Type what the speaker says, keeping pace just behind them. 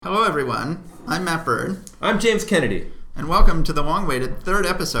Hello, everyone. I'm Matt Bird. I'm James Kennedy. And welcome to the long-awaited third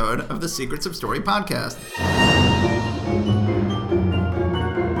episode of the Secrets of Story podcast.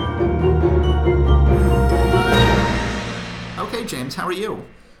 Okay, James, how are you?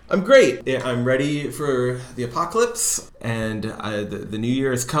 I'm great. Yeah, I'm ready for the apocalypse, and the new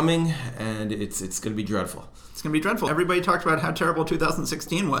year is coming, and it's going to be dreadful. It's going to be dreadful. Everybody talked about how terrible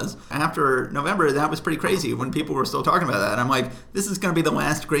 2016 was. After November, that was pretty crazy when people were still talking about that. I'm like, this is going to be the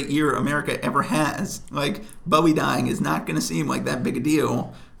last great year America ever has. Like, Bowie dying is not going to seem like that big a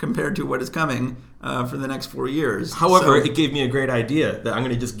deal compared to what is coming for the next 4 years. However, it gave me a great idea that I'm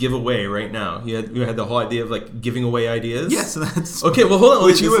going to just give away right now. You had the whole idea of like giving away ideas? Yes, that's... Okay, well, hold on.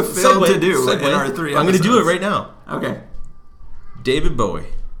 Which you have failed to do in our 3 episodes. I'm going to do it right now. Okay. David Bowie.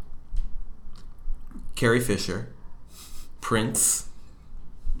 Carrie Fisher, Prince,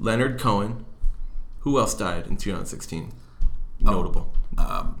 Leonard Cohen. Who else died in 2016? Notable.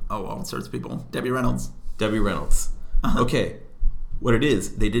 All sorts of people. Debbie Reynolds. Uh-huh. Okay, what it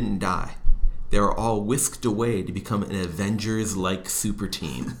is, they didn't die. They were all whisked away to become an Avengers-like super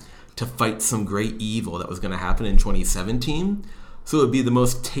team to fight some great evil that was going to happen in 2017. So it would be the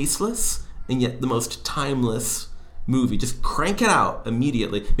most tasteless and yet the most timeless movie. Just crank it out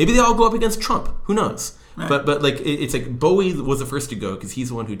immediately. Maybe they all go up against Trump. Who knows? Right. But like it's like Bowie was the first to go because he's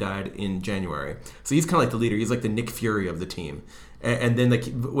the one who died in January. So he's kind of like the leader. He's like the Nick Fury of the team. And then like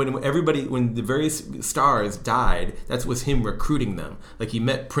when the various stars died, that was him recruiting them. Like he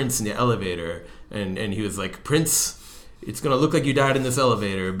met Prince in the elevator, and he was like, Prince, it's gonna look like you died in this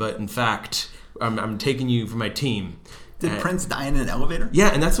elevator, but in fact, I'm taking you for my team. Did Prince die in an elevator?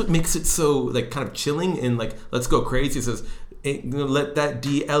 Yeah, and that's what makes it so like kind of chilling and like let's go crazy. He says, ain't gonna let that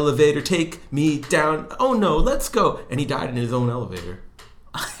elevator take me down. Oh no, let's go. And he died in his own elevator.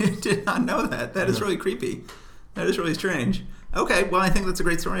 I did not know that. That is really creepy. That is really strange. Okay, well, I think that's a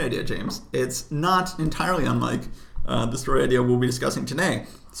great story idea, James. It's not entirely unlike the story idea we'll be discussing today.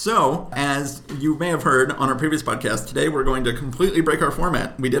 So, as you may have heard on our previous podcast, today we're going to completely break our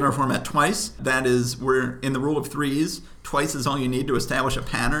format. We did our format twice. That is, we're in the rule of threes. Twice is all you need to establish a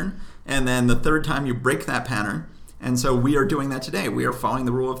pattern. And then the third time you break that pattern. And so we are doing that today. We are following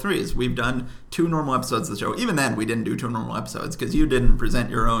the rule of threes. We've done 2 normal episodes of the show. Even then, we didn't do 2 normal episodes because you didn't present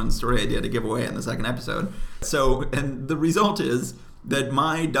your own story idea to give away in the second episode. So, and the result is that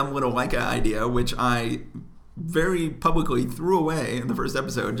my dumb little Leica idea, which I very publicly threw away in the first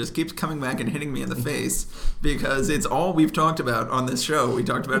episode, just keeps coming back and hitting me in the face because it's all we've talked about on this show. We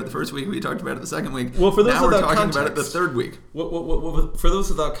talked about it the first week. We talked about it the second week. Well, for those now we're without talking context, about it the third week. For those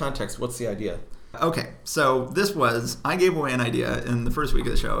without context, what's the idea? Okay, so I gave away an idea in the first week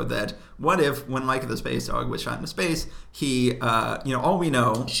of the show that what if when Leica the Space Dog was shot into space, he, all we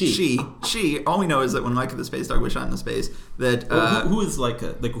know, all we know is that when Leica the Space Dog was shot into space, that... who is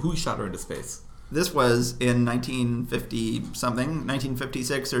Leica? Like, who shot her into space? This was in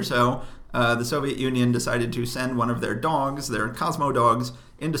 1956 or so. The Soviet Union decided to send one of their dogs, their Cosmo dogs,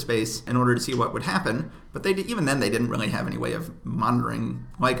 into space in order to see what would happen. But even then, they didn't really have any way of monitoring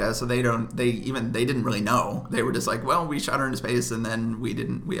Leica, so they didn't really know. They were just like, well, we shot her into space, and then we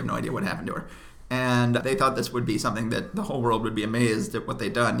have no idea what happened to her. And they thought this would be something that the whole world would be amazed at what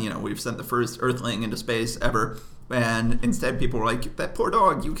they'd done. You know, we've sent the first Earthling into space ever. And instead, people were like, that poor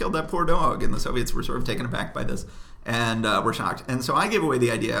dog, you killed that poor dog. And the Soviets were sort of taken aback by this and were shocked. And so I gave away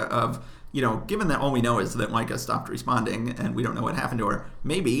the idea of, given that all we know is that Leica stopped responding and we don't know what happened to her,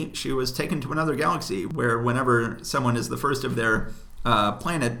 maybe she was taken to another galaxy where whenever someone is the first of their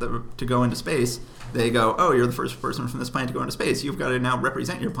planet to go into space, they go, oh, you're the first person from this planet to go into space. You've got to now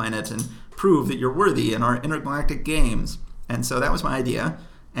represent your planet and prove that you're worthy in our intergalactic games. And so that was my idea.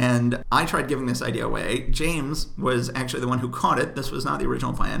 And I tried giving this idea away. James was actually the one who caught it. This was not the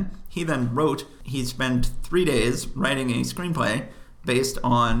original plan. He then he spent 3 days writing a screenplay based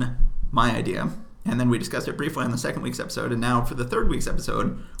on my idea. And then we discussed it briefly on the second week's episode. And now for the third week's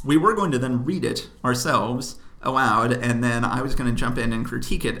episode, we were going to then read it ourselves aloud, and then I was going to jump in and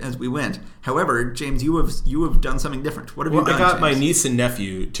critique it as we went. However, James, you have done something different. What have you done, I got James? My niece and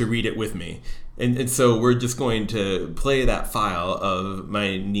nephew to read it with me. And so we're just going to play that file of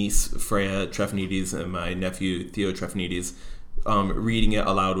my niece, Freya Trefnides, and my nephew, Theo Trefnides, reading it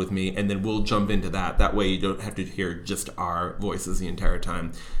aloud with me, and then we'll jump into that. That way you don't have to hear just our voices the entire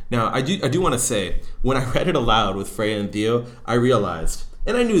time. Now, I do want to say, when I read it aloud with Freya and Theo, I realized,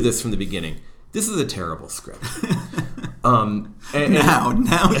 and I knew this from the beginning, this is a terrible script. Now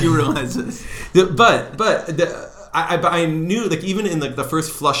you realize this. I knew, like, even in the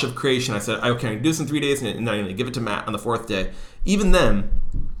first flush of creation, I said, okay, I'm going to do this in 3 days, and then I'm going to give it to Matt on the 4th day. Even then,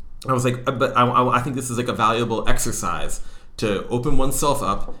 I was like, but I think this is like a valuable exercise to open oneself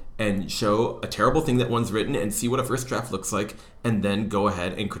up and show a terrible thing that one's written and see what a first draft looks like, and then go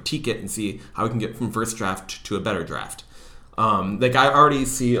ahead and critique it and see how we can get from first draft to a better draft. I already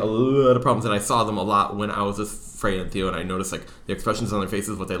see a lot of problems, and I saw them a lot when I was with Freya and Theo, and I noticed like the expressions on their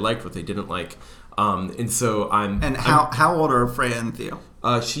faces, what they liked, what they didn't like. And so I'm... And how old are Freya and Theo?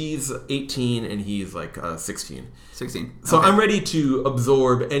 She's 18 and he's like 16. 16. So okay. I'm ready to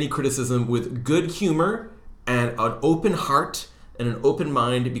absorb any criticism with good humor and an open heart and an open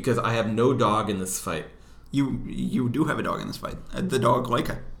mind, because I have no dog in this fight. You do have a dog in this fight. The dog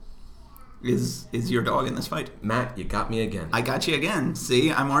Leica is your dog in this fight. Matt, you got me again. I got you again.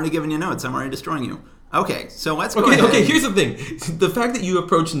 See, I'm already giving you notes. I'm already destroying you. Okay, so let's go ahead. Okay, here's the thing. The fact that you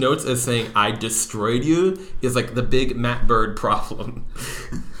approach notes as saying, I destroyed you, is like the big Matt Bird problem.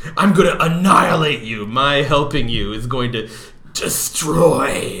 I'm going to annihilate you. My helping you is going to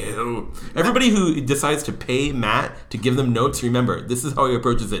destroy you. Everybody who decides to pay Matt to give them notes, remember, this is how he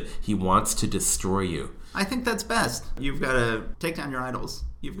approaches it. He wants to destroy you. I think that's best. You've got to take down your idols.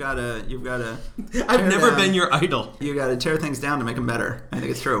 You've got to. I've never been your idol. You got to tear things down to make them better. I think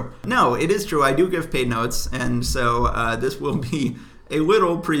it's true. No, it is true. I do give paid notes, and so this will be a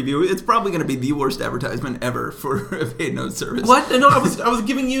little preview. It's probably going to be the worst advertisement ever for a paid note service. What? No, I was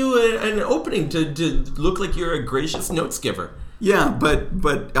giving you an opening to look like you're a gracious notes giver. Yeah, but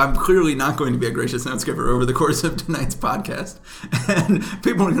I'm clearly not going to be a gracious notes giver over the course of tonight's podcast. And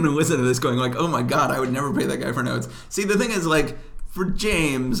people are going to listen to this going like, oh my God, I would never pay that guy for notes. See, the thing is, like, for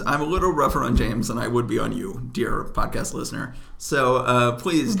James, I'm a little rougher on James than I would be on you, dear podcast listener. So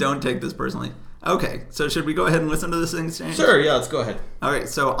please don't take this personally. Okay, so should we go ahead and listen to this thing, James? Sure, yeah, let's go ahead. Okay,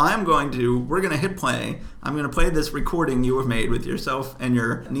 so we're going to hit play. I'm going to play this recording you have made with yourself and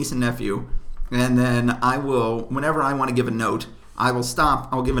your niece and nephew. And then I will, whenever I want to give a note, I will stop,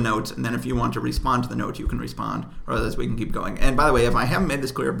 I'll give a note, and then if you want to respond to the note, you can respond, or otherwise we can keep going. And by the way, if I haven't made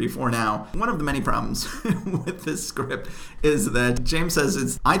this clear before now, one of the many problems with this script is that James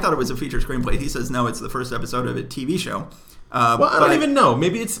says I thought it was a feature screenplay. He says, no, it's the first episode of a TV show. Well, I don't even know.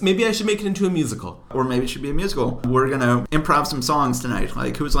 Maybe I should make it into a musical. Or maybe it should be a musical. We're gonna improv some songs tonight.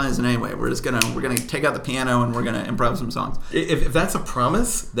 Like, whose line is it anyway? We're gonna take out the piano and we're gonna improv some songs. If that's a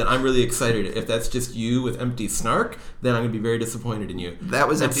promise, then I'm really excited. If that's just you with empty snark, then I'm gonna be very disappointed in you. That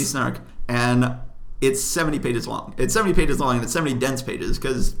was empty snark, and it's 70 pages long. It's 70 pages long, and it's 70 dense pages,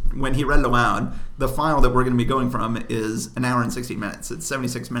 because when he read it aloud, the file that we're going to be going from is an hour and 16 minutes. It's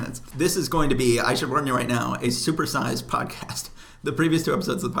 76 minutes. This is going to be, I should warn you right now, a supersized podcast. The previous two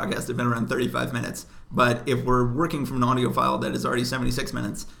episodes of the podcast have been around 35 minutes, but if we're working from an audio file that is already 76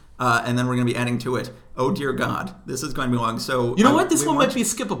 minutes, and then we're going to be adding to it, oh dear God, this is going to be long. So you know what? This one might be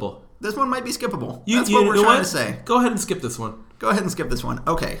skippable. This one might be skippable. That's what we're trying to say. Go ahead and skip this one. Go ahead and skip this one.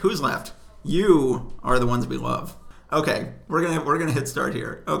 Okay, who's left? You are the ones we love. Okay, we're gonna hit start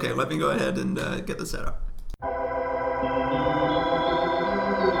here. Okay, let me go ahead and get this set up.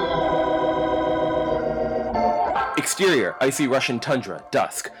 Exterior, icy Russian tundra,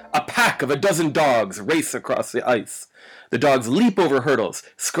 dusk. A pack of a dozen dogs race across the ice. The dogs leap over hurdles,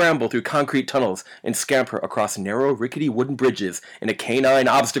 scramble through concrete tunnels, and scamper across narrow, rickety wooden bridges in a canine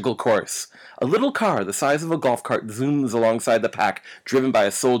obstacle course. A little car the size of a golf cart zooms alongside the pack, driven by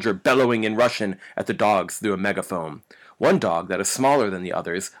a soldier bellowing in Russian at the dogs through a megaphone. One dog that is smaller than the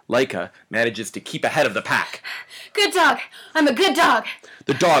others, Leica, manages to keep ahead of the pack. Good dog. I'm a good dog.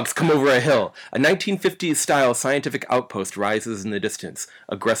 The dogs come over a hill. A 1950s-style scientific outpost rises in the distance.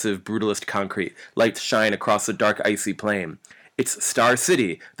 Aggressive, brutalist concrete. Lights shine across the dark, icy plain. It's Star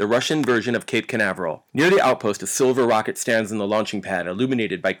City, the Russian version of Cape Canaveral. Near the outpost, a silver rocket stands on the launching pad,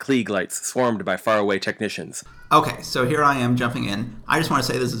 illuminated by Klieg lights swarmed by faraway technicians. Okay, so here I am jumping in. I just want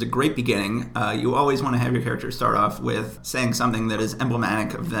to say this is a great beginning. You always want to have your character start off with saying something that is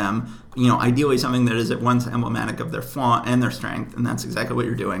emblematic of them. You know, ideally something that is at once emblematic of their flaw and their strength, and that's exactly what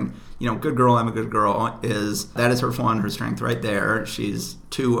you're doing. You know, good girl, I'm a good girl, that is her flaw and her strength right there. She's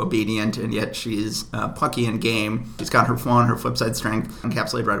too obedient, and yet she's plucky and game. She's got her flaw and her flip side strength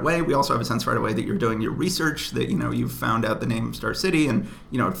encapsulated right away. We also have a sense right away that you're doing your research, that, you know, you've found out the name of Star City, and,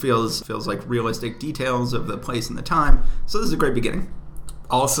 you know, it feels like realistic details of the place and the time. So this is a great beginning.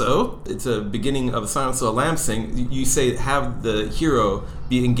 Also, it's a beginning of Silence of the Lambs thing. You say have the hero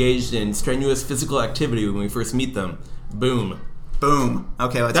be engaged in strenuous physical activity when we first meet them. Boom. Boom.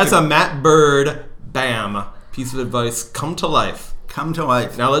 Okay, That's a Matt Bird, bam, piece of advice come to life. Come to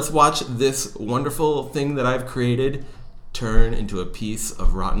life. Now let's watch this wonderful thing that I've created turn into a piece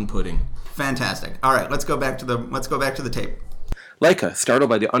of rotten pudding. Fantastic. All right, let's go back to the tape. Leica, startled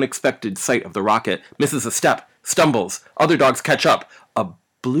by the unexpected sight of the rocket, misses a step, stumbles. Other dogs catch up. A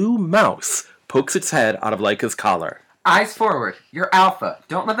blue mouse pokes its head out of Leica's collar. Eyes forward. You're Alpha.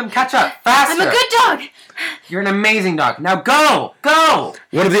 Don't let them catch up. Faster. I'm a good dog. You're an amazing dog. Now go! Go!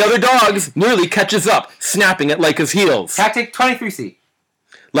 One of the other dogs nearly catches up, snapping at Laika's heels. Tactic 23C.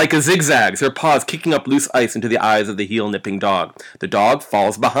 Laika zigzags, her paws kicking up loose ice into the eyes of the heel-nipping dog. The dog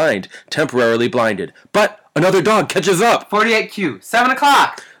falls behind, temporarily blinded. But another dog catches up. 48Q. 7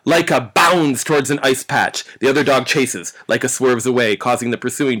 o'clock. Laika bounds towards an ice patch. The other dog chases. Laika swerves away, causing the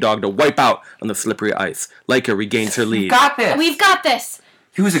pursuing dog to wipe out on the slippery ice. Laika regains her lead. Got this. We've got this.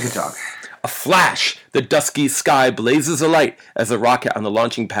 Who's a good dog? A flash! The dusky sky blazes alight as the rocket on the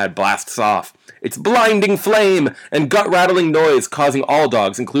launching pad blasts off. It's blinding flame and gut-rattling noise, causing all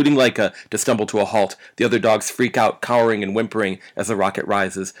dogs, including Laika, to stumble to a halt. The other dogs freak out, cowering and whimpering as the rocket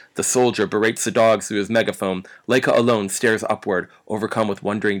rises. The soldier berates the dogs through his megaphone. Laika alone stares upward, overcome with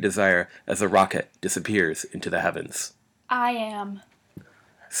wondering desire, as the rocket disappears into the heavens. I am.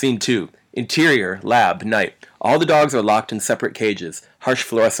 Scene 2. Interior, lab, night. All the dogs are locked in separate cages. Harsh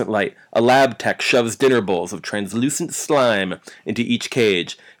fluorescent light. A lab tech shoves dinner bowls of translucent slime into each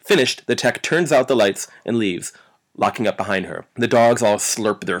cage. Finished, the tech turns out the lights and leaves, locking up behind her. The dogs all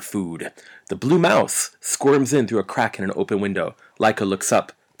slurp their food. The blue mouse squirms in through a crack in an open window. Laika looks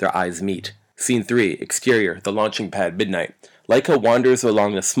up. Their eyes meet. Scene 3. Exterior, the launching pad, midnight. Laika wanders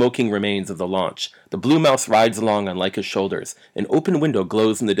along the smoking remains of the launch. The blue mouse rides along on Laika's shoulders. An open window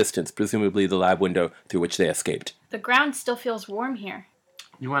glows in the distance, presumably the lab window through which they escaped. The ground still feels warm here.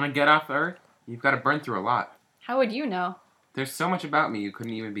 You want to get off Earth? You've got to burn through a lot. How would you know? There's so much about me you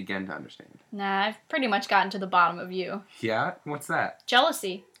couldn't even begin to understand. Nah, I've pretty much gotten to the bottom of you. Yeah? What's that?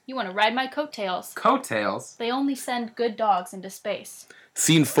 Jealousy. You want to ride my coattails. Coattails? They only send good dogs into space.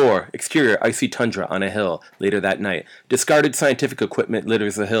 Scene 4. Exterior, icy tundra on a hill. Later that night. Discarded scientific equipment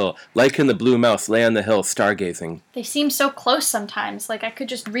litters the hill. Laika and the blue mouse lay on the hill, stargazing. They seem so close sometimes, like I could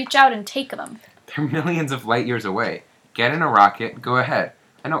just reach out and take them. They're millions of light years away. Get in a rocket, go ahead.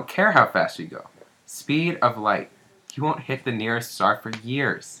 I don't care how fast you go. Speed of light. You won't hit the nearest star for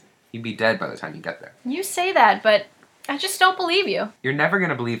years. You'd be dead by the time you get there. You say that, but I just don't believe you. You're never going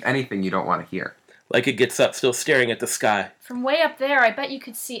to believe anything you don't want to hear. Laika gets up, still staring at the sky. From way up there, I bet you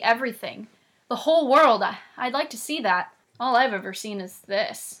could see everything. The whole world. I'd like to see that. All I've ever seen is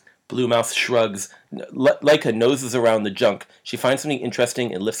this. Blue mouse shrugs. Laika noses around the junk. She finds something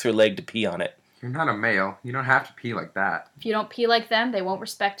interesting and lifts her leg to pee on it. You're not a male. You don't have to pee like that. If you don't pee like them, they won't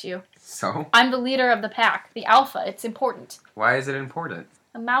respect you. So? I'm the leader of the pack, the alpha. It's important. Why is it important?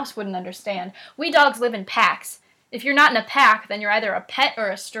 A mouse wouldn't understand. We dogs live in packs. If you're not in a pack, then you're either a pet or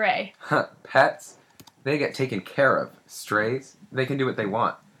a stray. Pets? They get taken care of. Strays? They can do what they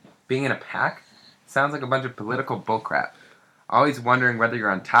want. Being in a pack? Sounds like a bunch of political bullcrap. Always wondering whether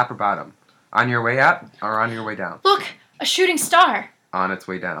you're on top or bottom. On your way up or on your way down. Look! A shooting star! On its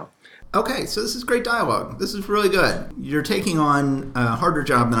way down. Okay, so this is great dialogue. This is really good. You're taking on a harder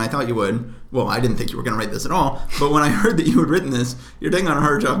job than I thought you would. Well, I didn't think you were going to write this at all, but when I heard that you had written this, you're taking on a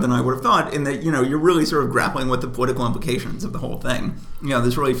harder job than I would have thought, in that, you're really sort of grappling with the political implications of the whole thing.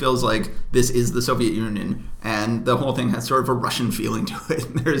 This really feels like this is the Soviet Union, and the whole thing has sort of a Russian feeling to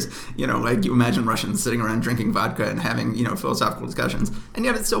it. There's, like you imagine Russians sitting around drinking vodka and having, philosophical discussions, and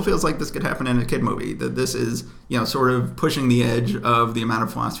yet it still feels like this could happen in a kid movie, that this is, sort of pushing the edge of the amount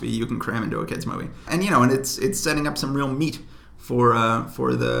of philosophy you can cram into a kid's movie. And, and it's setting up some real meat for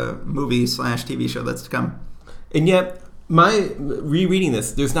the movie/TV show that's to come. And yet, my rereading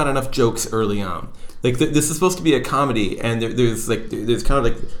this, there's not enough jokes early on. Like this is supposed to be a comedy, and there's kind of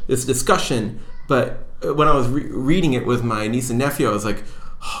like this discussion. But when I was reading it with my niece and nephew, I was like,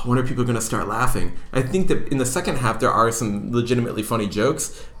 oh, when are people going to start laughing? I think that in the second half there are some legitimately funny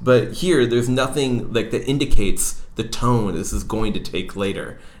jokes, but here there's nothing like that indicates the tone this is going to take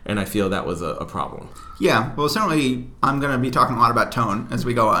later, and I feel that was a problem. Yeah, well, certainly I'm going to be talking a lot about tone as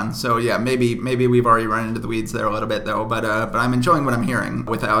we go on. So yeah, maybe we've already run into the weeds there a little bit though, but I'm enjoying what I'm hearing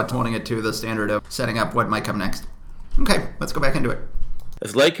without holding it to the standard of setting up what might come next. Okay, let's go back into it.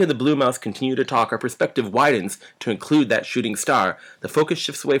 As Laika and the blue mouse continue to talk, our perspective widens to include that shooting star. The focus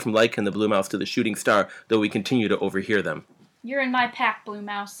shifts away from Laika and the blue mouse to the shooting star, though we continue to overhear them. You're in my pack, Blue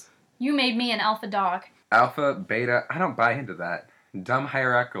Mouse. You made me an alpha dog. Alpha, beta, I don't buy into that. Dumb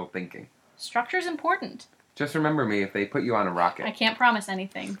hierarchical thinking. Structure's important. Just remember me if they put you on a rocket. I can't promise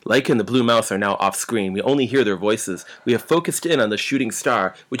anything. Laika and the blue mouse are now off screen. We only hear their voices. We have focused in on the shooting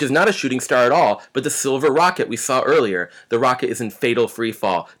star, which is not a shooting star at all, but the silver rocket we saw earlier. The rocket is in fatal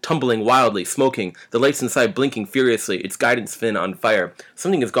freefall, tumbling wildly, smoking, the lights inside blinking furiously, its guidance fin on fire.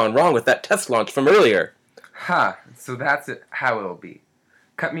 Something has gone wrong with that test launch from earlier. Ha, so that's it, how it'll be.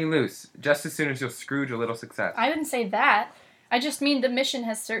 Cut me loose, just as soon as you'll Scrooge a little success. I didn't say that. I just mean the mission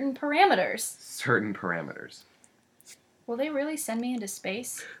has certain parameters. Certain parameters. Will they really send me into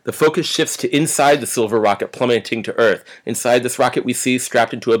space? The focus shifts to inside the silver rocket plummeting to Earth. Inside this rocket we see,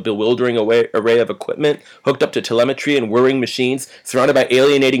 strapped into a bewildering array of equipment, hooked up to telemetry and whirring machines, surrounded by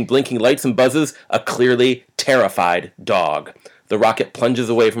alienating blinking lights and buzzes, a clearly terrified dog. The rocket plunges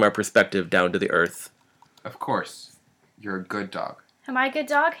away from our perspective down to the Earth. Of course. You're a good dog. Am I a good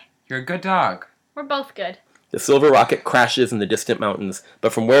dog? You're a good dog. We're both good. The silver rocket crashes in the distant mountains,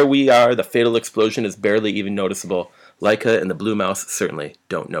 but from where we are, the fatal explosion is barely even noticeable. Laika and the Blue Mouse certainly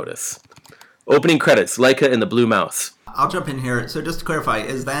don't notice. Opening credits, Laika and the Blue Mouse. I'll jump in here. So just to clarify,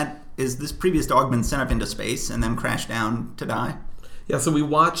 is this previous dog been sent up into space and then crashed down to die? Yeah, so we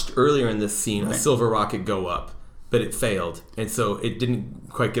watched earlier in this scene Right. a silver rocket go up, but it failed. And so it didn't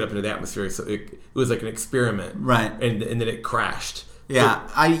quite get up into the atmosphere, so it was like an experiment. Right. And then it crashed. Yeah,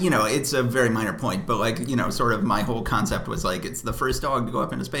 it's a very minor point, but sort of my whole concept was like, it's the first dog to go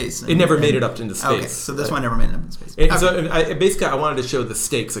up into space. It never made it up into space. Okay, so this one never made it up into space. And Okay. so basically, I wanted to show the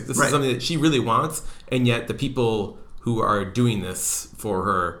stakes. Like, this Right. is something that she really wants, and yet the people who are doing this for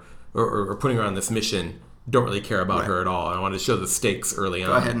her or putting her on this mission don't really care about Right. her at all. And I wanted to show the stakes early on.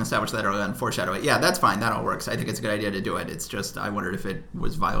 Go ahead and establish that early on, foreshadow it. Yeah, that's fine. That all works. I think it's a good idea to do it. It's just I wondered if it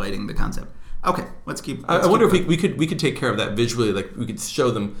was violating the concept. Okay, let's keep. I wonder if we could take care of that visually. Like, we could show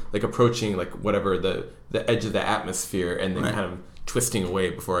them like approaching like whatever the edge of the atmosphere, and then Right. kind of twisting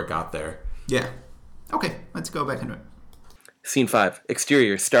away before it got there. Yeah. Okay, let's go back into it. Scene 5.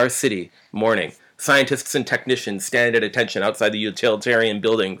 Exterior, Star City. Morning. Scientists and technicians stand at attention outside the utilitarian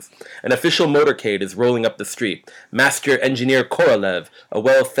buildings. An official motorcade is rolling up the street. Master Engineer Korolev, a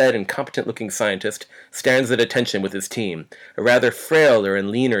well-fed and competent-looking scientist, stands at attention with his team. A rather frailer and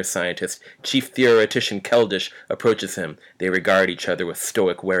leaner scientist, Chief Theoretician Keldysh, approaches him. They regard each other with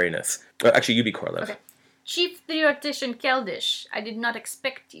stoic wariness. Actually, you be Korolev. Okay. Chief Theoretician Keldysh, I did not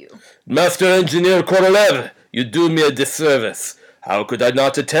expect you. Master Engineer Korolev, you do me a disservice. How could I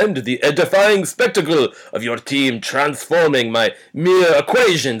not attend the edifying spectacle of your team transforming my mere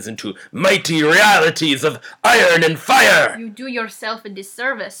equations into mighty realities of iron and fire? You do yourself a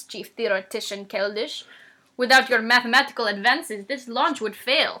disservice, Chief Theoretician Keldysh. Without your mathematical advances, this launch would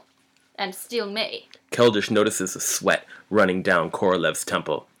fail. And still may. Keldysh notices a sweat running down Korolev's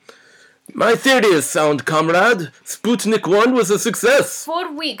temple. My theory is sound, comrade. Sputnik 1 was a success.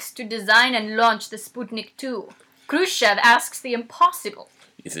 4 weeks to design and launch the Sputnik 2. Khrushchev asks the impossible.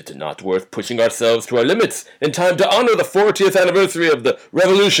 Is it not worth pushing ourselves to our limits in time to honor the 40th anniversary of the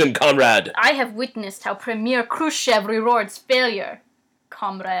revolution, comrade? I have witnessed how Premier Khrushchev rewards failure,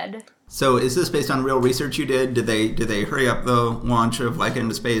 comrade. So, is this based on real research you did? Did they hurry up the launch of Laika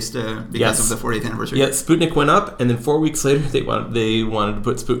into space because Yes. of the 40th anniversary? Yeah, Sputnik went up, and then 4 weeks later they wanted to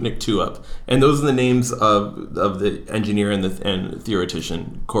put Sputnik 2 up, and those are the names of the engineer and the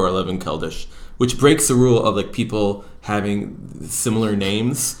theoretician Korolev and Keldysh, which breaks the rule of like people having similar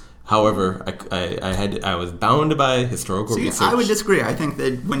names. However, I was bound by historical See, research. I would disagree. I think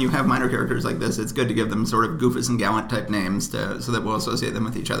that when you have minor characters like this, it's good to give them sort of Goofus and Gallant type names so that we'll associate them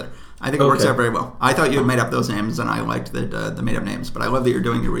with each other. I think it works Okay. out very well. I thought you had made up those names, and I liked the made up names, but I love that you're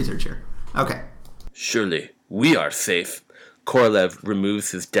doing your research here. Okay. Surely, we are safe. Korolev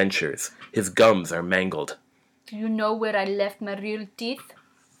removes his dentures. His gums are mangled. Do you know where I left my real teeth?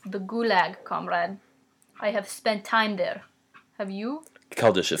 The Gulag, comrade. I have spent time there. Have you?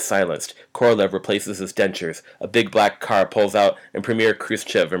 Keldysh is silenced. Korolev replaces his dentures. A big black car pulls out, and Premier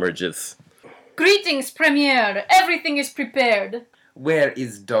Khrushchev emerges. Greetings, Premier. Everything is prepared. Where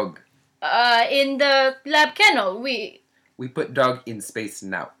is Doug? In the lab kennel, We put Doug in space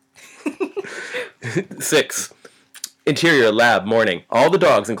now. 6. Interior lab, morning. All the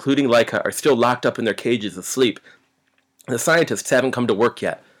dogs, including Laika, are still locked up in their cages asleep. The scientists haven't come to work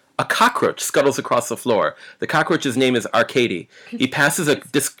yet. A cockroach scuttles across the floor. The cockroach's name is Arkady. He passes a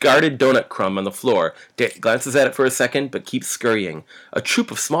discarded donut crumb on the floor, glances at it for a second, but keeps scurrying. A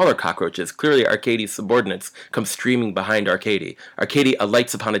troop of smaller cockroaches, clearly Arkady's subordinates, come streaming behind Arkady. Arkady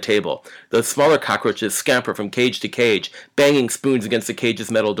alights upon a table. The smaller cockroaches scamper from cage to cage, banging spoons against the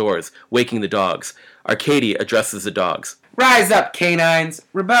cage's metal doors, waking the dogs. Arkady addresses the dogs. Rise up, canines!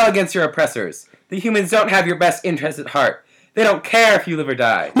 Rebel against your oppressors. The humans don't have your best interests at heart. They don't care if you live or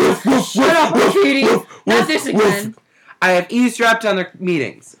die. Shut up, Arkady! Not this again. I have eavesdropped on their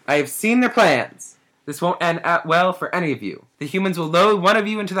meetings. I have seen their plans. This won't end well for any of you. The humans will load one of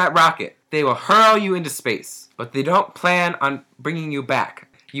you into that rocket. They will hurl you into space. But they don't plan on bringing you back.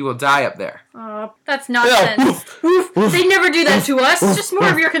 You will die up there. That's nonsense. They never do that to us. It's just more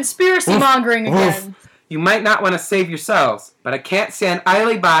of your conspiracy mongering again. You might not want to save yourselves, but I can't stand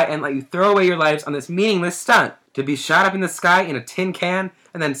idly by and let you throw away your lives on this meaningless stunt. To be shot up in the sky in a tin can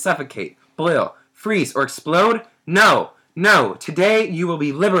and then suffocate, boil, freeze, or explode, No, no, today you will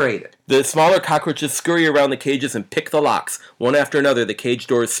be liberated. The smaller cockroaches scurry around the cages and pick the locks. One after another, the cage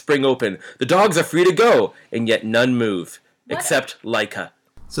doors spring open. The dogs are free to go, and yet none move. What? Except Laika.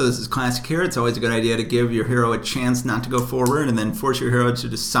 So this is classic here. It's always a good idea to give your hero a chance not to go forward and then force your hero to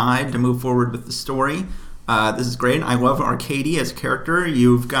decide to move forward with the story. This is great. I love Arcady as a character.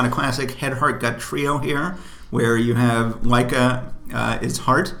 You've got a classic head, heart, gut trio here where you have Laika is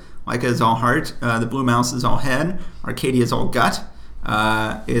heart. Laika is all heart. The Blue Mouse is all head. Arcady is all gut.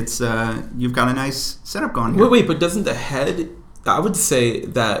 You've got a nice setup going here. Wait, but doesn't the head... I would say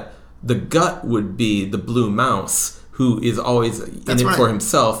that the gut would be the Blue Mouse, who is always in it for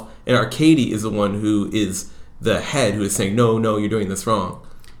himself, and Arcady is the one who is the head, who is saying, no, you're doing this wrong.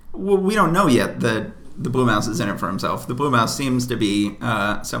 Well, we don't know yet that the Blue Mouse is in it for himself. The Blue Mouse seems to be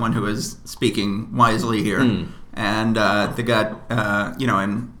someone who is speaking wisely here. And the gut,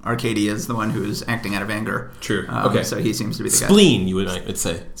 and Arcady is the one who's acting out of anger. True. Okay. So he seems to be the Spleen, you would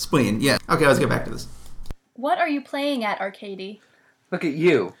say. Spleen, yeah. Okay, let's get back to this. What are you playing at, Arcady? Look at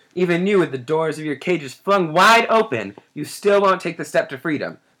you. Even you with the doors of your cages flung wide open, you still won't take the step to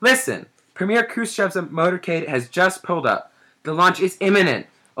freedom. Listen, Premier Khrushchev's motorcade has just pulled up. The launch is imminent.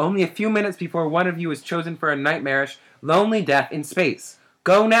 Only a few minutes before one of you is chosen for a nightmarish, lonely death in space.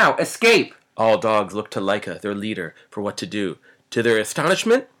 Go now. Escape. All dogs look to Laika, their leader, for what to do. To their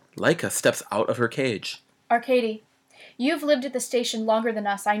astonishment, Laika steps out of her cage. Arcady, you've lived at the station longer than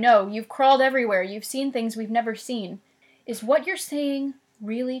us, I know. You've crawled everywhere. You've seen things we've never seen. Is what you're saying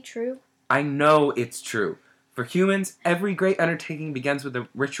really true? I know it's true. For humans, every great undertaking begins with a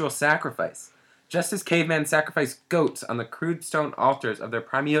ritual sacrifice. Just as cavemen sacrificed goats on the crude stone altars of their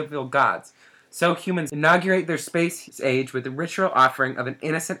primeval gods, so humans inaugurate their space age with the ritual offering of an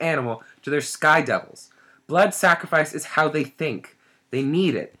innocent animal to their sky devils. Blood sacrifice is how they think. They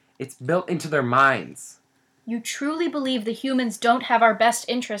need it. It's built into their minds. You truly believe the humans don't have our best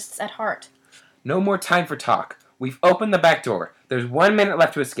interests at heart? No more time for talk. We've opened the back door. There's 1 minute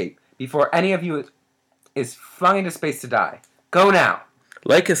left to escape before any of you is flung into space to die. Go now.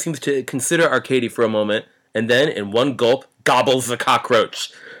 Laika seems to consider Arcady for a moment, and then, in one gulp, gobbles the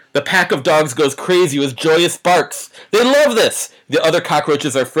cockroach. The pack of dogs goes crazy with joyous barks. They love this! The other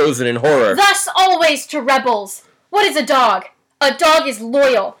cockroaches are frozen in horror. Thus always to rebels! What is a dog? A dog is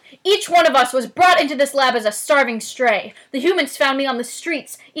loyal. Each one of us was brought into this lab as a starving stray. The humans found me on the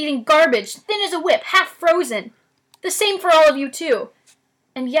streets, eating garbage, thin as a whip, half frozen. The same for all of you, too.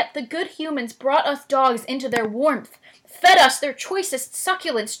 And yet the good humans brought us dogs into their warmth, fed us their choicest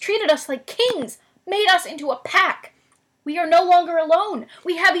succulents, treated us like kings, made us into a pack. We are no longer alone.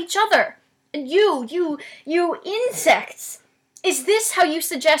 We have each other. And you insects! Is this how you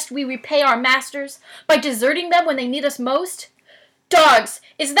suggest we repay our masters? By deserting them when they need us most? Dogs,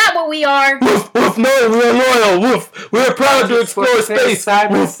 is that what we are? Woof, woof, no, we are loyal, woof. We are proud to explore space, side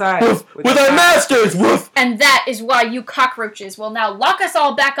by woof, side, woof, with our masters, woof. And that is why you cockroaches will now lock us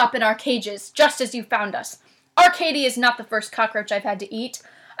all back up in our cages, just as you found us. Arcady is not the first cockroach I've had to eat.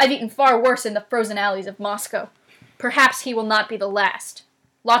 I've eaten far worse in the frozen alleys of Moscow. Perhaps he will not be the last.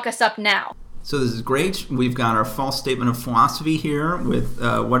 Lock us up now. So this is great. We've got our false statement of philosophy here with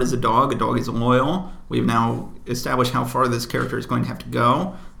what is a dog? A dog is loyal. We've now established how far this character is going to have to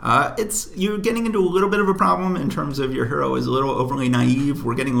go. You're getting into a little bit of a problem in terms of your hero is a little overly naive.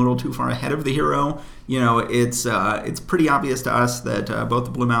 We're getting a little too far ahead of the hero. You know, it's pretty obvious to us that both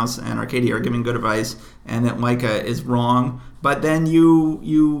the Blue Mouse and Arcady are giving good advice and that Laika is wrong. But then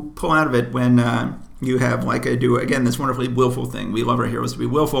you pull out of it when you have Laika do, again, this wonderfully willful thing. We love our heroes to be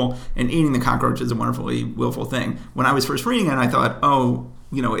willful, and eating the cockroach is a wonderfully willful thing. When I was first reading it, I thought,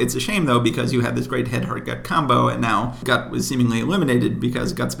 it's a shame, though, because you had this great head-heart-gut combo, and now Gut was seemingly eliminated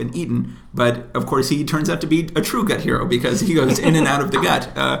because Gut's been eaten. But, of course, he turns out to be a true Gut hero because he goes in and out of the gut.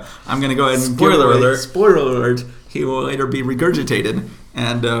 I'm going to go ahead and Spoiler alert. Spoiler alert. He will later be regurgitated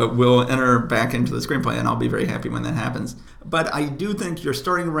and will enter back into the screenplay, and I'll be very happy when that happens. But I do think you're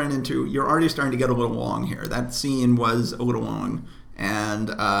already starting to get a little long here. That scene was a little long and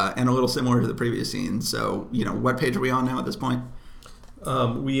a little similar to the previous scene. So, what page are we on now at this point?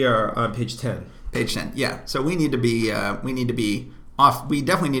 We are on page 10. Page 10, yeah. So we need to be off. We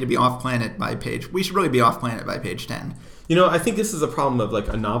definitely need to be off planet by page. We should really be off planet by page 10. I think this is a problem of like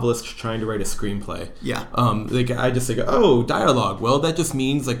a novelist trying to write a screenplay. Yeah. I just think, dialogue. Well, that just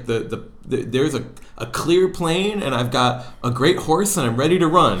means like there's a clear plain, and I've got a great horse, and I'm ready to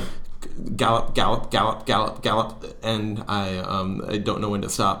run. Gallop, gallop, gallop, gallop, gallop, and I don't know when to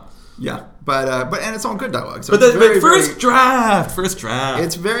stop. Yeah, but and it's all good dialogue. So First draft.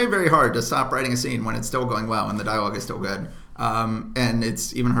 It's very, very hard to stop writing a scene when it's still going well and the dialogue is still good. And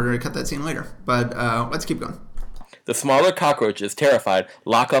it's even harder to cut that scene later. But let's keep going. The smaller cockroaches, terrified,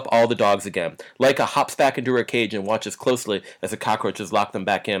 lock up all the dogs again. Leica hops back into her cage and watches closely as the cockroaches lock them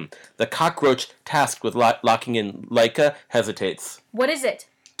back in. The cockroach tasked with locking in Leica hesitates. What is it?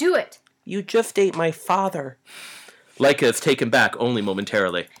 Do it. You just ate my father. Leica is taken back only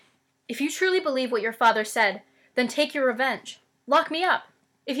momentarily. If you truly believe what your father said, then take your revenge. Lock me up.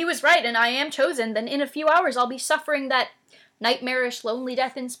 If he was right and I am chosen, then in a few hours I'll be suffering that nightmarish, lonely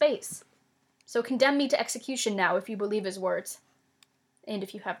death in space. So condemn me to execution now if you believe his words. And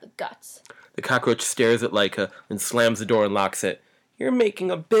if you have the guts. The cockroach stares at Leica and slams the door and locks it. You're making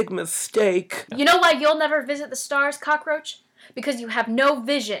a big mistake. You know why you'll never visit the stars, cockroach? Because you have no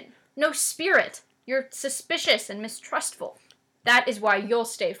vision, no spirit. You're suspicious and mistrustful. That is why you'll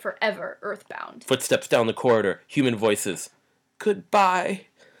stay forever earthbound. Footsteps down the corridor. Human voices. Goodbye.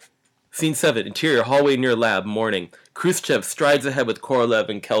 Scene 7. Interior hallway near lab. Morning. Khrushchev strides ahead with Korolev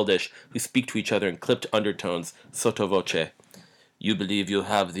and Keldysh, who speak to each other in clipped undertones, sotto voce. You believe you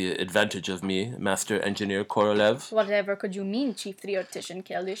have the advantage of me, Master Engineer Korolev? Whatever could you mean, Chief Theoretician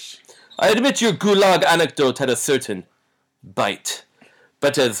Keldysh? I admit your gulag anecdote had a certain bite.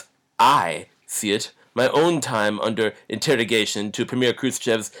 But as I see it, my own time under interrogation to Premier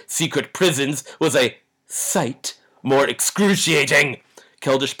Khrushchev's secret prisons was a sight more excruciating.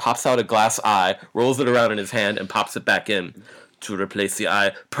 Keldysh pops out a glass eye, rolls it around in his hand, and pops it back in. To replace the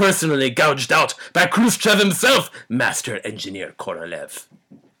eye personally gouged out by Khrushchev himself, Master Engineer Korolev.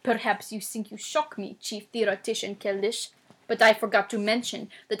 Perhaps you think you shock me, Chief Theoretician Keldysh, but I forgot to mention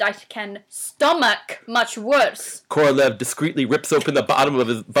that I can stomach much worse. Korolev discreetly rips open the bottom of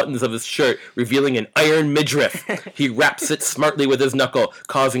his buttons of his shirt, revealing an iron midriff. He raps it smartly with his knuckle,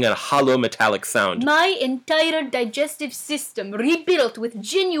 causing a hollow metallic sound. My entire digestive system rebuilt with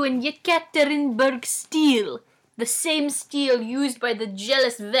genuine Yekaterinburg steel. The same steel used by the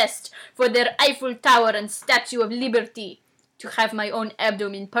jealous West for their Eiffel Tower and Statue of Liberty. To have my own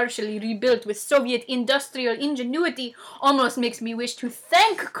abdomen partially rebuilt with Soviet industrial ingenuity almost makes me wish to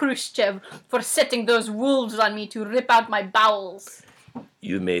thank Khrushchev for setting those wolves on me to rip out my bowels.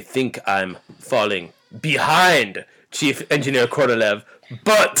 You may think I'm falling behind, Chief Engineer Korolev,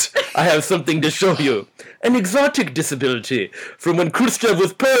 but I have something to show you. An exotic disability from when Khrushchev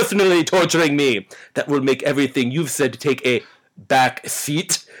was personally torturing me. That will make everything you've said take a back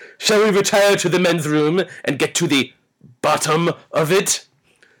seat. Shall we retire to the men's room and get to the bottom of it?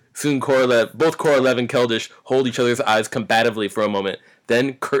 Soon both Korolev and Keldysh hold each other's eyes combatively for a moment.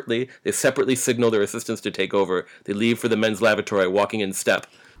 Then, curtly, they separately signal their assistants to take over. They leave for the men's lavatory, walking in step.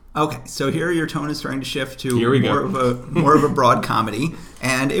 Okay, so here your tone is starting to shift to more of a broad comedy,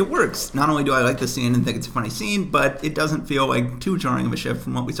 and it works. Not only do I like the scene and think it's a funny scene, but it doesn't feel like too jarring of a shift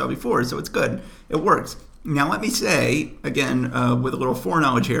from what we saw before, so it's good. It works. Now, let me say, again, with a little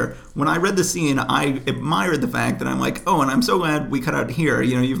foreknowledge here, when I read the scene, I admired the fact that I'm like, oh, and I'm so glad we cut out here.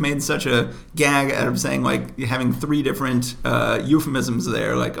 You know, you've made such a gag out of saying, like, having 3 different euphemisms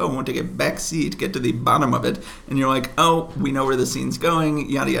there, like, oh, won't take a back seat, get to the bottom of it. And you're like, oh, we know where the scene's going,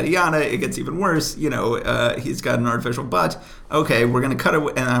 yada, yada, yada. It gets even worse. You know, he's got an artificial butt. Okay, we're going to cut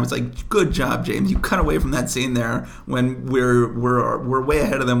away. And I was like, good job, James. You cut away from that scene there when we're way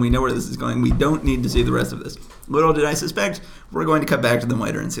ahead of them. We know where this is going. We don't need to see the rest of this. Little did I suspect, we're going to cut back to them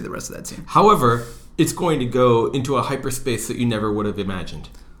later and see the rest of that scene. However, it's going to go into a hyperspace that you never would have imagined.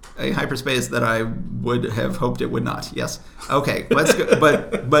 A hyperspace that I would have hoped it would not. Yes. Okay, let's go.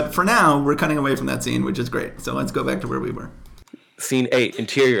 But for now, we're cutting away from that scene, which is great. So let's go back to where we were. Scene 8,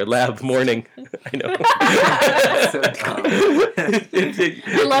 interior, lab, morning. I know. So dumb.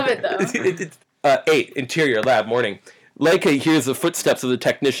 I love it, though. 8, interior, lab, morning. Leica hears the footsteps of the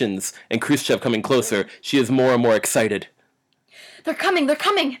technicians and Khrushchev coming closer. She is more and more excited. They're coming.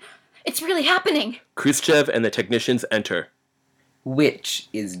 It's really happening. Khrushchev and the technicians enter. Which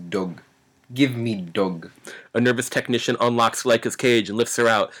is Doug? Give me Doug. A nervous technician unlocks Leica's cage and lifts her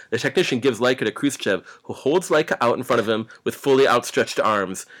out. The technician gives Leica to Khrushchev, who holds Leica out in front of him with fully outstretched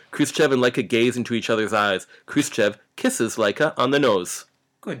arms. Khrushchev and Leica gaze into each other's eyes. Khrushchev kisses Leica on the nose.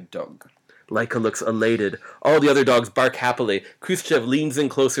 Good dog. Leica looks elated. All the other dogs bark happily. Khrushchev leans in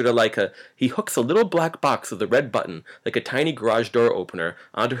closer to Leica. He hooks a little black box with a red button, like a tiny garage door opener,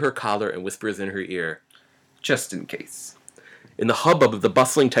 onto her collar and whispers in her ear. Just in case. In the hubbub of the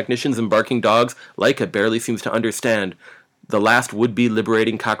bustling technicians and barking dogs, Leica barely seems to understand. The last would-be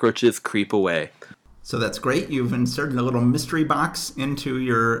liberating cockroaches creep away. So that's great. You've inserted a little mystery box into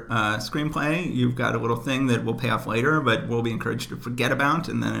your screenplay. You've got a little thing that will pay off later, but we'll be encouraged to forget about,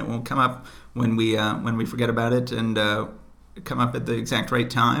 and then it won't come up when we forget about it and come up at the exact right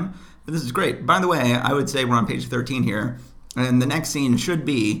time. But this is great. By the way, I would say we're on page 13 here, and the next scene should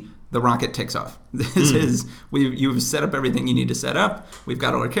be the rocket takes off. This is you've set up everything you need to set up. We've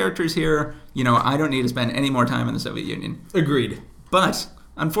got all our characters here. I don't need to spend any more time in the Soviet Union. Agreed. But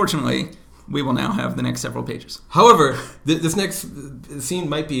unfortunately, we will now have the next several pages. However, this next scene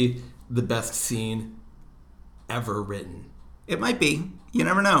might be the best scene ever written. It might be. You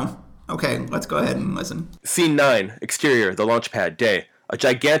never know. Okay, let's go ahead and listen. Scene 9. Exterior, the launch pad, day. A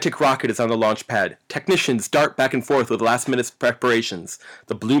gigantic rocket is on the launch pad. Technicians dart back and forth with last-minute preparations.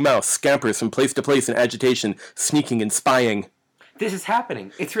 The Blue Mouse scampers from place to place in agitation, sneaking and spying. This is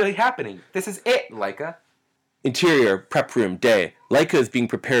happening. It's really happening. This is it, Laika. Interior, prep room, day. Laika is being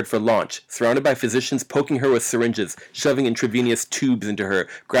prepared for launch, surrounded by physicians poking her with syringes, shoving intravenous tubes into her,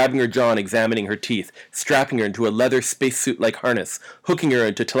 grabbing her jaw and examining her teeth, strapping her into a leather spacesuit-like harness, hooking her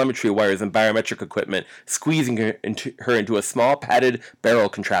into telemetry wires and biometric equipment, squeezing her into a small padded barrel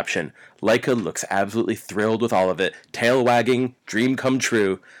contraption. Laika looks absolutely thrilled with all of it, tail wagging, dream come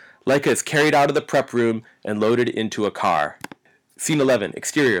true. Laika is carried out of the prep room and loaded into a car. Scene 11.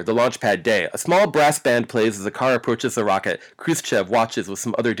 Exterior, the launch pad, day. A small brass band plays as the car approaches the rocket. Khrushchev watches with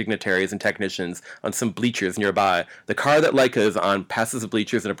some other dignitaries and technicians on some bleachers nearby. The car that Laika is on passes the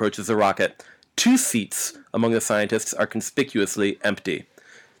bleachers and approaches the rocket. 2 seats among the scientists are conspicuously empty.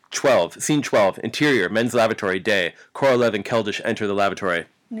 12. Scene 12. Interior, men's lavatory, day. Korolev and Keldysh enter the lavatory.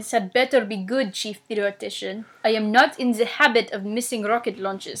 This had better be good, Chief Theoretician. I am not in the habit of missing rocket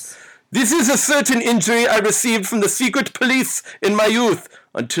launches. This is a certain injury I received from the secret police in my youth.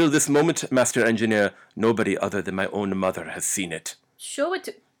 Until this moment, Master Engineer, nobody other than my own mother has seen it. Show it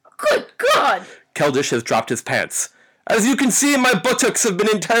to... Good God! Keldysh has dropped his pants. As you can see, my buttocks have been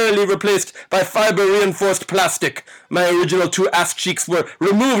entirely replaced by fiber-reinforced plastic. My original 2 ass cheeks were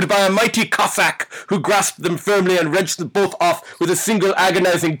removed by a mighty Cossack who grasped them firmly and wrenched them both off with a single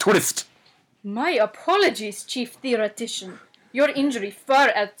agonizing twist. My apologies, Chief Theoretician. Your injury far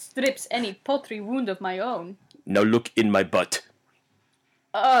outstrips any paltry wound of my own. Now look in my butt.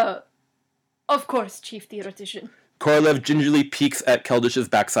 Of course, Chief Theoretician. Korolev gingerly peeks at Keldysh's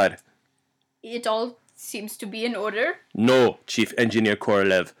backside. It all seems to be in order. No, Chief Engineer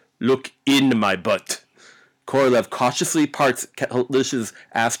Korolev. Look in my butt. Korolev cautiously parts Keldysh's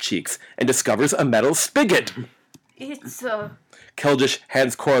ass cheeks and discovers a metal spigot. It's, Keldysh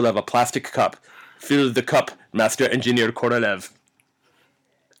hands Korolev a plastic cup. Fill the cup, Master Engineer Korolev.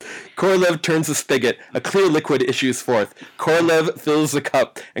 Korolev turns the spigot. A clear liquid issues forth. Korolev fills the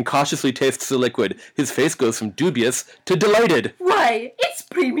cup and cautiously tastes the liquid. His face goes from dubious to delighted. Why, it's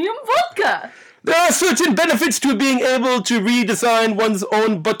premium vodka! There are certain benefits to being able to redesign one's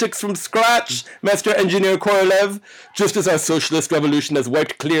own buttocks from scratch, Master Engineer Korolev. Just as our socialist revolution has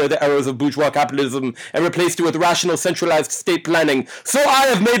wiped clear the errors of bourgeois capitalism and replaced it with rational centralized state planning, so I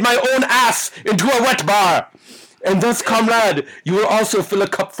have made my own ass into a wet bar. And thus, comrade, you will also fill a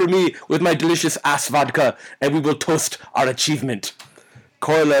cup for me with my delicious ass vodka, and we will toast our achievement.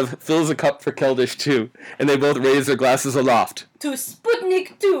 Korolev fills a cup for Keldysh too, and they both raise their glasses aloft. To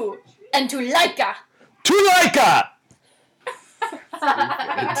Sputnik 2! And to Laika! To Laika!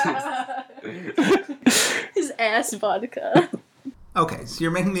 His ass vodka. Okay, so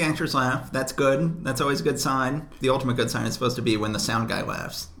you're making the actors laugh. That's good. That's always a good sign. The ultimate good sign is supposed to be when the sound guy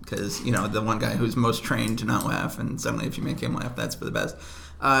laughs. Because, the one guy who's most trained to not laugh, and suddenly if you make him laugh, that's for the best.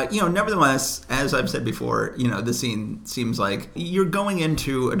 Nevertheless, as I've said before, the scene seems like you're going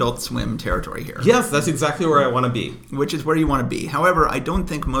into Adult Swim territory here. Yes, that's exactly where I want to be. Which is where you want to be. However, I don't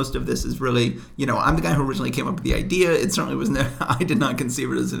think most of this is really, I'm the guy who originally came up with the idea. It certainly was I did not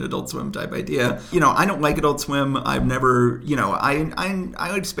conceive it as an Adult Swim type idea. I don't like Adult Swim. I've never, I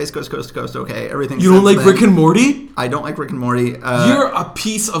like Space Coast to Coast, okay. Everything. You don't like Rick and Morty? I don't like Rick and Morty. You're a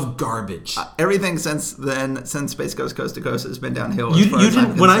piece of garbage. Everything since Space Coast to Coast has been downhill. You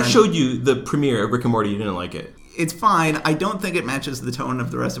didn't. When I showed you the premiere of Rick and Morty, you didn't like it. It's fine. I don't think it matches the tone of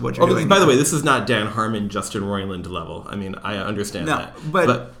the rest of what you're doing. By the way, this is not Dan Harmon, Justin Roiland level. I mean, I understand that.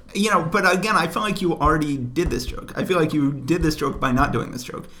 But again, I feel like you already did this joke. I feel like you did this joke by not doing this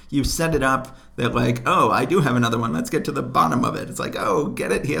joke. You set it up that I do have another one. Let's get to the bottom of it. It's like, oh,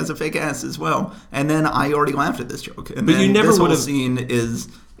 get it? He has a fake ass as well. And then I already laughed at this joke. And but then you never this whole would have... scene is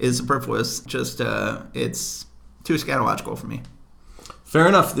superfluous. Just, it's too scatological for me. Fair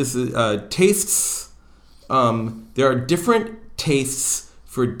enough. This is tastes. There are different tastes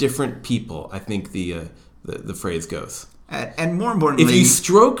for different people. I think the phrase goes. And more importantly, if you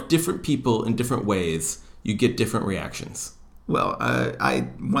stroke different people in different ways, you get different reactions. Well, I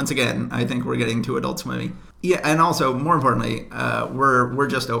think we're getting too Adult Swimmy. Yeah, and also more importantly, we're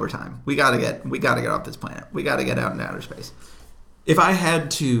just over time. We gotta get off this planet. We gotta get out into outer space. If I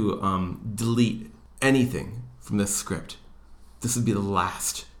had to delete anything from this script, this would be the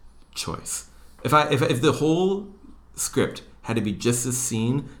last choice. If the whole script had to be just this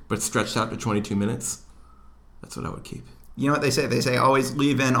scene, but stretched out to 22 minutes, that's what I would keep. You know what they say? They say always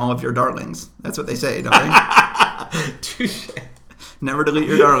leave in all of your darlings. That's what they say, don't they? Touche. Never delete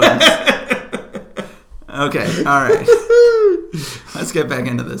your darlings. Okay, all right. Let's get back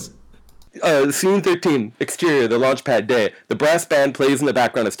into this. Scene 13, exterior, the launch pad day. The brass band plays in the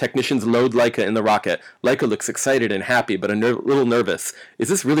background as technicians load Laika in the rocket. Laika looks excited and happy, but a little nervous. Is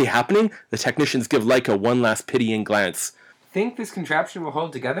this really happening? The technicians give Laika one last pitying glance. Think this contraption will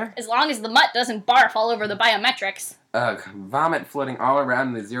hold together? As long as the mutt doesn't barf all over the biometrics. Ugh, vomit floating all around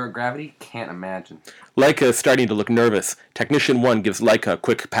in the zero gravity? Can't imagine. Laika is starting to look nervous. Technician 1 gives Laika a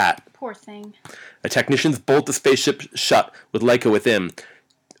quick pat. Poor thing. The technicians bolt the spaceship shut, with Laika within.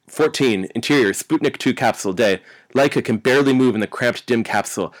 14, interior, Sputnik 2 capsule day. Laika can barely move in the cramped, dim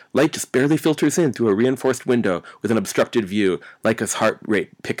capsule. Light just barely filters in through a reinforced window with an obstructed view. Laika's heart rate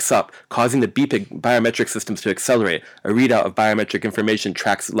picks up, causing the beeping biometric systems to accelerate. A readout of biometric information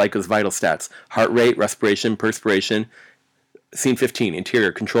tracks Laika's vital stats. Heart rate, respiration, perspiration. Scene 15,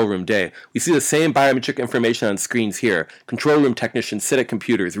 interior, control room day. We see the same biometric information on screens here. Control room technicians sit at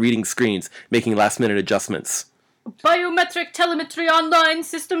computers, reading screens, making last-minute adjustments. Biometric telemetry online,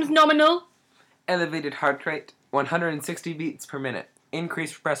 systems nominal. Elevated heart rate, 160 beats per minute.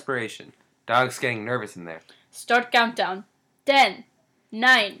 Increased respiration. Dog's getting nervous in there. Start countdown. 10,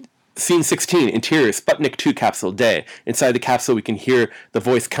 9. Scene 16, interior, Sputnik 2 capsule day. Inside the capsule we can hear the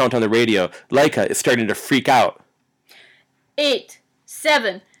voice count on the radio. Laika is starting to freak out. 8,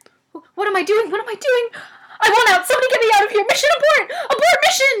 7. What am I doing? What am I doing? I want out! Somebody get me out of here! Mission abort! Abort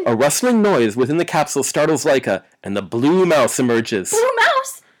mission! A rustling noise within the capsule startles Laika, and the blue mouse emerges. Blue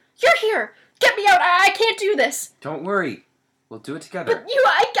mouse? You're here! Get me out! I can't do this! Don't worry. We'll do it together. But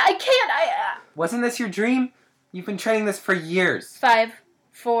I can't! Wasn't this your dream? You've been training this for years. 5,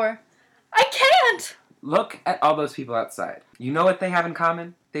 4. I can't! Look at all those people outside. You know what they have in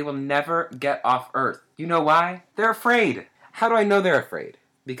common? They will never get off Earth. You know why? They're afraid. How do I know they're afraid?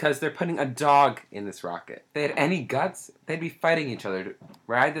 Because they're putting a dog in this rocket. If they had any guts, they'd be fighting each other to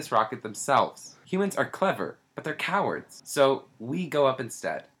ride this rocket themselves. Humans are clever, but they're cowards. So we go up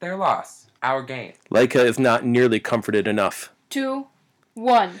instead. Their loss. Our gain. Laika is not nearly comforted enough. 2,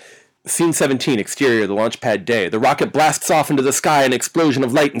 1. Scene 17, exterior, the launch pad day. The rocket blasts off into the sky, an explosion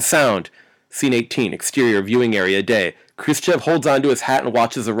of light and sound. Scene 18, exterior, viewing area day. Khrushchev holds onto his hat and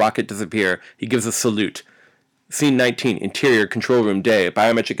watches the rocket disappear. He gives a salute. Scene 19, interior, control room day.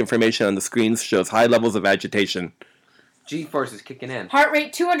 Biometric information on the screens shows high levels of agitation. G-force is kicking in. Heart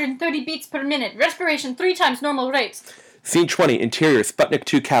rate 230 beats per minute. Respiration 3 times normal rates. Scene 20, interior, Sputnik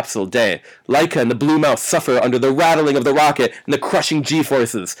 2 capsule day. Laika and the blue mouse suffer under the rattling of the rocket and the crushing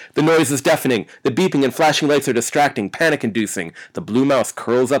G-forces. The noise is deafening. The beeping and flashing lights are distracting, panic-inducing. The blue mouse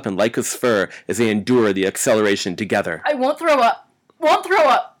curls up in Laika's fur as they endure the acceleration together. I won't throw up. Won't throw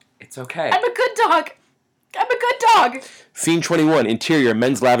up. It's okay. I'm a good dog. I'm a good dog. Scene 21, interior,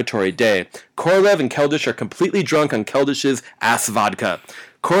 men's lavatory day. Korolev and Keldysh are completely drunk on Keldish's ass vodka.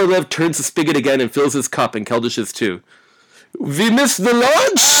 Korolev turns the spigot again and fills his cup, and Keldish's too. We missed the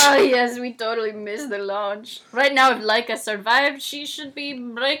launch! Ah, yes, we totally missed the launch. Right now, if Laika survived, she should be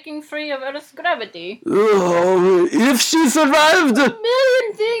breaking free of Earth's gravity. Oh, if she survived! A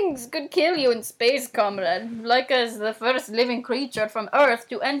million things could kill you in space, comrade. Laika is the first living creature from Earth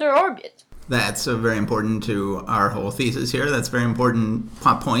to enter orbit. That's very important to our whole thesis here. That's a very important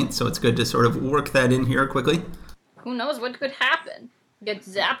plot point, so it's good to sort of work that in here quickly. Who knows what could happen? Get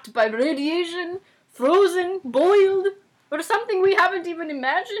zapped by radiation? Frozen? Boiled? Or something we haven't even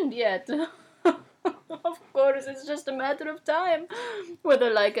imagined yet. Of course, it's just a matter of time.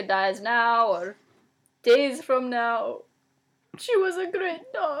 Whether Laika dies now or days from now. She was a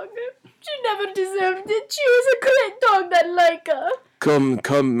great dog. She never deserved it. She was a great dog, that Laika.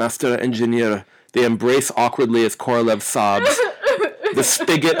 Come, Master Engineer. They embrace awkwardly as Korolev sobs. The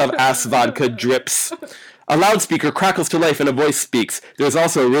spigot of ass vodka drips. A loudspeaker crackles to life and a voice speaks. There is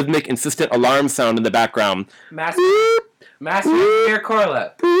also a rhythmic, insistent alarm sound in the background. Master Engineer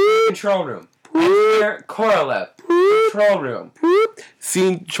Korolev. Control room. Engineer Korolev. Control room.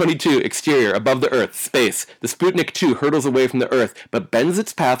 Scene 22, exterior, above the Earth, space. The Sputnik 2 hurtles away from the Earth, but bends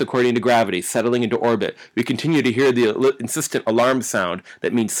its path according to gravity, settling into orbit. We continue to hear the insistent alarm sound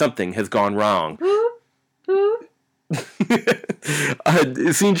that means something has gone wrong.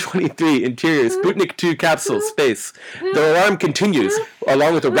 Scene 23, interior, Sputnik 2 capsule, space. The alarm continues,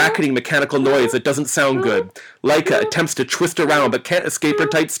 along with a racketing mechanical noise that doesn't sound good. Laika attempts to twist around, but can't escape her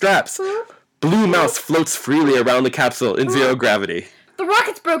tight straps. Blue mouse floats freely around the capsule in zero gravity. The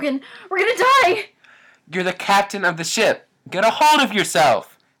rocket's broken. We're gonna die. You're the captain of the ship. Get a hold of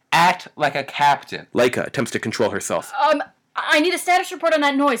yourself. Act like a captain. Leica attempts to control herself. I need a status report on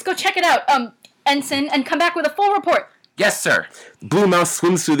that noise. Go check it out, Ensign, and come back with a full report. Yes, sir. Blue Mouse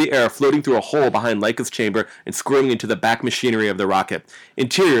swims through the air, floating through a hole behind Leica's chamber and squirming into the back machinery of the rocket.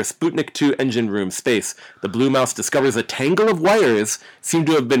 Interior, Sputnik 2 engine room, space. The Blue Mouse discovers a tangle of wires seem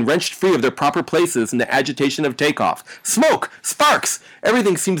to have been wrenched free of their proper places in the agitation of takeoff. Smoke! Sparks!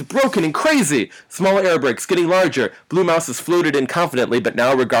 Everything seems broken and crazy. Small air brakes getting larger. Blue Mouse is floated in confidently, but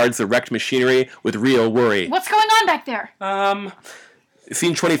now regards the wrecked machinery with real worry. What's going on back there?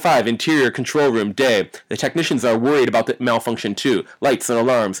 Scene 25, interior control room, day. The technicians are worried about the malfunction too. Lights and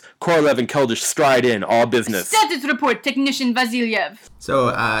alarms. Korolev and Keldysh stride in, all business. Status report, Technician Vasilyev. So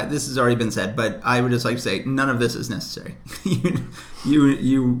this has already been said, but I would just like to say none of this is necessary.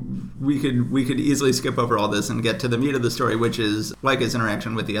 We could easily skip over all this and get to the meat of the story, which is Leica's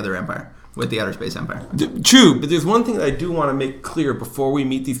interaction with the other empire, with the Outer Space Empire. True, but there's one thing that I do want to make clear before we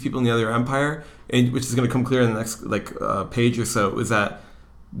meet these people in the other empire, and which is going to come clear in the next page or so, is that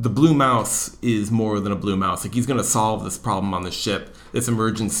the Blue Mouse is more than a Blue Mouse. Like, he's going to solve this problem on the ship, this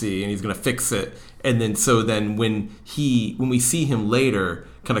emergency, and he's going to fix it. And then when we see him later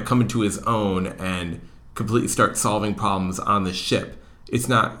kind of come into his own and completely start solving problems on the ship, it's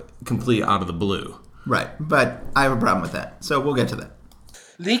not completely out of the blue. Right, but I have a problem with that, so we'll get to that.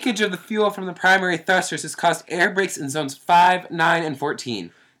 Leakage of the fuel from the primary thrusters has caused air brakes in zones 5, 9, and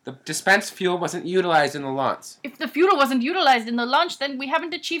 14. The dispensed fuel wasn't utilized in the launch. If the fuel wasn't utilized in the launch, then we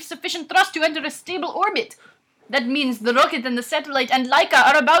haven't achieved sufficient thrust to enter a stable orbit. That means the rocket and the satellite and Leica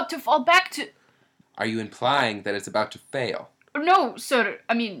are about to fall back to... Are you implying that it's about to fail? No, sir.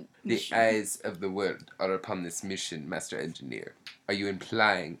 I mean... The eyes of the world are upon this mission, Master Engineer. Are you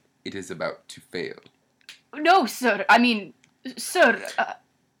implying it is about to fail? No, sir. I mean... Sir...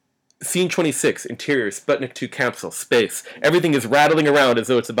 Scene 26, interior, Sputnik 2 capsule, space. Everything is rattling around as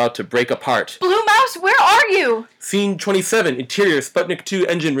though it's about to break apart. Blue Mouse, where are you? Scene 27, interior, Sputnik 2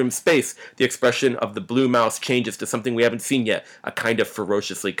 engine room, space. The expression of the Blue Mouse changes to something we haven't seen yet, a kind of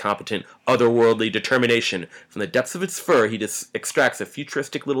ferociously competent, otherworldly determination. From the depths of its fur, he extracts a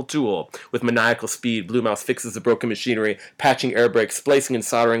futuristic little tool. With maniacal speed, Blue Mouse fixes the broken machinery, patching air brakes, splicing and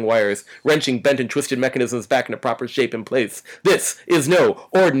soldering wires, wrenching bent and twisted mechanisms back into proper shape and place. This is no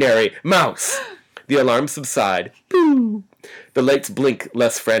ordinary mouse. The alarms subside. Boo! The lights blink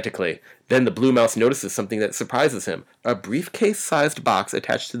less frantically. Then the Blue Mouse notices something that surprises him. A briefcase-sized box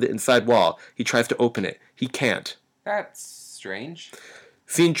attached to the inside wall. He tries to open it. He can't. That's strange.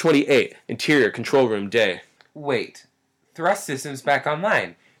 Scene 28. Interior control room, day. Wait. Thrust systems back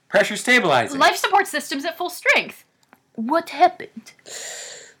online. Pressure stabilizing. Life support systems at full strength. What happened?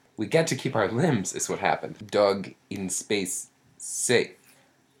 We get to keep our limbs, is what happened. Dog in space safe.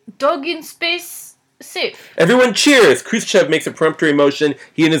 Dog in space safe. Everyone cheers! Khrushchev makes a peremptory motion.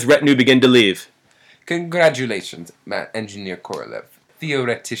 He and his retinue begin to leave. Congratulations, Engineer Korolev.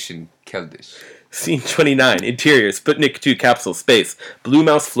 Theoretician Keldysh. Scene 29. Interior, Sputnik 2 capsule, space. Blue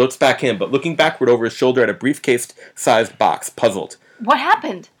Mouse floats back in, but looking backward over his shoulder at a briefcase-sized box, puzzled. What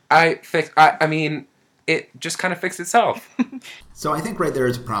happened? I mean, it just kind of fixed itself. So I think right there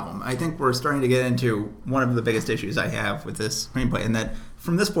is a problem. I think we're starting to get into one of the biggest issues I have with this screenplay, and that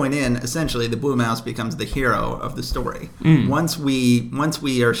from this point in, essentially, the Blue Mouse becomes the hero of the story. Once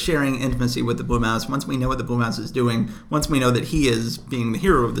we are sharing intimacy with the Blue Mouse, once we know what the Blue Mouse is doing, once we know that he is being the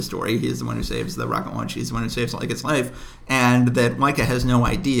hero of the story, he is the one who saves the rocket launch, he's the one who saves Leica's life, and that Leica has no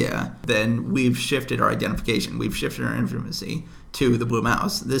idea, then we've shifted our identification, we've shifted our intimacy to the Blue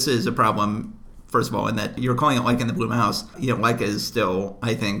Mouse. This is a problem, first of all, in that you're calling it Leica and the Blue Mouse. You know, Leica is still,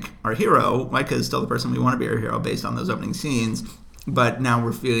 I think, our hero. Leica is still the person we want to be our hero based on those opening scenes. But now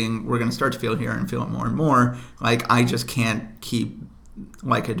we're going to start to feel here and feel it more and more. Like, I just can't keep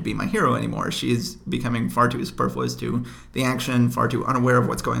Leica to be my hero anymore. She's becoming far too superfluous to the action, far too unaware of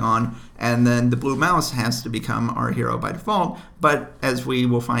what's going on. And then the Blue Mouse has to become our hero by default. But as we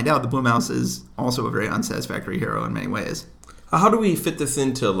will find out, the Blue Mouse is also a very unsatisfactory hero in many ways. How do we fit this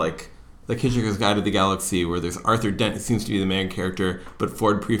into, like Hitchhiker's Guide to the Galaxy, where there's Arthur Dent, who seems to be the main character, but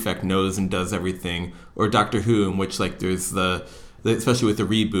Ford Prefect knows and does everything, or Doctor Who, in which, like, there's especially with the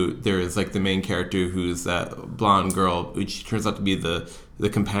reboot, there is, like, the main character who's that blonde girl, which turns out to be the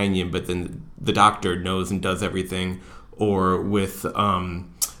companion, but then the Doctor knows and does everything, or with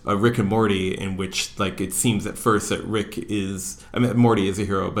Rick and Morty, in which, like, it seems at first that Morty is a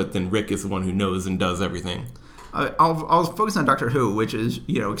hero, but then Rick is the one who knows and does everything. I'll focus on Doctor Who, which is,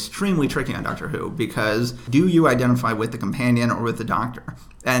 extremely tricky on Doctor Who, because do you identify with the companion or with the Doctor?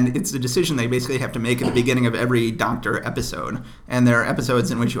 And it's a decision they basically have to make at the beginning of every Doctor episode. And there are episodes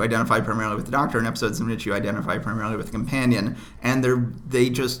in which you identify primarily with the Doctor and episodes in which you identify primarily with the companion. And they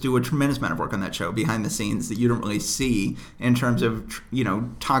just do a tremendous amount of work on that show behind the scenes that you don't really see in terms of,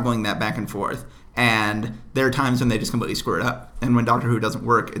 toggling that back and forth. And there are times when they just completely screw it up. And when Doctor Who doesn't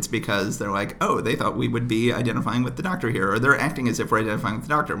work, it's because they're like, oh, they thought we would be identifying with the Doctor here. Or they're acting as if we're identifying with the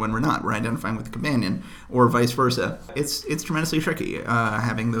Doctor when we're not. We're identifying with the companion, or vice versa. It's tremendously tricky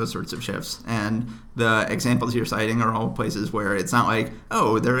having those sorts of shifts. And the examples you're citing are all places where it's not like,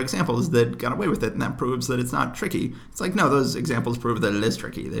 oh, there are examples that got away with it, and that proves that it's not tricky. It's like, no, those examples prove that it is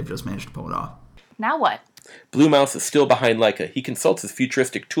tricky. They've just managed to pull it off. Now what? Blue Mouse is still behind Laika. He consults his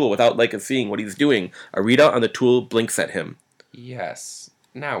futuristic tool without Laika seeing what he's doing. A readout on the tool blinks at him. Yes.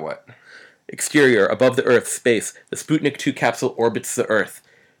 Now what? Exterior, above the Earth, space. The Sputnik 2 capsule orbits the Earth.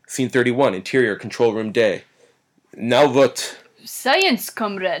 Scene 31, interior, control room day. Now what? Science,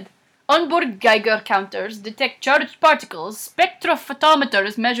 comrade. Onboard Geiger counters detect charged particles.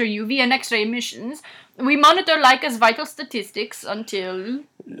 Spectrophotometers measure UV and X-ray emissions. We monitor Laika's vital statistics until...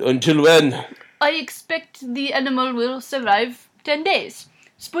 Until when? I expect the animal will survive 10 days.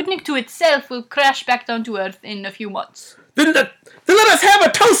 Sputnik 2 itself will crash back down to Earth in a few months. Then let us have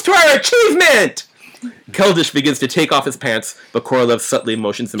a toast to our achievement! Keldysh begins to take off his pants, but Korolev subtly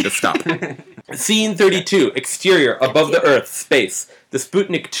motions him to stop. Scene 32, exterior, above the Earth, space. The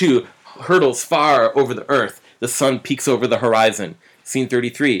Sputnik 2 hurtles far over the Earth. The sun peeks over the horizon. Scene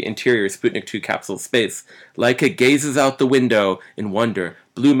 33, interior, Sputnik 2 capsule, space. Laika gazes out the window in wonder.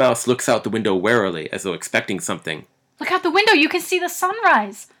 Blue Mouse looks out the window warily, as though expecting something. Look out the window, you can see the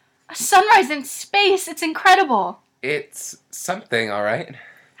sunrise. A sunrise in space, it's incredible. It's something, all right.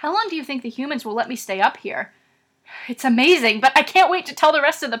 How long do you think the humans will let me stay up here? It's amazing, but I can't wait to tell the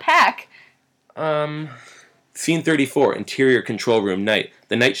rest of the pack. Scene 34, interior control room, night.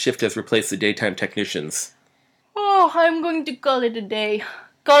 The night shift has replaced the daytime technicians. Oh, I'm going to call it a day.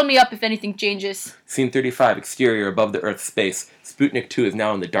 Call me up if anything changes. Scene 35, exterior, above the Earth, space. Sputnik 2 is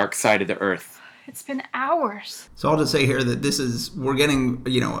now on the dark side of the Earth. It's been hours. So I'll just say here that we're getting,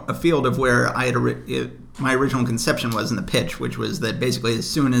 a field of where I had my original conception was in the pitch, which was that basically as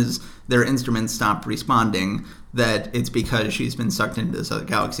soon as their instruments stop responding, that it's because she's been sucked into this other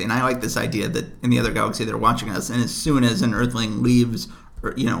galaxy. And I like this idea that in the other galaxy they're watching us, and as soon as an Earthling leaves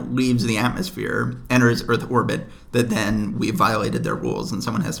the atmosphere, enters Earth orbit, that then we violated their rules and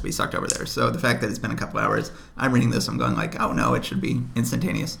someone has to be sucked over there. So the fact that it's been a couple hours, I'm reading this, I'm going like, oh no, it should be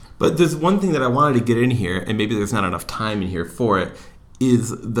instantaneous. But there's one thing that I wanted to get in here, and maybe there's not enough time in here for it,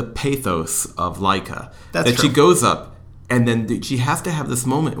 is the pathos of Laika. That's that true. She goes up, and then she has to have this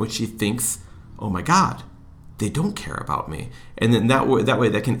moment when she thinks, oh my God, they don't care about me. And then that way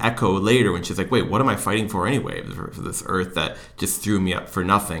that can echo later when she's like, wait, what am I fighting for anyway? For this Earth that just threw me up for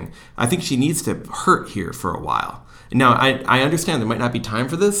nothing. I think she needs to hurt here for a while. Now, I understand there might not be time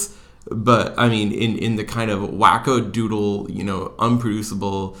for this, but I mean, in the kind of wacko-doodle,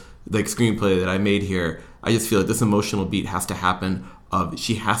 unproducible screenplay that I made here, I just feel like this emotional beat has to happen.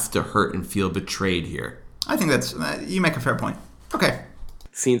 She has to hurt and feel betrayed here. I think that's, you make a fair point. Okay.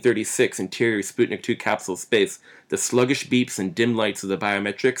 Scene 36, interior, Sputnik 2 capsule, space. The sluggish beeps and dim lights of the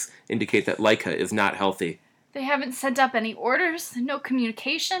biometrics indicate that Laika is not healthy. They haven't sent up any orders, no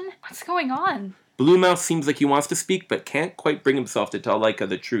communication. What's going on? Blue Mouse seems like he wants to speak, but can't quite bring himself to tell Laika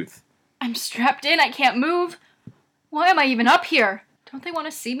the truth. I'm strapped in, I can't move. Why am I even up here? Don't they want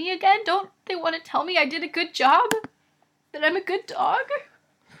to see me again? Don't they want to tell me I did a good job? That I'm a good dog?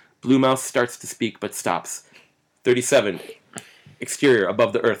 Blue Mouse starts to speak, but stops. 37. Exterior,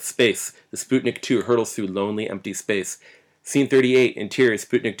 above the Earth, space. The Sputnik 2 hurtles through lonely, empty space. Scene 38, interior,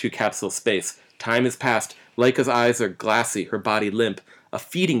 Sputnik 2 capsule, space. Time has passed. Laika's eyes are glassy, her body limp. A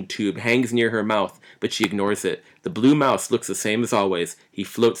feeding tube hangs near her mouth, but she ignores it. The Blue Mouse looks the same as always. He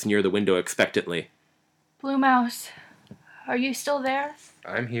floats near the window expectantly. Blue Mouse, are you still there?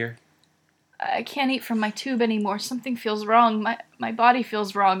 I'm here. I can't eat from my tube anymore. Something feels wrong. My body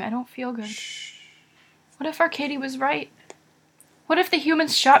feels wrong. I don't feel good. Shh. What if Arcady was right? What if the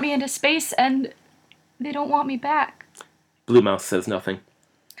humans shot me into space and they don't want me back? Blue Mouse says nothing.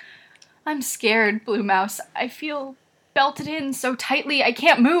 I'm scared, Blue Mouse. I feel belted in so tightly I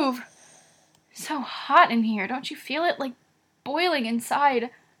can't move. So hot in here. Don't you feel it? Like boiling inside.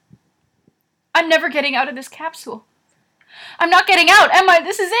 I'm never getting out of this capsule. I'm not getting out, am I?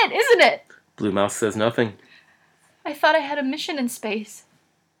 This is it, isn't it? Blue Mouse says nothing. I thought I had a mission in space.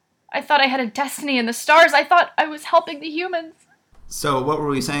 I thought I had a destiny in the stars. I thought I was helping the humans. So what were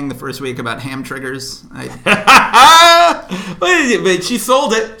we saying the first week about ham triggers? But she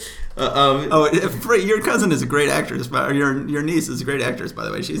sold it. Your cousin is a great actress, but your niece is a great actress, by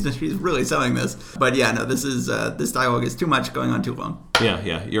the way. She's really selling this. But yeah, no, this dialogue is too much, going on too long.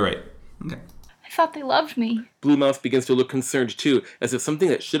 Yeah, you're right. Okay. I thought they loved me. Blue Mouse begins to look concerned too, as if something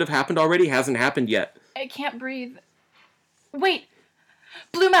that should have happened already hasn't happened yet. I can't breathe. Wait.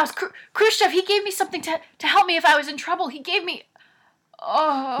 Blue Mouse, Khrushchev, he gave me something to help me if I was in trouble. He gave me...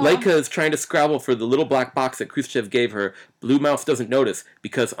 Oh. Laika is trying to scrabble for the little black box that Khrushchev gave her. Blue Mouse doesn't notice,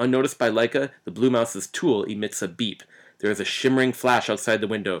 because unnoticed by Laika, the Blue Mouse's tool emits a beep. There is a shimmering flash outside the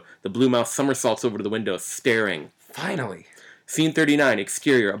window. The Blue Mouse somersaults over to the window, staring. Finally. Scene 39,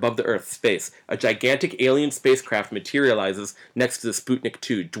 exterior, above the Earth, space. A gigantic alien spacecraft materializes next to the Sputnik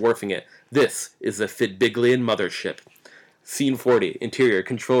 2, dwarfing it. This is the Fidbiglian mothership. Scene 40, interior,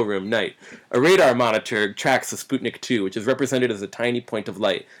 control room, night. A radar monitor tracks the Sputnik 2, which is represented as a tiny point of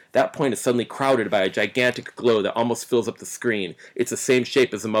light. That point is suddenly crowded by a gigantic glow that almost fills up the screen. It's the same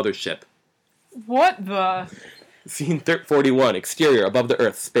shape as the mothership. What the... Scene 41, exterior, above the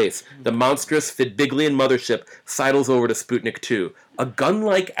Earth, space. The monstrous Fidbiglian mothership sidles over to Sputnik 2. A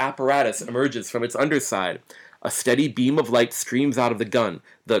gun-like apparatus emerges from its underside. A steady beam of light streams out of the gun.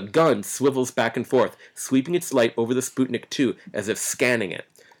 The gun swivels back and forth, sweeping its light over the Sputnik 2 as if scanning it.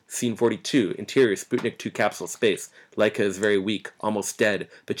 Scene 42, interior, Sputnik 2 capsule, space. Laika is very weak, almost dead,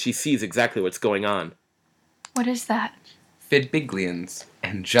 but she sees exactly what's going on. What is that? Fidbiglians.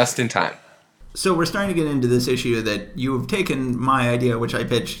 And just in time. So we're starting to get into this issue that you have taken my idea, which I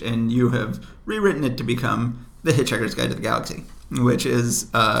pitched, and you have rewritten it to become The Hitchhiker's Guide to the Galaxy, which is...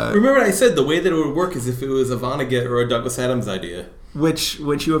 Remember I said the way that it would work is if it was a Vonnegut or a Douglas Adams idea. Which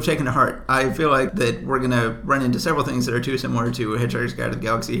you have taken to heart. I feel like that we're going to run into several things that are too similar to Hitchhiker's Guide to the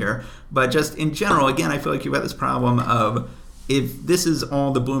Galaxy here. But just in general, again, I feel like you've got this problem of if this is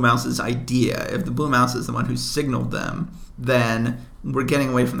all the Blue Mouse's idea, if the Blue Mouse is the one who signaled them, then we're getting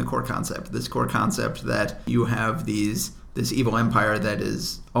away from the core concept. This core concept that you have this evil empire that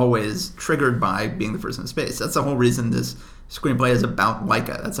is always triggered by being the first in space. That's the whole reason this screenplay is about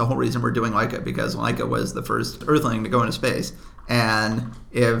Laika. That's the whole reason we're doing Laika, because Laika was the first Earthling to go into space. And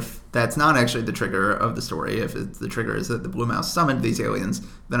if that's not actually the trigger of the story, if the trigger is that the Blue Mouse summoned these aliens,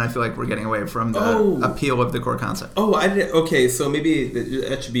 then I feel like we're getting away from the appeal of the core concept. Okay, so maybe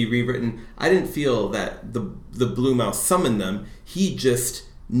that should be rewritten. I didn't feel that the Blue Mouse summoned them. He just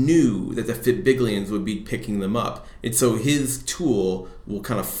knew that the Fidbiglians would be picking them up. And so his tool will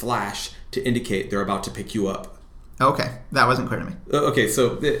kind of flash to indicate they're about to pick you up. Okay, that wasn't clear to me. Okay,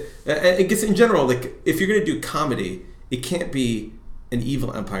 so I guess in general, like if you're going to do comedy, it can't be an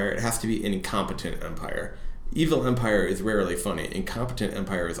evil empire. It has to be an incompetent empire. Evil empire is rarely funny. Incompetent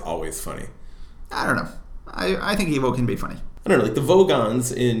empire is always funny. I don't know. I think evil can be funny. I don't know. Like the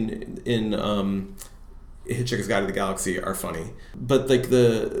Vogons in Hitchhiker's Guide to the Galaxy are funny, but like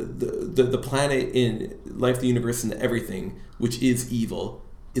the planet in Life, the Universe, and Everything, which is evil,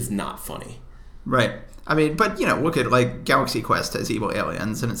 is not funny. Right. I mean, but, look at, like, Galaxy Quest has evil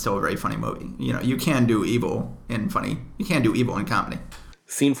aliens, and it's still a very funny movie. You can do evil in funny. You can do evil in comedy.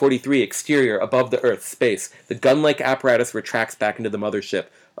 Scene 43, exterior, above the Earth, space. The gun-like apparatus retracts back into the mothership.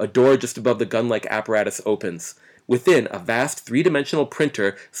 A door just above the gun-like apparatus opens. Within, a vast three-dimensional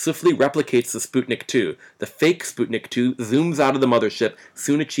printer swiftly replicates the Sputnik 2. The fake Sputnik 2 zooms out of the mothership,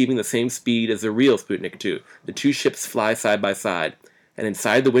 soon achieving the same speed as the real Sputnik 2. The two ships fly side by side. And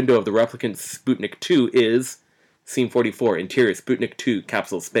inside the window of the replicant Sputnik 2 is... Scene 44, interior, Sputnik 2,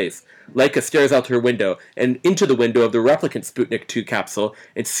 capsule, space. Laika stares out her window and into the window of the replicant Sputnik 2 capsule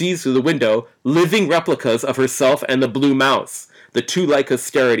and sees through the window living replicas of herself and the Blue Mouse. The two Laikas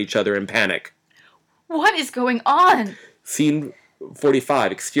stare at each other in panic. What is going on? Scene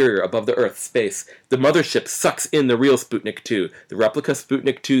 45, exterior, above the Earth, space. The mothership sucks in the real Sputnik 2. The replica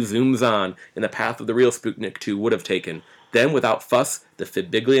Sputnik 2 zooms on in the path of the real Sputnik 2 would have taken. Then, without fuss, the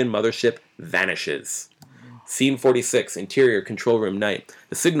Fidbiglian mothership vanishes. Scene 46, interior, control room, night.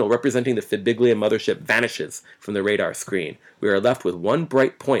 The signal representing the Fidbiglian mothership vanishes from the radar screen. We are left with one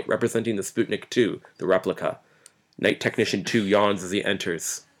bright point representing the Sputnik 2, the replica. Night Technician 2 yawns as he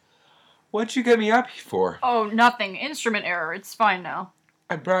enters. What'd you get me up for? Oh, nothing. Instrument error. It's fine now.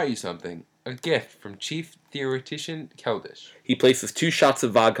 I brought you something. A gift from Chief Theoretician Keldish. He places 2 shots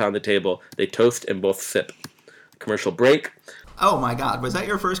of vodka on the table. They toast and both sip. Commercial break. Oh my God, was that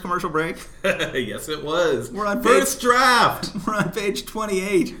your first commercial break? Yes, it was. We're on first draft. We're on page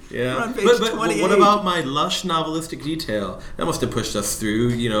 28. Yeah. We're on page but 28. What about my lush novelistic detail? That must have pushed us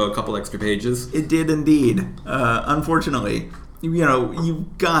through, a couple extra pages. It did indeed. Unfortunately,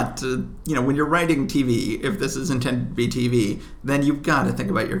 you've got to, when you're writing TV, if this is intended to be TV, then you've got to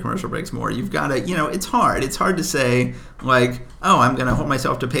think about your commercial breaks more. You've got to, it's hard. It's hard to say, like, oh, I'm going to hold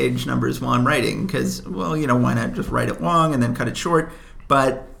myself to page numbers while I'm writing because, well, why not just write it long and then cut it short?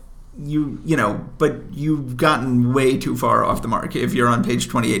 But but you've gotten way too far off the mark if you're on page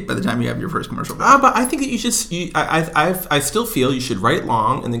 28 by the time you have your first commercial break. But I think that I still feel you should write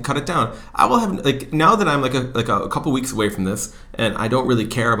long and then cut it down. I will have, like, now that I'm like a couple weeks away from this and I don't really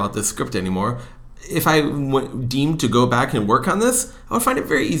care about this script anymore, if I deemed to go back and work on this, I would find it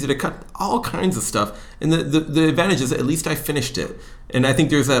very easy to cut all kinds of stuff. And the advantage is that at least I finished it. And I think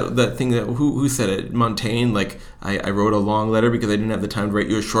there's that thing that, who said it? Montaigne, like, I wrote a long letter because I didn't have the time to write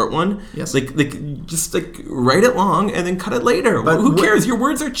you a short one. Yes. Like just write it long and then cut it later. But who cares? Your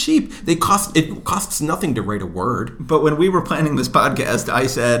words are cheap. It costs nothing to write a word. But when we were planning this podcast, I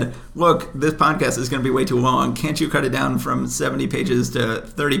said, look, this podcast is going to be way too long. Can't you cut it down from 70 pages to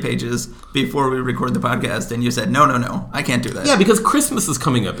 30 pages before we record the podcast? And you said, no, I can't do that. Yeah, because Christmas is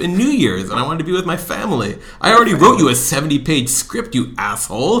coming up and New Year's, and I wanted to be with my family. I already wrote you a 70-page script, you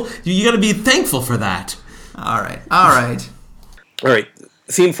asshole. You got to be thankful for that. All right. All right.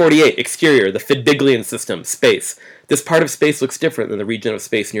 Scene 48, exterior, the Fidbiglian system, space. This part of space looks different than the region of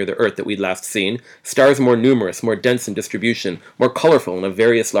space near the Earth that we'd last seen. Stars more numerous, more dense in distribution, more colorful and of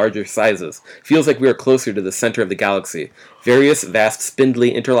various larger sizes. Feels like we are closer to the center of the galaxy. Various vast,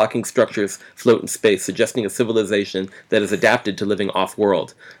 spindly, interlocking structures float in space, suggesting a civilization that is adapted to living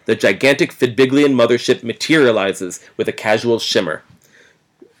off-world. The gigantic Fidbiglian mothership materializes with a casual shimmer.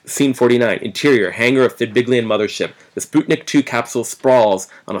 Scene 49, interior, hangar of Fidbiglian mothership. The Sputnik 2 capsule sprawls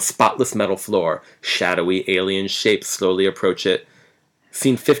on a spotless metal floor. Shadowy alien shapes slowly approach it.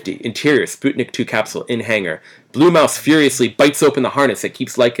 Scene 50, interior, Sputnik 2 capsule in hangar. Blue Mouse furiously bites open the harness that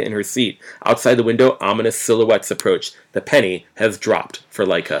keeps Laika in her seat. Outside the window, ominous silhouettes approach. The penny has dropped for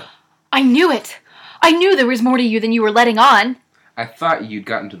Laika. I knew it! I knew there was more to you than you were letting on. I thought you'd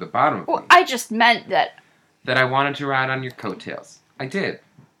gotten to the bottom of Well, me. I just meant that... That I wanted to ride on your coattails. I did.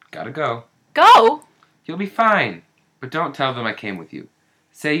 Gotta go. Go? You'll be fine. But don't tell them I came with you.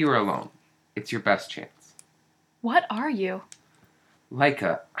 Say you were alone. It's your best chance. What are you?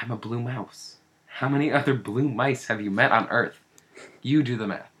 Laika, I'm a blue mouse. How many other blue mice have you met on Earth? You do the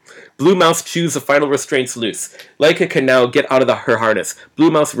math. Blue Mouse chews the final restraints loose. Laika can now get out of her harness.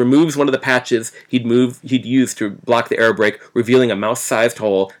 Blue Mouse removes one of the patches he'd used to block the air brake, revealing a mouse-sized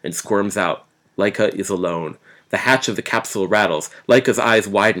hole, and squirms out. Laika is alone. The hatch of the capsule rattles. Laika's eyes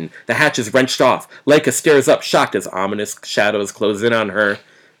widen. The hatch is wrenched off. Laika stares up, shocked as ominous shadows close in on her.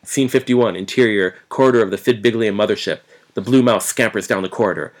 Scene 51, interior, corridor of the Fidbiglian mothership. The blue mouse scampers down the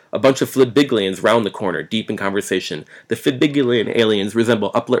corridor. A bunch of Fidbiglians round the corner, deep in conversation. The Fidbiglian aliens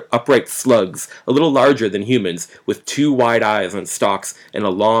resemble upright slugs, a little larger than humans, with two wide eyes on stalks and a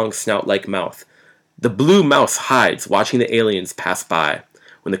long snout-like mouth. The blue mouse hides, watching the aliens pass by.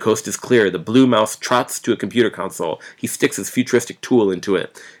 When the coast is clear, the blue mouse trots to a computer console. He sticks his futuristic tool into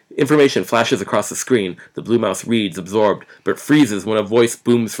it. Information flashes across the screen. The blue mouse reads, absorbed, but freezes when a voice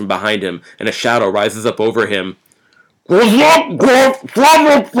booms from behind him, and a shadow rises up over him. I'm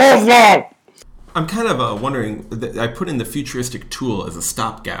kind of wondering, I put in the futuristic tool as a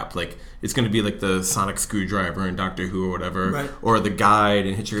stopgap, like it's going to be like the sonic screwdriver in Doctor Who or whatever, right, or the guide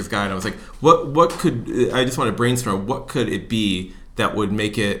in Hitchhiker's Guide. And I was like, what could, I just want to brainstorm, what could it be that would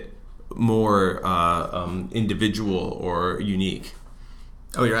make it more individual or unique?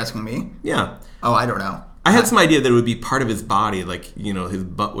 Oh, you're asking me? Yeah. Oh, I don't know. I had some idea that it would be part of his body, like, you know, his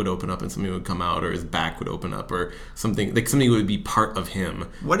butt would open up and something would come out, or his back would open up, or something, like something would be part of him.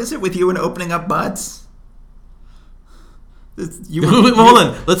 What is it with you and opening up butts? Hold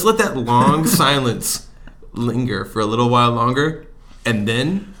on. Let's let that long silence linger for a little while longer, and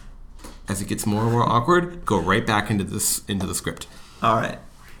then, as it gets more and more awkward, go right back into the script. All right.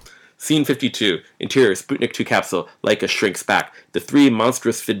 Scene 52, interior, Sputnik 2 capsule. Laika shrinks back. The three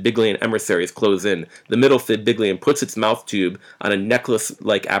monstrous Fidbiglian emissaries close in. The middle Fidbiglian puts its mouth tube on a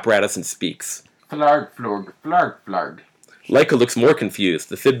necklace-like apparatus and speaks. Flarg, florg, flarg, flarg. Laika looks more confused.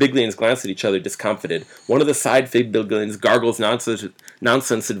 The Fidbiglians glance at each other discomfited. One of the side Fidbiglians gargles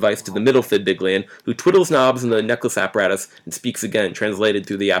nonsense advice to the middle Fidbiglian, who twiddles knobs in the necklace apparatus and speaks again, translated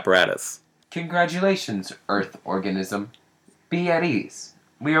through the apparatus. Congratulations, Earth organism. Be at ease.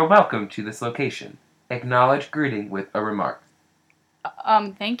 We are welcome to this location. Acknowledge greeting with a remark.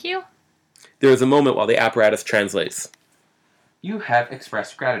 Thank you? There is a moment while the apparatus translates. You have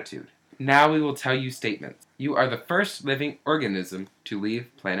expressed gratitude. Now we will tell you statements. You are the first living organism to leave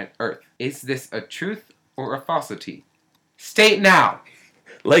planet Earth. Is this a truth or a falsity? State now!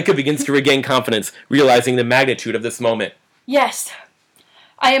 Laika begins to regain confidence, realizing the magnitude of this moment. Yes.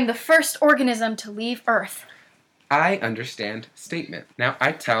 I am the first organism to leave Earth. I understand statement. Now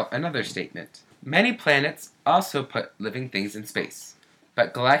I tell another statement. Many planets also put living things in space,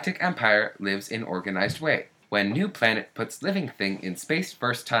 but Galactic Empire lives in organized way. When new planet puts living thing in space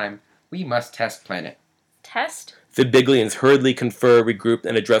first time, we must test planet. Test? Fibiglians hurriedly confer, regroup,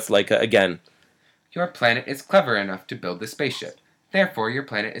 and address Laika again. Your planet is clever enough to build the spaceship. Therefore, your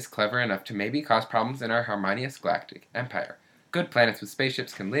planet is clever enough to maybe cause problems in our harmonious galactic empire. Good planets with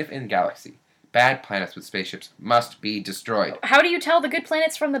spaceships can live in galaxy. Bad planets with spaceships must be destroyed. How do you tell the good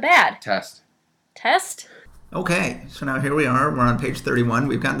planets from the bad? Test. Test? Okay, so now here we are. We're on page 31.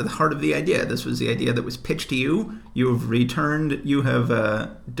 We've gotten to the heart of the idea. This was the idea that was pitched to you. You have returned. You have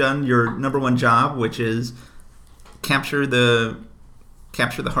done your number one job, which is capture the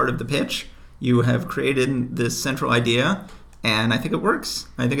heart of the pitch. You have created this central idea, and I think it works.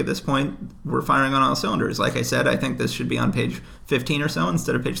 I think at this point, we're firing on all cylinders. Like I said, I think this should be on page 15 or so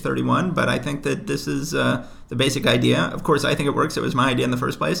instead of page 31, but I think that this is the basic idea. Of course, I think it works. It was my idea in the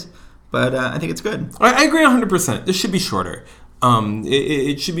first place, but I think it's good. I agree 100%. This should be shorter.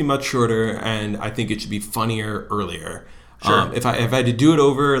 It should be much shorter, and I think it should be funnier earlier. Sure. If I had to do it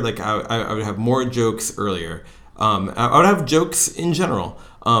over, like I would have more jokes earlier. I would have jokes in general.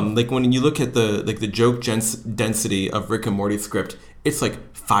 Like when you look at the joke density of Rick and Morty's script, it's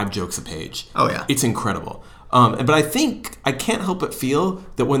like 5 jokes a page. Oh, yeah. It's incredible. But I think I can't help but feel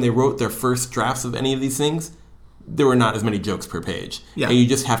that when they wrote their first drafts of any of these things, there were not as many jokes per page. Yeah. And you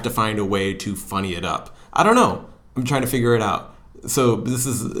just have to find a way to funny it up. I don't know. I'm trying to figure it out. So this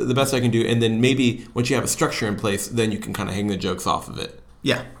is the best I can do. And then maybe once you have a structure in place, then you can kind of hang the jokes off of it.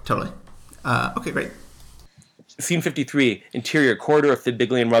 Yeah, totally. Okay, great. Scene 53, interior corridor of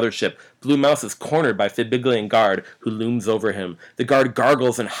Fibiglian mothership. Blue Mouse is cornered by Fibiglian guard, who looms over him. The guard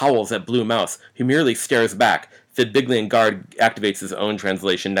gargles and howls at Blue Mouse, who merely stares back. Fibiglian guard activates his own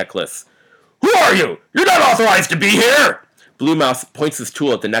translation necklace. Who are you? You're not authorized to be here! Blue Mouse points his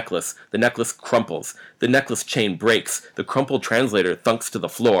tool at the necklace. The necklace crumples. The necklace chain breaks. The crumpled translator thunks to the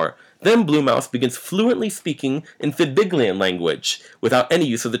floor. Then Blue Mouse begins fluently speaking in Fibiglian language, without any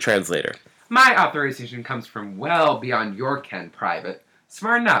use of the translator. My authorization comes from well beyond your ken, Private.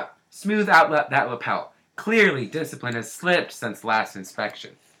 Smarten up. Smooth out that lapel. Clearly, discipline has slipped since last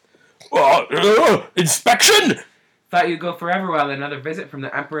inspection. Inspection? Thought you'd go forever without another visit from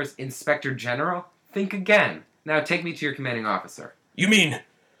the Emperor's Inspector General? Think again. Now take me to your commanding officer. You mean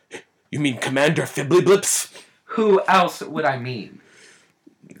Commander Fibliblips? Who else would I mean?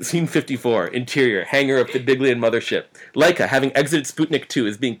 Scene 54, interior, hangar of Fibiglian mothership. Laika, having exited Sputnik 2,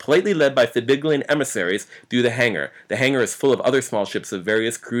 is being politely led by Fibiglian emissaries through the hangar. The hangar is full of other small ships of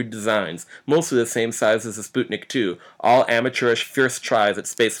various crude designs, mostly the same size as the Sputnik 2, all amateurish, fierce tries at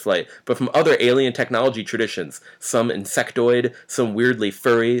spaceflight, but from other alien technology traditions, some insectoid, some weirdly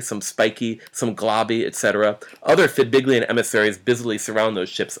furry, some spiky, some globby, etc. Other Fibiglian emissaries busily surround those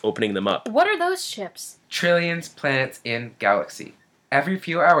ships, opening them up. What are those ships? Trillions planets in galaxy. Every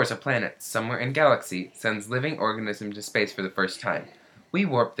few hours a planet, somewhere in galaxy, sends living organism to space for the first time. We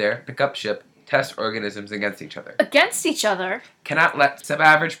warp there, pick up ship, test organisms against each other. Against each other? Cannot let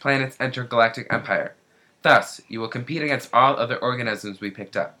sub-average planets enter galactic empire. Thus, you will compete against all other organisms we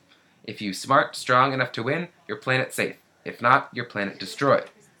picked up. If you smart, strong enough to win, your planet safe. If not, your planet destroyed.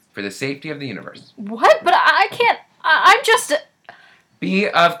 For the safety of the universe. What? But I can't... I'm just... Be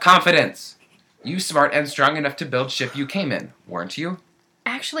of confidence. You smart and strong enough to build ship you came in, weren't you?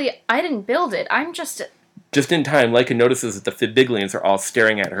 Actually, I didn't build it. I'm just... Just in time, Laika notices that the Fibiglians are all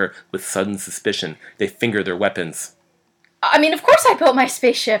staring at her with sudden suspicion. They finger their weapons. I mean, of course I built my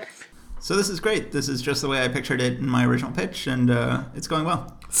spaceship. So this is great. This is just the way I pictured it in my original pitch, and it's going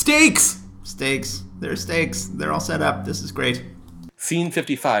well. Stakes! Stakes. There's stakes. They're all set up. This is great. Scene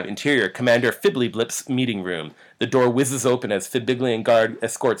 55, interior, Commander Fibliblip's meeting room. The door whizzes open as Fibiglian guard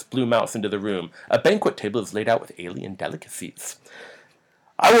escorts Blue Mouse into the room. A banquet table is laid out with alien delicacies.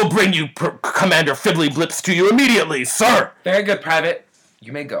 I will bring you Commander Fibliblips to you immediately, sir! Very good, Private.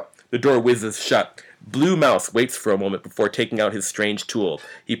 You may go. The door whizzes shut. Blue Mouse waits for a moment before taking out his strange tool.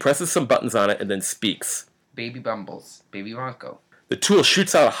 He presses some buttons on it and then speaks. Baby Bumbles. Baby Ronco. The tool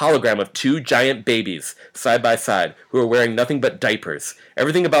shoots out a hologram of 2 giant babies, side by side, who are wearing nothing but diapers.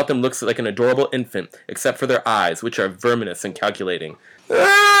 Everything about them looks like an adorable infant, except for their eyes, which are verminous and calculating.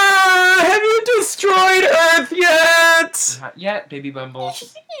 Have you destroyed Earth yet? Not yet, Baby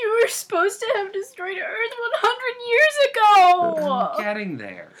Bumbles. You were supposed to have destroyed Earth 100 years ago! I'm getting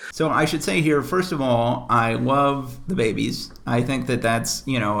there. So I should say here, first of all, I love the babies. I think that that's,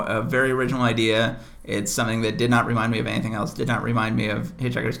 a very original idea. It's something that did not remind me of anything else, did not remind me of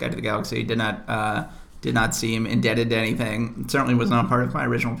Hitchhiker's Guide to the Galaxy, did not did not seem indebted to anything. It certainly was not part of my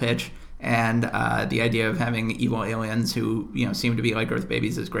original pitch. And the idea of having evil aliens who, seem to be like Earth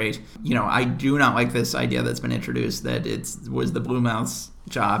babies is great. I do not like this idea that's been introduced that it was the Blue Mouth's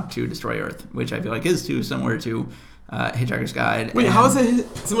job to destroy Earth, which I feel like is too similar to Hitchhiker's Guide. Wait, how is it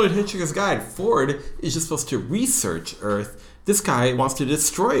similar to Hitchhiker's Guide? Ford is just supposed to research Earth. This guy wants to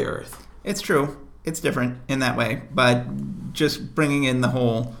destroy Earth. It's true. It's different in that way, but just bringing in the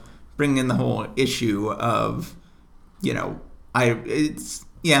whole issue of,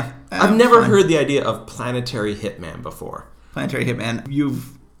 I've never heard the idea of planetary hitman before. Planetary hitman.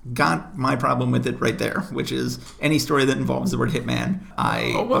 You've got my problem with it right there, which is any story that involves the word hitman.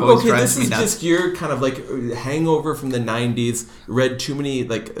 This is just your kind of like hangover from the 90s, read too many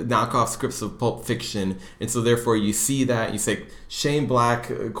like knockoff scripts of Pulp Fiction, and so therefore you see that, you say, Shane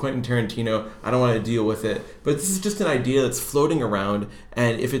Black, Quentin Tarantino, I don't want to deal with it. But this is just an idea that's floating around,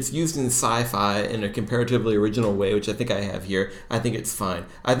 and if it's used in sci-fi in a comparatively original way, which I think I have here, I think it's fine.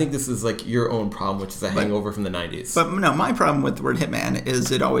 I think this is like your own problem, which is a hangover from the 90s. But no, my problem with the word hitman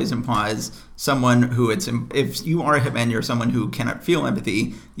is it always implies someone who if you are a hitman, you're someone who cannot feel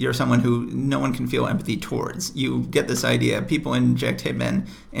empathy. You're someone who no one can feel empathy towards. You get this idea. People inject hitmen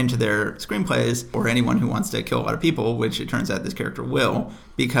into their screenplays, or anyone who wants to kill a lot of people, which it turns out this character will,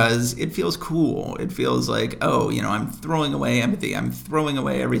 because it feels cool. It feels like, I'm throwing away empathy. I'm throwing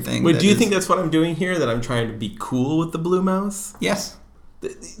away everything. Wait, do you think that's what I'm doing here? That I'm trying to be cool with the Blue Mouse? Yes.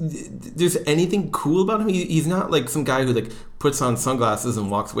 There's anything cool about him? He's not like some guy who like puts on sunglasses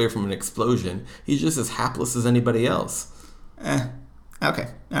and walks away from an explosion. He's just as hapless as anybody else. Okay.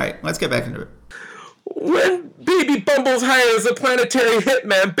 All right. Let's get back into it. When Baby Bumbles hires a planetary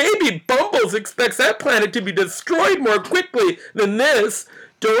hitman, Baby Bumbles expects that planet to be destroyed more quickly than this.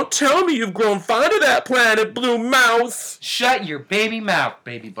 Don't tell me you've grown fond of that planet, Blue Mouse. Shut your baby mouth,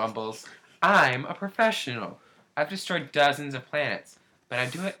 Baby Bumbles. I'm a professional. I've destroyed dozens of planets, but I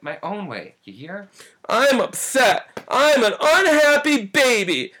do it my own way. You hear? I'm upset. I'm an unhappy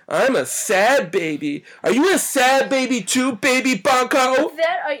baby. I'm a sad baby. Are you a sad baby too, Baby Bunko?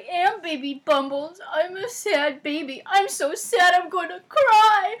 That I am, Baby Bumbles. I'm a sad baby. I'm so sad I'm going to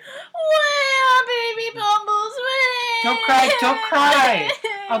cry. Wah, Baby Bumbles. Wah. Don't cry.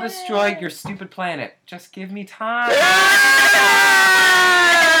 I'll destroy your stupid planet. Just give me time.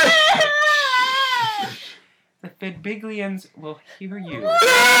 The Fidbiglians will hear you.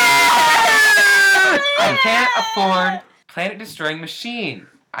 I can't afford planet-destroying machine.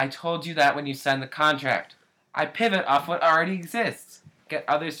 I told you that when you signed the contract. I pivot off what already exists. Get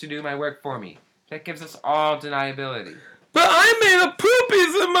others to do my work for me. That gives us all deniability. But I made a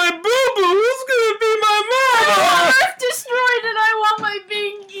poopies in my boo-boo. Who's gonna be my mom? Earth destroyed and I want my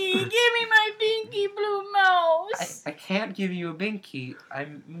binky. Give me my binky, Blue Mouse. I can't give you a binky.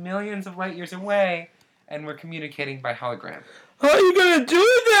 I'm millions of light years away, and we're communicating by hologram. How are you gonna do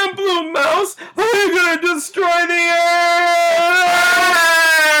it then, Blue Mouse? How are you gonna destroy the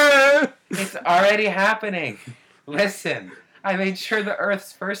Earth? It's already happening. Listen, I made sure the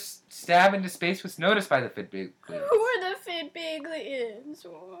Earth's first stab into space was noticed by the Fidbiglians. Who are the Fidbiglians?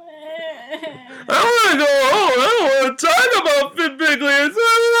 I wanna go home. I don't wanna talk about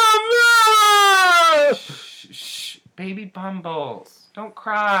Fidbiglians. Shh, Baby Bumbles. Don't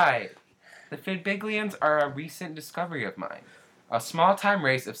cry. The Fidbiglians are a recent discovery of mine. A small-time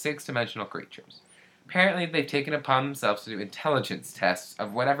race of six-dimensional creatures. Apparently, they've taken upon themselves to do intelligence tests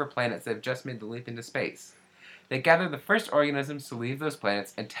of whatever planets they've just made the leap into space. They gather the first organisms to leave those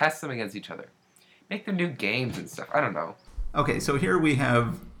planets and test them against each other. Make them do games and stuff. I don't know. Okay, so here we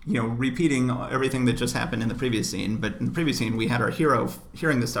have, repeating everything that just happened in the previous scene, but in the previous scene we had our hero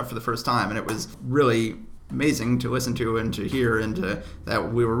hearing this stuff for the first time, and it was really amazing to listen to and to hear, and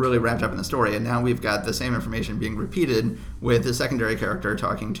that we were really wrapped up in the story. And now we've got the same information being repeated with the secondary character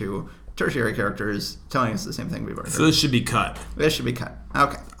talking to tertiary characters, telling us the same thing we've already heard. So this should be cut. This should be cut.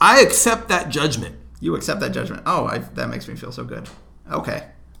 Okay. I accept that judgment. You accept that judgment. That makes me feel so good. Okay.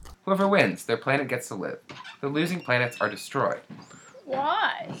 Whoever wins, their planet gets to live. The losing planets are destroyed.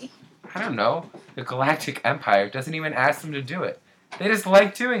 Why? I don't know. The Galactic Empire doesn't even ask them to do it. They just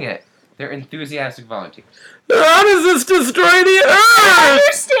like doing it. They're enthusiastic volunteers. How does this destroy the I Earth?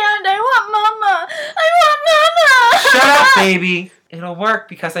 understand. I want Mama. Shut up, baby. It'll work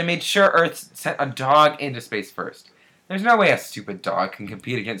because I made sure Earth sent a dog into space first. There's no way a stupid dog can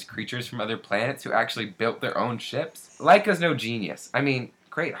compete against creatures from other planets who actually built their own ships. Laika's no genius. I mean,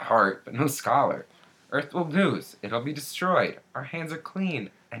 great heart, but no scholar. Earth will lose. It'll be destroyed. Our hands are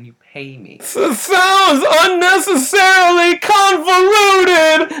clean, and you pay me. It sounds unnecessarily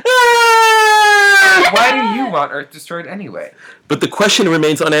convoluted! Why do you want Earth destroyed anyway? But the question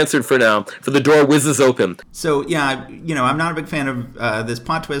remains unanswered for now, for the door whizzes open. So, yeah, I'm not a big fan of this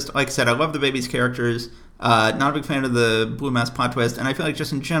plot twist. Like I said, I love the baby's characters. Not a big fan of the Blue Mouse plot twist. And I feel like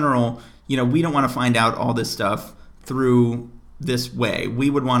just in general, we don't want to find out all this stuff through this way. We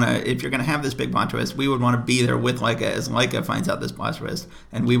would want to, if you're going to have this big plot twist, we would want to be there with Leica as Leica finds out this plot twist.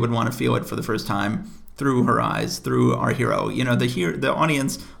 And we would want to feel it for the first time through her eyes, through our hero. The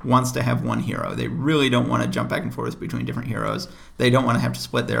audience wants to have one hero. They really don't want to jump back and forth between different heroes. They don't want to have to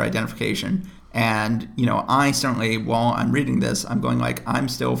split their identification. And, I certainly, while I'm reading this, I'm going like, I'm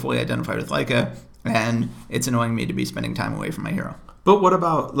still fully identified with Leica, and it's annoying me to be spending time away from my hero. But what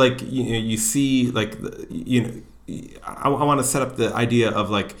about, you see, I want to set up the idea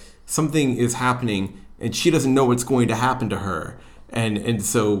of, something is happening, and she doesn't know what's going to happen to her. And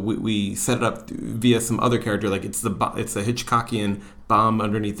so we set it up via some other character, it's a Hitchcockian bomb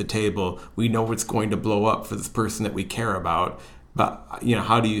underneath the table. We know it's going to blow up for this person that we care about. But,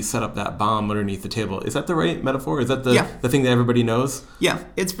 how do you set up that bomb underneath the table? Is that the right metaphor? Is that the thing that everybody knows? Yeah,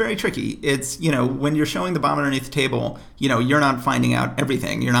 it's very tricky. It's, when you're showing the bomb underneath the table, you're not finding out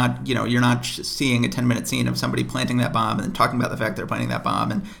everything. You're not seeing a 10-minute scene of somebody planting that bomb and then talking about the fact they're planting that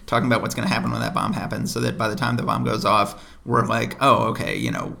bomb and talking about what's going to happen when that bomb happens, so that by the time the bomb goes off, we're like, oh,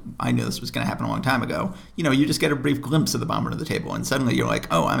 okay, I knew this was going to happen a long time ago. You just get a brief glimpse of the bomb under the table, and suddenly you're like,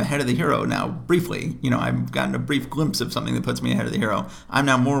 oh, I'm ahead of the hero now, briefly. I've gotten a brief glimpse of something that puts me ahead of the hero. I'm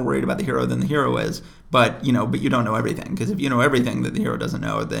now more worried about the hero than the hero is, but you don't know everything, because if you know everything that the hero doesn't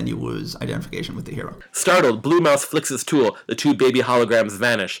know, then you lose identification with the hero. Startled, Blue Mouse flicks his tool. The two baby holograms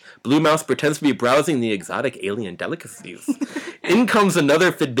vanish. Blue Mouse pretends to be browsing the exotic alien delicacies. In comes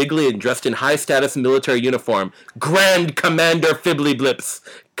another Fidbiglian dressed in high-status military uniform, Grand Commander Fibbly-Blips,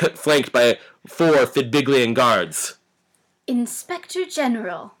 flanked by 4 Fidbiglian guards. Inspector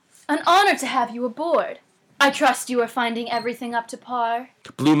General, an honor to have you aboard. I trust you are finding everything up to par.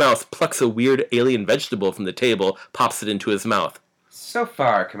 Blue Mouse plucks a weird alien vegetable from the table, pops it into his mouth. So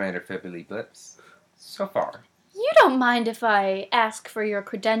far, Commander Fibbly-Blips. So far. You don't mind if I ask for your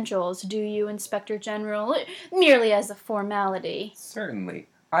credentials, do you, Inspector General? Merely as a formality. Certainly.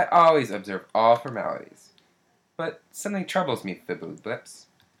 I always observe all formalities. But something troubles me, Fibbly-Blips.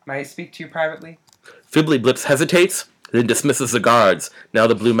 May I speak to you privately? Fibbly-Blips hesitates, then dismisses the guards. Now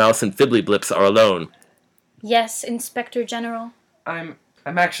the Blue Mouse and Fibbly-Blips are alone. Yes, Inspector General? I'm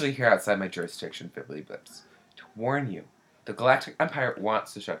actually here outside my jurisdiction, Fibbly-Blips, to warn you. The Galactic Empire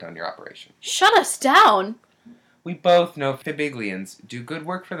wants to shut down your operation. Shut us down? We both know Fidbiglians do good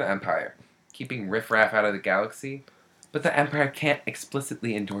work for the Empire, keeping riffraff out of the galaxy, but the Empire can't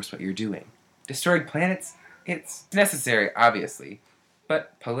explicitly endorse what you're doing. Destroying planets? It's necessary, obviously,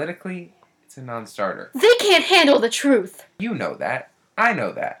 but politically, it's a non-starter. They can't handle the truth. You know that. I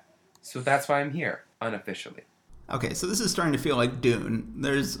know that. So that's why I'm here, unofficially. Okay, so this is starting to feel like Dune.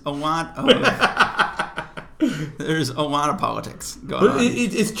 There's a lot of politics going on.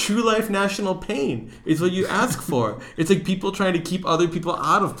 It's true life national pain. It's what you ask for. It's like people trying to keep other people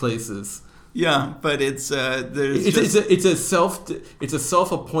out of places. Yeah, but it's a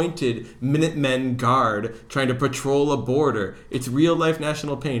self-appointed Minutemen guard trying to patrol a border. It's real life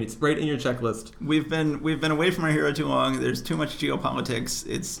national pain. It's right in your checklist. We've been away from our hero too long. There's too much geopolitics.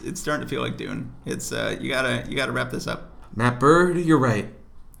 It's starting to feel like Dune. It's you gotta wrap this up. Matt Bird, you're right.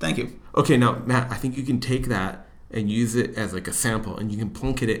 Thank you. Okay, now Matt, I think you can take that and use it as like a sample, and you can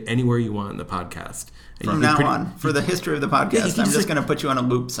plunk it anywhere you want in the podcast. And from now on, for the history of the podcast, I'm just going to put you on a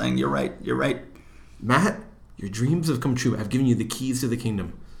loop saying, you're right, you're right. Matt, your dreams have come true. I've given you the keys to the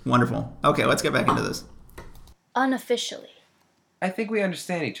kingdom. Wonderful. Okay, let's get back into this. Unofficially. I think we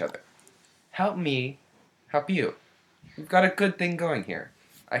understand each other. Help me, help you. We've got a good thing going here.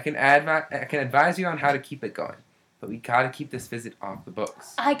 I can advise you on how to keep it going, but we gotta keep this visit off the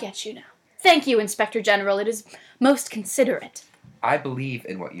books. I get you now. Thank you, Inspector General. It is most considerate. I believe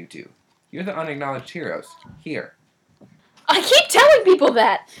in what you do. You're the unacknowledged heroes. Here. I keep telling people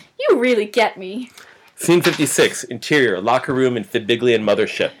that. You really get me. Scene 56, interior, locker room in Fidbiglian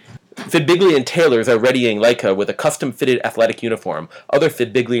mothership. Fidbiglian tailors are readying Leica with a custom-fitted athletic uniform. Other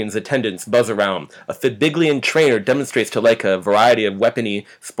Fidbiglians' attendants buzz around. A Fidbiglian trainer demonstrates to Leica a variety of weapony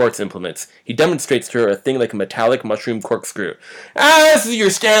sports implements. He demonstrates to her a thing like a metallic mushroom corkscrew. This is your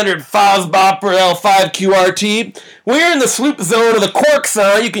standard Fosbopper L5 QRT. We're in the swoop zone of the cork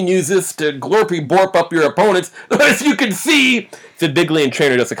sign. You can use this to glorpy borp up your opponents. But as you can see, Fidbiglian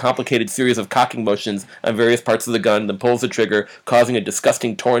trainer does a complicated series of cocking motions on various parts of the gun, then pulls the trigger, causing a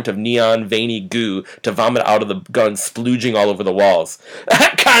disgusting torrent of neon neon, veiny goo to vomit out of the gun, splooging all over the walls.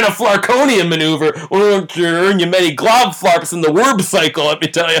 That kind of Flarkonian maneuver won't earn you many glob flarps in the Werb cycle, let me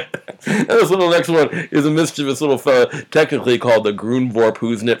tell you. This little next one is a mischievous little fella, technically called the Grunvorp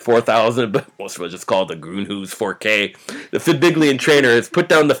Who'snit 4000, but most of us just call it the Grunwho's 4K. The Fidbiglian trainer has put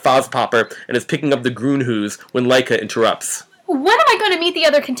down the Fospopper and is picking up the Grunwho's when Leica interrupts. When am I going to meet the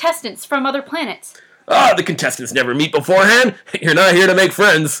other contestants from other planets? The contestants never meet beforehand. You're not here to make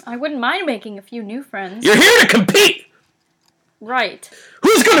friends. I wouldn't mind making a few new friends. You're here to compete! Right.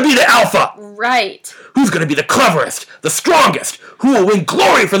 Who's gonna be the alpha? Right. Who's gonna be the cleverest, the strongest? Who will win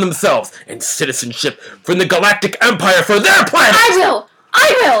glory for themselves and citizenship from the Galactic Empire for their planet? I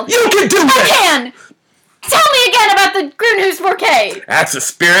will! You can do this! I can! Tell me again about the Grunwho's 4K! That's the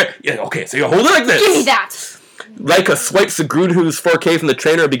spirit. Yeah, okay, so you hold it like this. Give me that! Leica swipes the Grunwho's 4K from the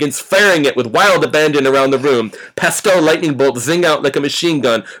trainer and begins firing it with wild abandon around the room. Pastel lightning bolts zing out like a machine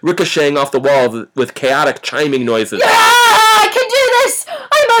gun, ricocheting off the walls with chaotic chiming noises. Yeah! I can do this!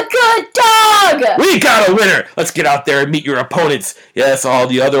 I'm a good dog! We got a winner! Let's get out there and meet your opponents. Yes, all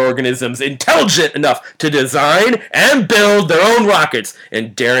the other organisms intelligent enough to design and build their own rockets,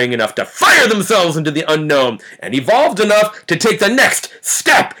 and daring enough to fire themselves into the unknown, and evolved enough to take the next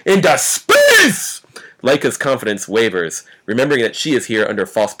step into space! Leica's confidence wavers, remembering that she is here under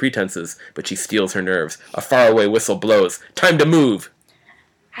false pretenses, but she steels her nerves. A faraway whistle blows. Time to move!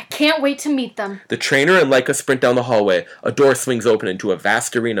 I can't wait to meet them. The trainer and Leica sprint down the hallway. A door swings open into a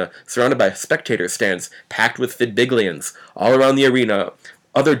vast arena, surrounded by spectator stands, packed with Fidbiglians. All around the arena,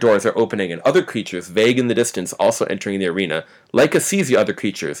 other doors are opening, and other creatures, vague in the distance, also entering the arena. Leica sees the other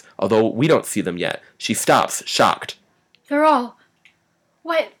creatures, although we don't see them yet. She stops, shocked. They're all...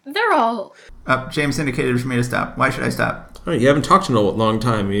 they're all... James indicated for me to stop. Why should I stop? Oh, you haven't talked in a long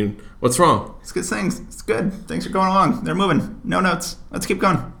time. I mean, what's wrong? It's good things. It's good. Things are going along. They're moving. No notes. Let's keep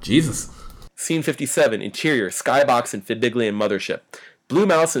going. Jesus. Scene 57, interior, skybox and Fidbiglian mothership. Blue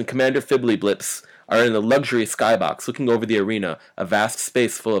Mouse and Commander Fibblyblips are in the luxury skybox looking over the arena, a vast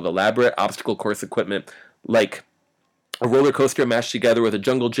space full of elaborate obstacle course equipment like a roller coaster mashed together with a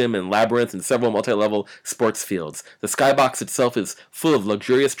jungle gym and labyrinth and several multi-level sports fields. The skybox itself is full of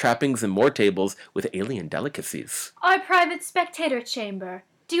luxurious trappings and more tables with alien delicacies. Our private spectator chamber.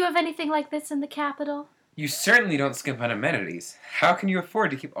 Do you have anything like this in the capital? You certainly don't skimp on amenities. How can you afford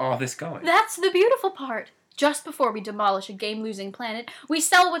to keep all this going? That's the beautiful part. Just before we demolish a game-losing planet, we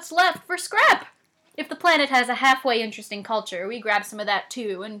sell what's left for scrap. If the planet has a halfway interesting culture, we grab some of that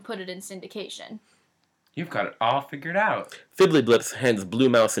too and put it in syndication. You've got it all figured out. Fibblyblips hands Blue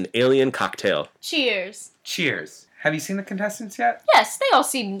Mouse an alien cocktail. Cheers. Cheers. Have you seen the contestants yet? Yes, they all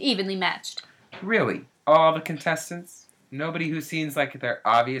seem evenly matched. Really? All the contestants? Nobody who seems like they're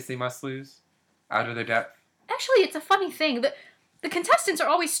obviously must lose? Out of their depth? Actually, it's a funny thing. The contestants are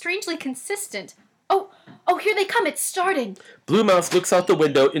always strangely consistent. Oh, here they come. It's starting. Blue Mouse looks out the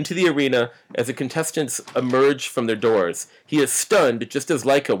window into the arena as the contestants emerge from their doors. He is stunned, just as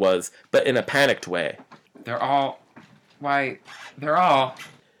Leica was, but in a panicked way. They're all...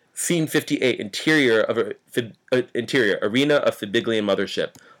 Scene 58, interior, arena of Fidbiglian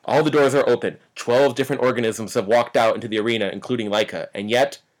mothership. All the doors are open. 12 different organisms have walked out into the arena, including Leica, and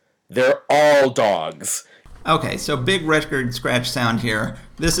yet, they're all dogs. Okay, so big record scratch sound here.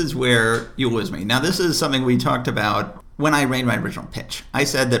 This is where you lose me. Now, this is something we talked about when I made my original pitch. I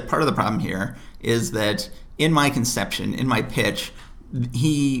said that part of the problem here is that in my conception, in my pitch,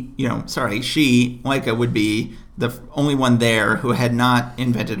 she, Leica, would be the only one there who had not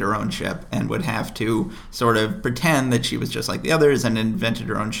invented her own ship and would have to sort of pretend that she was just like the others and invented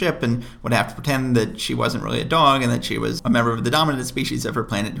her own ship and would have to pretend that she wasn't really a dog and that she was a member of the dominant species of her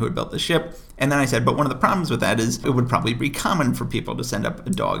planet who had built the ship. And then I said, but one of the problems with that is it would probably be common for people to send up a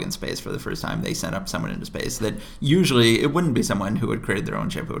dog in space for the first time they sent up someone into space, that usually it wouldn't be someone who had created their own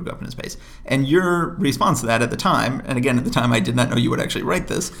ship who would go up into space. And your response to that at the time, and again, at the time I did not know you would actually write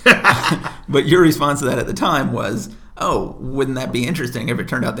this, but your response to that at the time was, oh, wouldn't that be interesting if it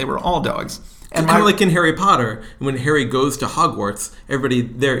turned out they were all dogs? And kind of like in Harry Potter, when Harry goes to Hogwarts, everybody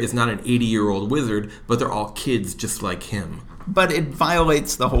there is not an 80-year-old wizard, but they're all kids just like him. But it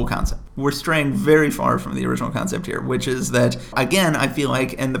violates the whole concept. We're straying very far from the original concept here, which is that, again, I feel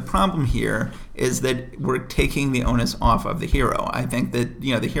like, and the problem here is that we're taking the onus off of the hero. I think that,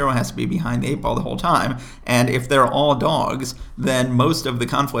 the hero has to be behind the eight ball the whole time, and if they're all dogs, then most of the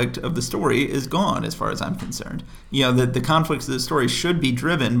conflict of the story is gone, as far as I'm concerned. The conflicts of the story should be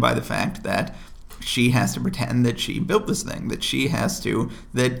driven by the fact that she has to pretend that she built this thing, that she has to,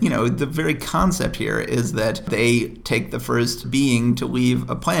 the very concept here is that they take the first being to leave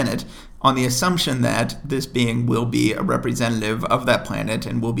a planet on the assumption that this being will be a representative of that planet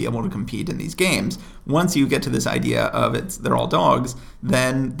and will be able to compete in these games. Once you get to this idea of they're all dogs,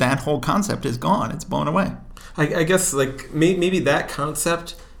 then that whole concept is gone. It's blown away. I guess like maybe that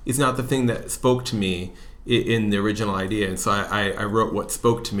concept is not the thing that spoke to me in the original idea, and so I wrote what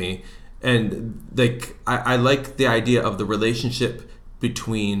spoke to me. And like I like the idea of the relationship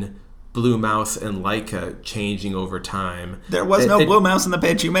between Blue Mouse and Laika changing over time. There was no Blue Mouse in the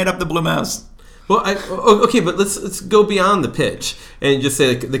pitch. You made up the Blue Mouse. Well, okay, but let's go beyond the pitch and just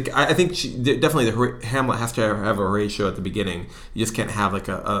say I think definitely Hamlet has to have a Horatio at the beginning. You just can't have like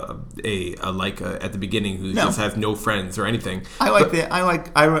a Laika at the beginning who just has no friends or anything. I like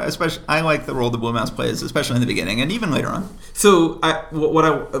the role the Blue Mouse plays, especially in the beginning and even later on. So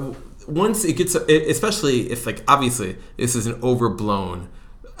once it gets, especially if like obviously this is an overblown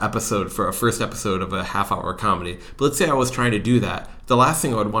episode for a first episode of a half-hour comedy, but let's say I was trying to do that, the last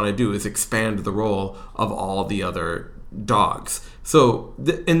thing I would want to do is expand the role of all the other dogs. So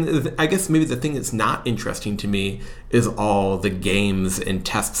I guess maybe the thing that's not interesting to me is all the games and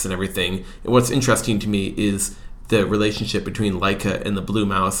tests and everything. And what's interesting to me is the relationship between Laika and the Blue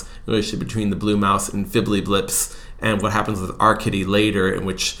Mouse, the relationship between the Blue Mouse and Fibbly Blips, and what happens with Arkitty later, in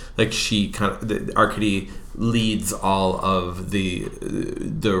which like Arkitty leads all of the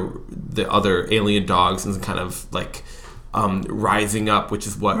other alien dogs and kind of like rising up, which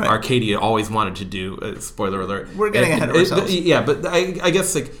is what Arcadia always wanted to do. Spoiler alert. We're getting ahead of ourselves. Yeah, but I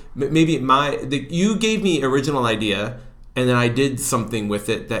guess like maybe you gave me original idea, and then I did something with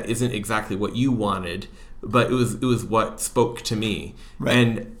it that isn't exactly what you wanted, but it was what spoke to me. Right.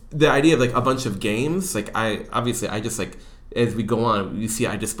 And the idea of like a bunch of games, like I just like as we go on, you see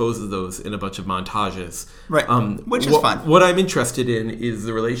I dispose of those in a bunch of montages. Right. Which is fun. What I'm interested in is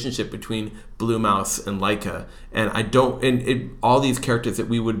the relationship between Blue Mouse and Laika, and all these characters that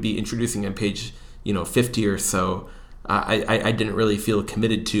we would be introducing on page 50 or so, I didn't really feel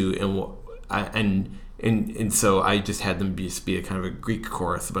committed to, and so I just had them be a kind of a Greek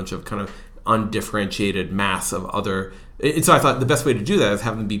chorus, a bunch of kind of undifferentiated mass of other. And so I thought the best way to do that is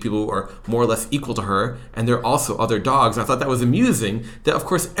have them be people who are more or less equal to her, and they're also other dogs. And I thought that was amusing, that of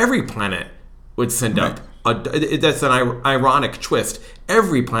course every planet would send up that's an ironic twist.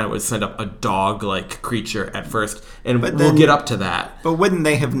 Every planet would send up a dog-like creature at first, and we'll get up to that. But wouldn't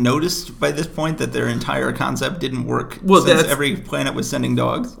they have noticed by this point that their entire concept didn't work since every planet was sending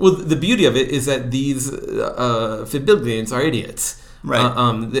dogs? Well, the beauty of it is that these Fibilians are idiots. Right.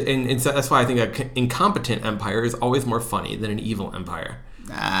 And so that's why I think an incompetent empire is always more funny than an evil empire.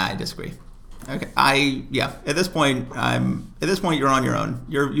 I disagree. Okay. At this point you're on your own.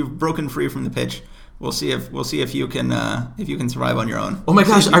 You've broken free from the pitch. We'll see if you can survive on your own. Oh my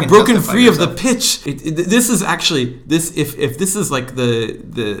gosh, I've broken free of the pitch. This is actually if this is like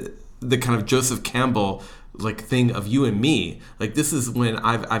the kind of Joseph Campbell like thing of you and me, like this is when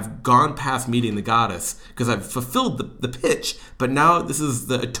I've gone past meeting the goddess because I've fulfilled the pitch, but now this is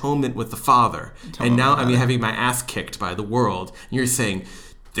the atonement with the father, and now I'm having my ass kicked by the world, and you're saying,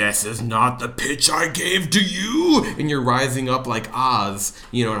 this is not the pitch I gave to you, and you're rising up like Oz,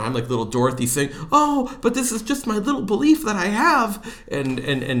 and I'm like little Dorothy saying, oh, but this is just my little belief that I have,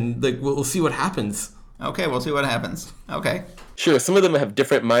 and like we'll see what happens. Okay, we'll see what happens. Okay. Sure, some of them have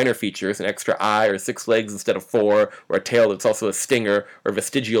different minor features, an extra eye or 6 legs instead of 4, or a tail that's also a stinger, or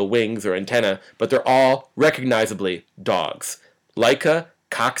vestigial wings or antenna, but they're all recognizably dogs. Laika,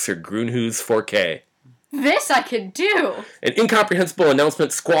 Cox, or Grunhus 4K. This I could do! An incomprehensible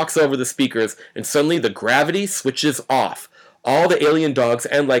announcement squawks over the speakers, and suddenly the gravity switches off. All the alien dogs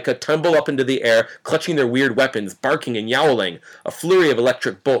and Laika tumble up into the air, clutching their weird weapons, barking and yowling. A flurry of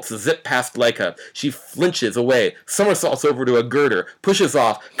electric bolts zip past Laika. She flinches away, somersaults over to a girder, pushes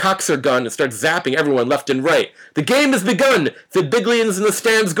off, cocks her gun, and starts zapping everyone left and right. The game has begun! Fibiglians in the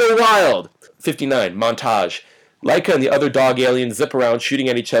stands go wild! 59. Montage. Laika and the other dog aliens zip around, shooting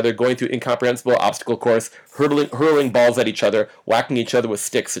at each other, going through incomprehensible obstacle course, hurling balls at each other, whacking each other with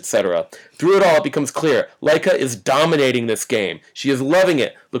sticks, etc. Through it all, it becomes clear, Laika is dominating this game. She is loving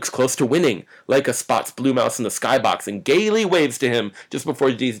it, looks close to winning. Laika spots Blue Mouse in the skybox and gaily waves to him just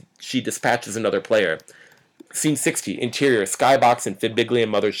before she dispatches another player. Scene 60, interior, skybox and Fibiglian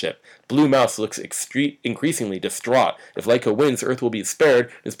mothership. Blue Mouse looks increasingly distraught. If Laika wins, Earth will be spared.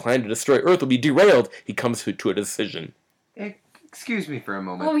 His plan to destroy Earth will be derailed. He comes to a decision. Excuse me for a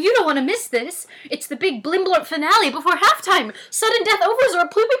moment. Oh, you don't want to miss this. It's the big Blimblorp finale before halftime. Sudden death overs or a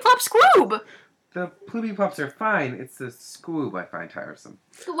Ploopy Plop Scroob. The Ploopy Plops are fine. It's the Scroob I find tiresome.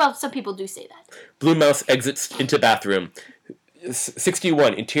 Well, some people do say that. Blue Mouse exits into bathroom.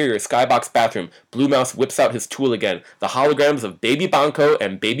 61, interior, skybox bathroom. Blue Mouse whips out his tool again. The holograms of Baby Bonko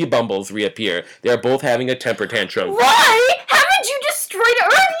and Baby Bumbles reappear. They are both having a temper tantrum. Why haven't you destroyed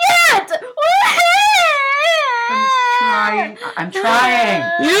Earth yet? I'm trying.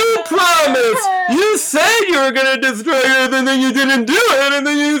 You promised! You said you were gonna destroy Earth and then you didn't do it and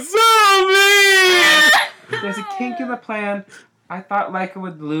then you saw me! There's a kink in the plan. I thought Laika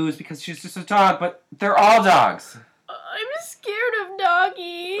would lose because she's just a dog, but they're all dogs. I'm scared of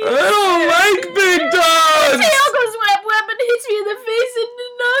doggies. I don't like big dogs! Tail goes whap and hits me in the face and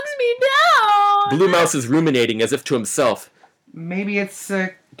knocks me down. Blue Mouse is ruminating as if to himself. Maybe it's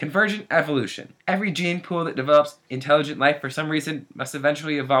convergent evolution. Every gene pool that develops intelligent life for some reason must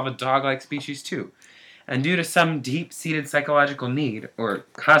eventually evolve a dog-like species too. And due to some deep-seated psychological need, or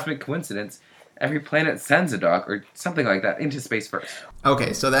cosmic coincidence, every planet sends a dog, or something like that, into space first.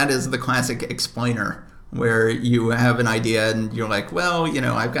 Okay, so that is the classic explainer, where you have an idea and you're like, well,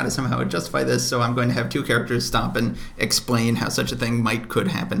 I've got to somehow justify this, so I'm going to have two characters stop and explain how such a thing could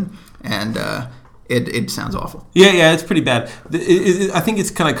happen. And it sounds awful. Yeah, it's pretty bad. I think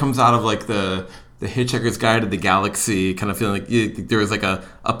it kind of comes out of like the Hitchhiker's Guide to the Galaxy, kind of feeling like there was like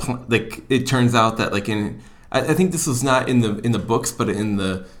like it turns out that like I think this was not in the books, but in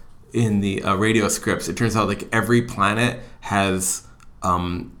the radio scripts, it turns out like every planet has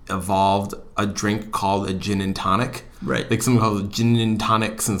evolved a drink called a gin and tonic. Right. Like some call it gin and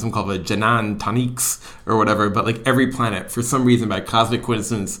tonics and some call it Janan tonics or whatever. But like every planet, for some reason, by cosmic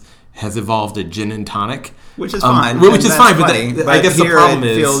coincidence, has evolved a gin and tonic. Which is fine. Which is fine, funny, but I guess the problem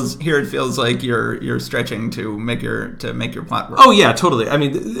it feels like you're stretching to make your plot work. Oh yeah, totally. I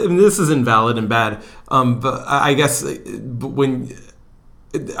mean this is invalid and bad. But I guess when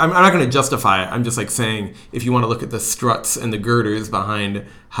I'm not going to justify it. I'm just like saying, if you want to look at the struts and the girders behind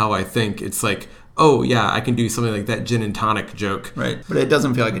how I think, it's like, oh yeah, I can do something like that gin and tonic joke. Right, but it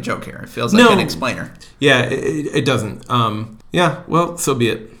doesn't feel like a joke here. It feels like an explainer. Yeah, it doesn't. Yeah, well, so be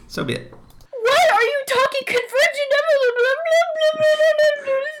it. So be it. What are you talking convergent evolution?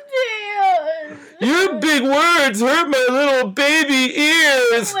 Your big words hurt my little baby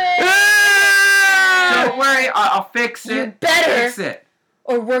ears. Don't worry, I'll fix it. You better. Fix it.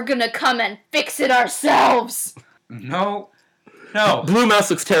 Or we're gonna come and fix it ourselves. No. Blue Mouse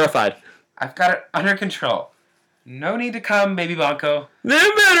looks terrified. I've got it under control. No need to come, Baby Bonko.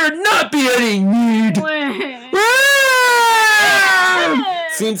 There better not be any need.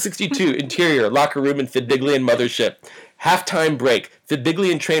 Scene 62, interior, locker room in Fidbiglian mothership. Halftime break.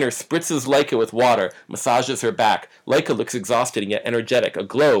 Fidbiglian trainer spritzes Laika with water, massages her back. Laika looks exhausted and yet energetic,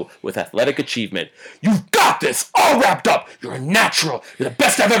 aglow with athletic achievement. You've got this! All wrapped up! You're a natural! You're the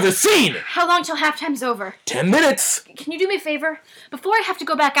best I've ever seen! How long till halftime's over? 10 minutes! Can you do me a favor? Before I have to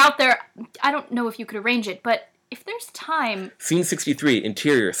go back out there, I don't know if you could arrange it, but if there's time... Scene 63,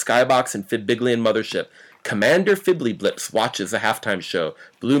 interior, skybox and Fidbiglian mothership. Commander Fibbly Blips watches the halftime show.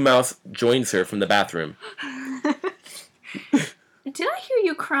 Blue Mouse joins her from the bathroom. Did I hear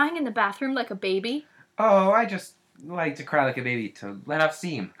you crying in the bathroom like a baby? Oh, I just like to cry like a baby to let off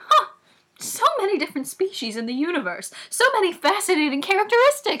steam. Huh! So many different species in the universe. So many fascinating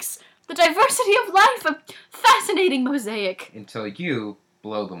characteristics. The diversity of life, a fascinating mosaic. Until you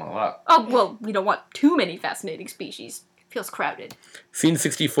blow them all up. Oh, well, we don't want too many fascinating species. Feels crowded. Scene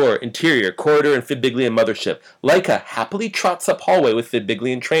 64, interior, corridor and Fidbiglian mothership. Laika happily trots up hallway with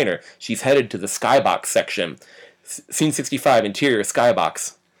Fidbiglian trainer. She's headed to the skybox section. Scene 65, interior,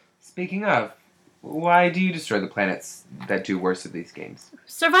 skybox. Speaking of, why do you destroy the planets that do worse at these games?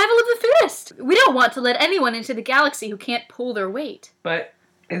 Survival of the fittest. We don't want to let anyone into the galaxy who can't pull their weight. But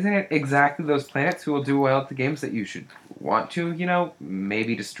isn't it exactly those planets who will do well at the games that you should want to,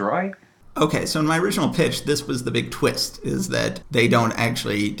 maybe destroy? Okay, so in my original pitch, this was the big twist, is that they don't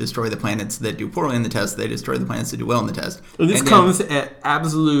actually destroy the planets that do poorly in the test, they destroy the planets that do well in the test. And this comes at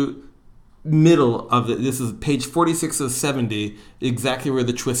absolute middle of it. This is page 46 of 70, exactly where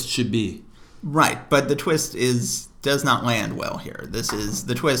the twist should be. Right, but the twist does not land well here. This is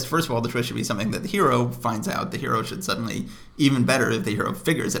the twist. First of all, the twist should be something that the hero finds out. The hero should suddenly, even better if the hero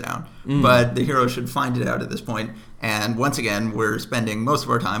figures it out. But the hero should find it out at this point. And once again, we're spending most of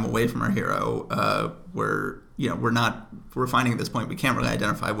our time away from our hero. We're finding at this point we can't really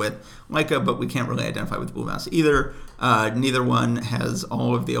identify with Laika, but we can't really identify with Blue Mouse either. Neither one has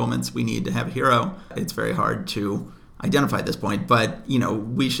all of the elements we need to have a hero. It's very hard to identify at this point, but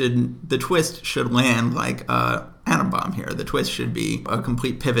the twist should land like atom bomb here. The twist should be a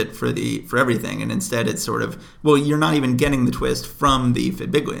complete pivot for everything, and instead it's sort of, well, you're not even getting the twist from the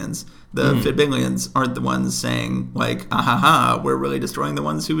Fidbiglians. The Fidbiglians aren't the ones saying, like, we're really destroying the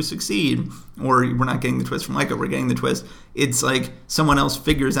ones who succeed, or we're not getting the twist from Laika, we're getting the twist. It's like someone else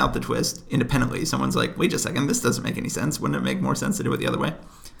figures out the twist independently. Someone's like, wait a second, this doesn't make any sense. Wouldn't it make more sense to do it the other way?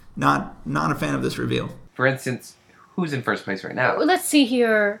 Not a fan of this reveal. For instance, who's in first place right now? Let's see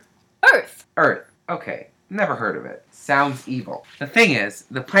here. Earth. Earth. Okay, never heard of it. Sounds evil. The thing is,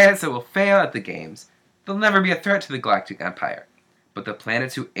 the planets that will fail at the games, they'll never be a threat to the Galactic Empire. But the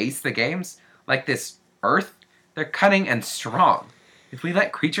planets who ace the games, like this Earth, they're cunning and strong. If we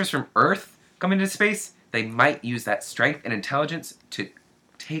let creatures from Earth come into space, they might use that strength and intelligence to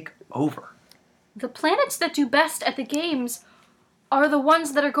take over. The planets that do best at the games are the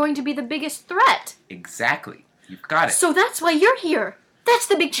ones that are going to be the biggest threat. Exactly. You've got it. So that's why you're here. That's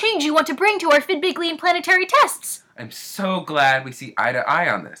the big change you want to bring to our Fidbiglian planetary tests. I'm so glad we see eye to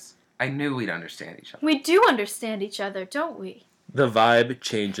eye on this. I knew we'd understand each other. We do understand each other, don't we? The vibe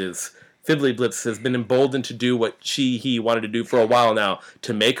changes. Fiddly Blips has been emboldened to do what he wanted to do for a while now,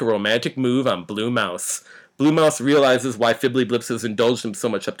 to make a romantic move on Blue Mouse. Blue Mouse realizes why Fiddly Blips has indulged him so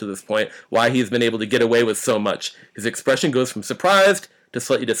much up to this point, why he has been able to get away with so much. His expression goes from surprised to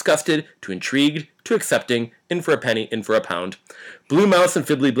slightly disgusted to intrigued to accepting, in for a penny, in for a pound. Blue Mouse and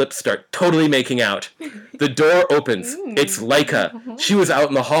Fiddly Blips start totally making out. The door opens. It's Laika. She was out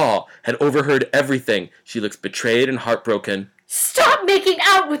in the hall, had overheard everything. She looks betrayed and heartbroken. Stop making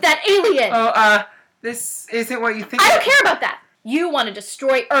out with that alien! Oh, this isn't what you think. I don't care about that! You want to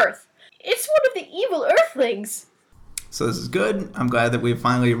destroy Earth. It's one of the evil Earthlings. So this is good. I'm glad that we've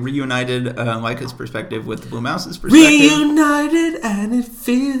finally reunited Laika's perspective with the Blue Mouse's perspective. Reunited and it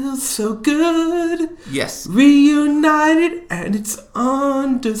feels so good. Yes. Reunited and it's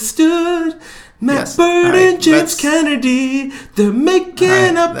understood. Matt Yes. Bird All right, and James let's- Kennedy, they're making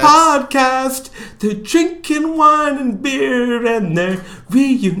All right, a podcast. They're drinking wine and beer and they're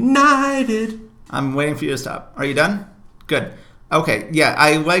reunited. I'm waiting for you to stop. Are you done? Good. Okay, yeah,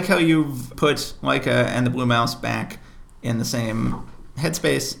 I like how you've put Laika and the Blue Mouse back in the same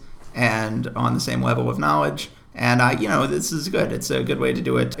headspace and on the same level of knowledge. And this is good. It's a good way to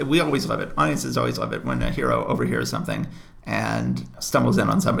do it. We always love it. Audiences always love it when a hero overhears something and stumbles in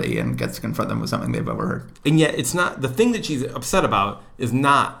on somebody and gets to confront them with something they've overheard. And yet it's not, the thing that she's upset about is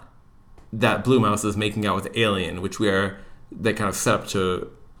not that Blue Mouse is making out with Alien, which they kind of set up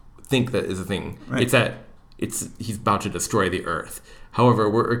to think that is a thing. Right. It's that he's about to destroy the Earth. However,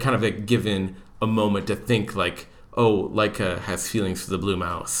 we're kind of like given a moment to think like, oh, Laika has feelings for the Blue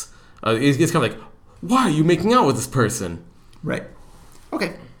Mouse. It's kind of like, why are you making out with this person? Right.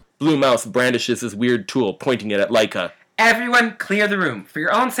 Okay. Blue Mouse brandishes his weird tool, pointing it at Laika. Everyone clear the room for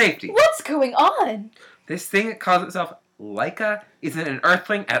your own safety. What's going on? This thing that calls itself Laika isn't an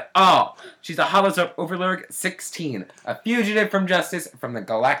Earthling at all. She's a Holozope Overlord 16, a fugitive from justice from the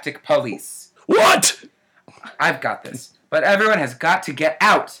Galactic Police. What? I've got this, but everyone has got to get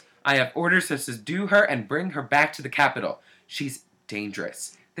out. I have orders to subdue her and bring her back to the capital. She's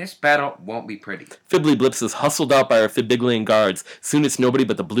dangerous. This battle won't be pretty. Fiddly Blips is hustled out by our Fidbiglian guards. Soon it's nobody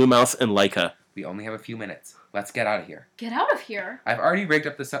but the Blue Mouse and Laika. We only have a few minutes. Let's get out of here. Get out of here. I've already rigged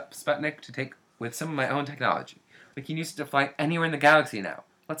up the Sputnik to take with some of my own technology. We can use it to fly anywhere in the galaxy now.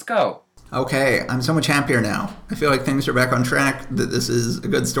 Let's go. Okay, I'm so much happier now. I feel like things are back on track, that this is a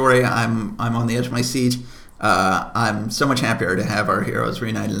good story. I'm on the edge of my seat. I'm so much happier to have our heroes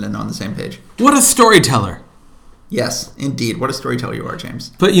reunited and on the same page. What a storyteller. Yes, indeed. What a storyteller you are,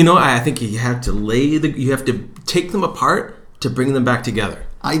 James. But I think you have to take them apart to bring them back together.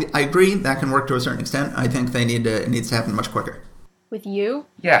 I agree. That can work to a certain extent. I think it needs to happen much quicker. With you?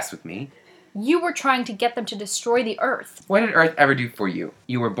 Yes, with me. You were trying to get them to destroy the Earth. What did Earth ever do for you?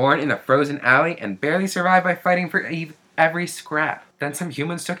 You were born in a frozen alley and barely survived by fighting for every scrap. Then some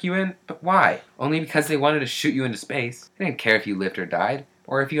humans took you in, but why? Only because they wanted to shoot you into space. They didn't care if you lived or died,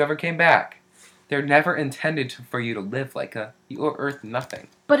 or if you ever came back. They're never intended for you to live like you owe Earth nothing.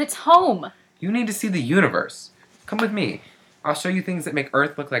 But it's home. You need to see the universe. Come with me. I'll show you things that make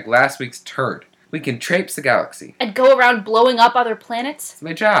Earth look like last week's turd. We can traipse the galaxy. And go around blowing up other planets? It's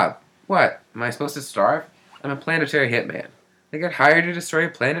my job. What? Am I supposed to starve? I'm a planetary hitman. I get hired to destroy a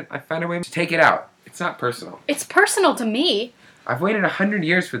planet, I find a way to take it out. It's not personal. It's personal to me. I've waited 100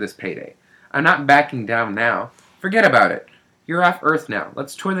 years for this payday. I'm not backing down now. Forget about it. You're off Earth now.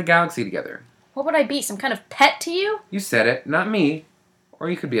 Let's tour the galaxy together. What would I be, some kind of pet to you? You said it, not me. Or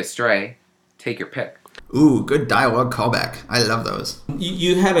you could be a stray. Take your pick. Ooh, good dialogue callback. I love those.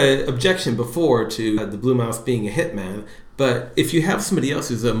 You had an objection before to the Blue Mouse being a hitman, But if you have somebody else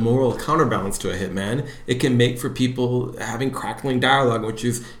who's a moral counterbalance to a hitman, it can make for people having crackling dialogue, which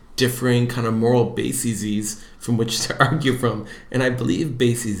is differing kind of moral bases from which to argue from. And I believe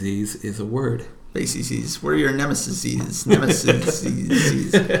bases is a word. Bases. We're your nemesis. You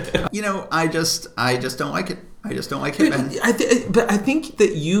know, I just don't like it. I just don't like Hitman. But I think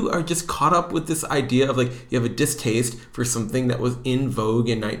that you are just caught up with this idea of, like, you have a distaste for something that was in vogue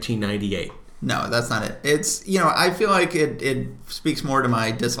in 1998. No, that's not it. It's, you know, I feel like it speaks more to my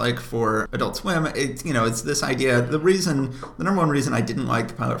dislike for Adult Swim. It's, you know, it's this idea. The number one reason I didn't like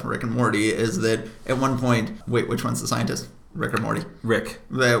the pilot for Rick and Morty is that at one point, wait, which one's the scientist? Rick or Morty? Rick.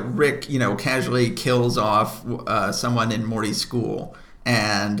 That Rick, you know, casually kills off someone in Morty's school,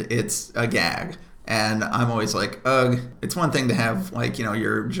 and it's a gag. And I'm always like, ugh. It's one thing to have, like, you know,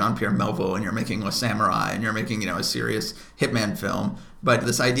 you're Jean-Pierre Melville and you're making Le Samurai and you're making, you know, a serious Hitman film. But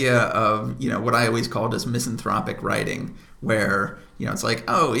this idea of, you know, what I always called as misanthropic writing, where, you know, it's like,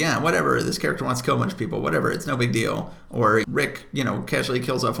 oh, yeah, whatever, this character wants to kill a bunch of people, whatever, it's no big deal. Or Rick, you know, casually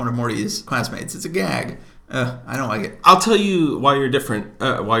kills off one of Morty's classmates. It's a gag. I don't like it. I'll tell you why you're different,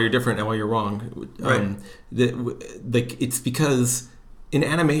 and why you're wrong. Right. It's because in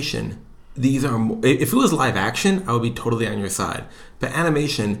animation, these are, if it was live action, I would be totally on your side. But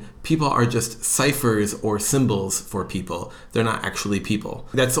animation, people are just ciphers or symbols for people. They're not actually people.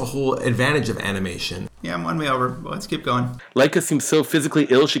 That's the whole advantage of animation. Yeah, I'm one way over. Let's keep going. Leica seems so physically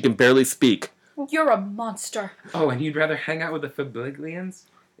ill she can barely speak. You're a monster. Oh, and you'd rather hang out with the Fibliglians?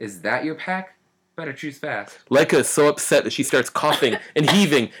 Is that your pack? Better choose fast. Leica is so upset that she starts coughing and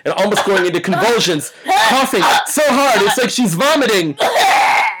heaving and almost going into convulsions, coughing so hard it's like she's vomiting.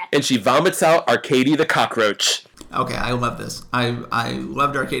 And she vomits out Arcady the cockroach. Okay, I love this. I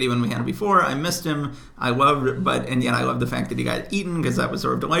loved Arcady when we had him before. I missed him. And yet I love the fact that he got eaten, because that was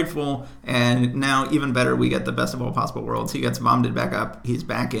sort of delightful. And now, even better, we get the best of all possible worlds. He gets vomited back up. He's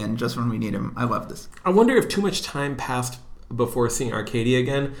back in just when we need him. I love this. I wonder if too much time passed before seeing Arcady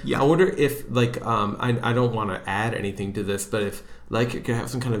again. Yeah. I wonder if, like, I don't want to add anything to this, but if, like, it could have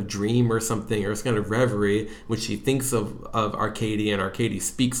some kind of dream or something, or some kind of reverie, which he thinks of Arcady, and Arcady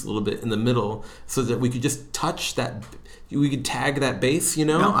speaks a little bit in the middle, so that we could just touch that, we could tag that base, you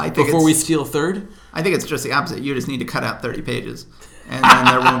know, No, I think before we steal third. I think it's just the opposite. You just need to cut out 30 pages. And then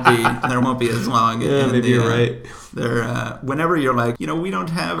there won't be as long. Yeah, maybe you're right. Whenever you're like, you know, we don't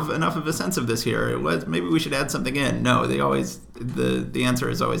have enough of a sense of this here. Maybe we should add something in. No, the answer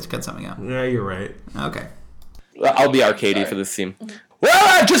is always to cut something out. Yeah, you're right. Okay. I'll be Arcady for this scene.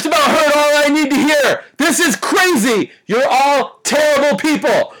 Well, I've just about heard all I need to hear. This is crazy. You're all terrible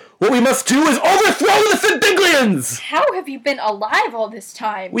people. What we must do is overthrow the Fibiglians! How have you been alive all this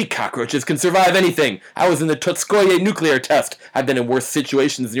time? We cockroaches can survive anything. I was in the Tutskoye nuclear test. I've been in worse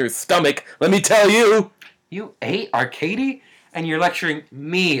situations than your stomach, let me tell you. You ate Arcady? And you're lecturing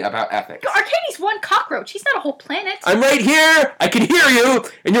me about ethics. Arcady's one cockroach. He's not a whole planet. I'm right here. I can hear you,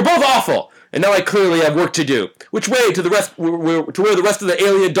 and you're both awful. And now I clearly have work to do. Which way to the rest? To where the rest of the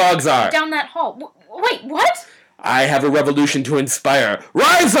alien dogs are? Down that hall. Wait, what? I have a revolution to inspire.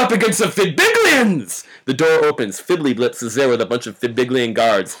 Rise up against the Fibiglians! The door opens. Fiddlyblitz is there with a bunch of Fibiglian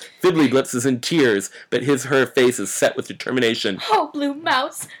guards. Fiddlyblitz is in tears, but her face is set with determination. Oh, Blue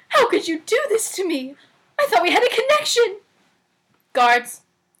Mouse, how could you do this to me? I thought we had a connection. Guards,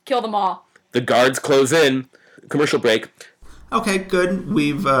 kill them all. The guards close in. Commercial break. Okay, good.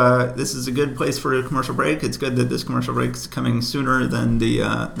 This is a good place for a commercial break. It's good that this commercial break is coming sooner than the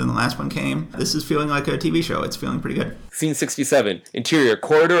last one came. This is feeling like a TV show. It's feeling pretty good. Scene 67. Interior,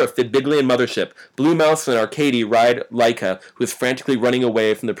 corridor of Fibiglian mothership. Blue Mouse and Arcady ride Leica, who is frantically running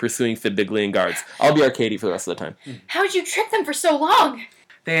away from the pursuing Fibiglian guards. I'll be Arcady for the rest of the time. How'd you trick them for so long?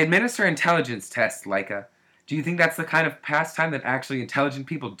 They administer intelligence tests, Leica. Do you think that's the kind of pastime that actually intelligent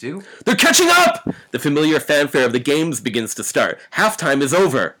people do? They're catching up! The familiar fanfare of the games begins to start. Halftime is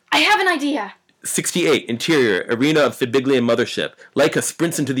over. I have an idea. 68. Interior, arena of Fibiglian mothership. Leica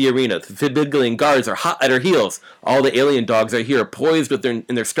sprints into the arena. The Fibiglian guards are hot at her heels. All the alien dogs are here, poised in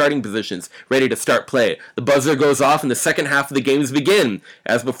their starting positions, ready to start play. The buzzer goes off and the second half of the games begin.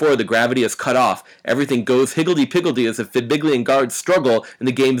 As before, the gravity is cut off. Everything goes higgledy-piggledy as the Fibiglian guards struggle in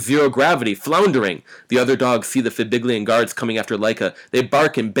the game's zero gravity, floundering. The other dogs see the Fibiglian guards coming after Leica. They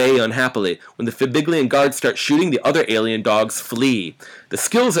bark and bay unhappily. When the Fibiglian guards start shooting, the other alien dogs flee. The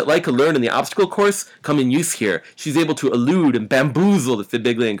skills that Leica learned in the obstacle course come in use here. She's able to elude and bamboozle the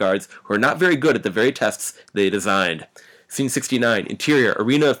Fibiglian guards, who are not very good at the very tests they designed. Scene 69. Interior,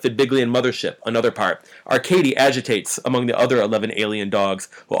 arena of Fibiglian mothership, another part. Arcady agitates among the other 11 alien dogs,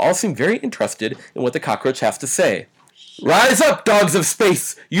 who all seem very interested in what the cockroach has to say. Rise up, dogs of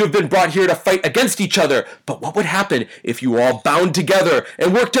space! You have been brought here to fight against each other, but what would happen if you all bound together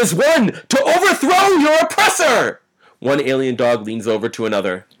and worked as one to overthrow your oppressor? One alien dog leans over to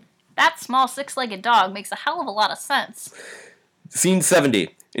another. That small six-legged dog makes a hell of a lot of sense. Scene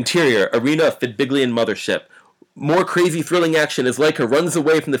 70. Interior, arena of Fidbiglian mothership. More crazy, thrilling action as Laika runs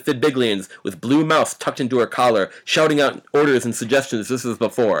away from the Fidbiglians with Blue Mouse tucked into her collar, shouting out orders and suggestions just as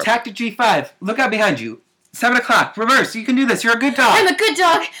before. Tactic G5, look out behind you. 7 o'clock, reverse, you can do this, you're a good dog. I'm a good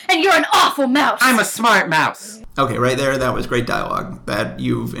dog, and you're an awful mouse. I'm a smart mouse. Okay, right there, that was great dialogue. That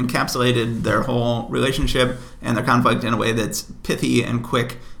you've encapsulated their whole relationship and their conflict in a way that's pithy and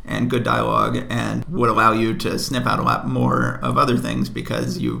quick and good dialogue and would allow you to snip out a lot more of other things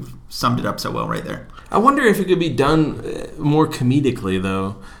because you've summed it up so well right there. I wonder if it could be done more comedically,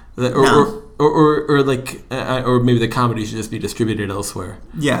 though. No. Or maybe the comedy should just be distributed elsewhere.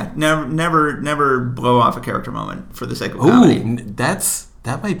 Yeah, never blow off a character moment for the sake of comedy. Ooh,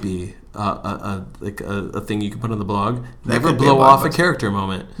 that might be a thing you can put on the blog. That Never could be a blow blog off a post. character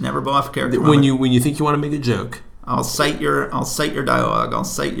moment. Never blow off a character When moment. you think you want to make a joke. I'll cite your dialogue. I'll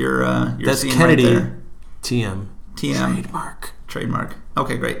cite your That's scene Kennedy. right there. TM. Trademark.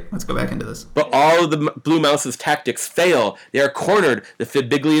 Okay, great. Let's go back into this. But all of the Blue Mouse's tactics fail. They are cornered. The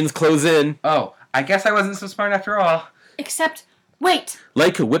Fidbiglians close in. Oh, I guess I wasn't so smart after all. Except, wait.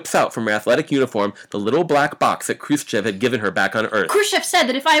 Laika whips out from her athletic uniform the little black box that Khrushchev had given her back on Earth. Khrushchev said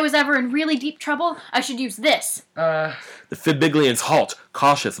that if I was ever in really deep trouble, I should use this. The Fidbiglians halt,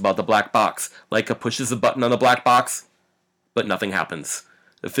 cautious about the black box. Laika pushes a button on the black box, but nothing happens.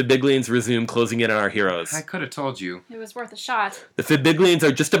 The Fidbiglians resume closing in on our heroes. I could have told you. It was worth a shot. The Fidbiglians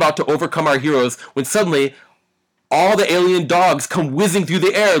are just about to overcome our heroes when suddenly all the alien dogs come whizzing through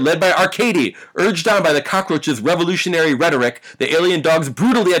the air, led by Arcady. Urged on by the cockroach's revolutionary rhetoric, the alien dogs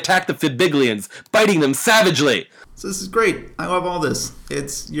brutally attack the Fidbiglians, biting them savagely. So this is great. I love all this.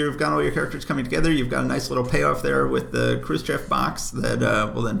 You've got all your characters coming together. You've got a nice little payoff there with the Khrushchev box that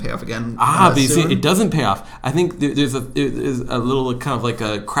will then pay off again. But you see, soon. it doesn't pay off. I think there's a little kind of like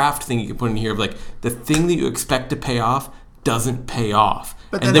a craft thing you can put in here of like the thing that you expect to pay off doesn't pay off.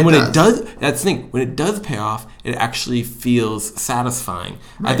 But and then then it when does. it does, that's the thing. When it does pay off, it actually feels satisfying.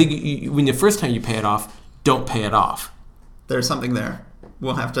 Right. I think when the first time you pay it off, don't pay it off. There's something there.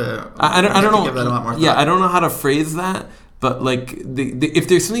 We'll have to. I don't know. Give that a lot more thought. Yeah, I don't know how to phrase that. But like, if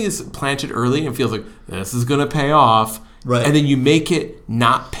there's something that's planted early and feels like this is gonna pay off, Right. and then you make it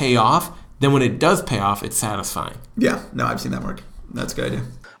not pay off, then when it does pay off, it's satisfying. Yeah. No, I've seen that work. That's a good idea.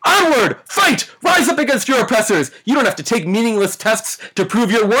 Onward! Fight! Rise up against your oppressors! You don't have to take meaningless tests to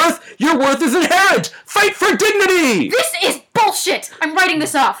prove your worth! Your worth is inherent! Fight for dignity! This is bullshit! I'm writing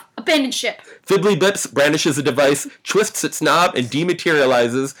this off. Abandon ship. Fiddly Bips brandishes a device, twists its knob, and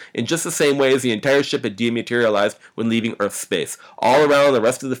dematerializes in just the same way as the entire ship had dematerialized when leaving Earth space. All around, the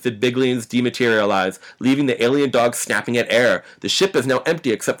rest of the Fidbiglians dematerialize, leaving the alien dogs snapping at air. The ship is now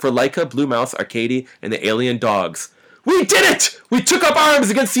empty except for Laika, Blue Mouse, Arcady, and the alien dogs. We did it! We took up arms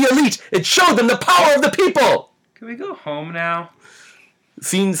against the elite and showed them the power of the people! Can we go home now?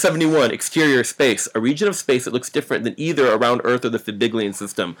 Scene 71, exterior space. A region of space that looks different than either around Earth or the Fidbiglian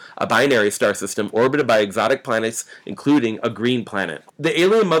system. A binary star system orbited by exotic planets, including a green planet. The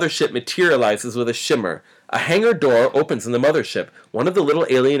alien mothership materializes with a shimmer. A hangar door opens in the mothership. One of the little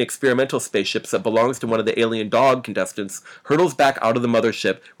alien experimental spaceships that belongs to one of the alien dog contestants hurtles back out of the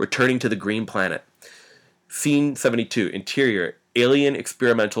mothership, returning to the green planet. Scene 72, interior, alien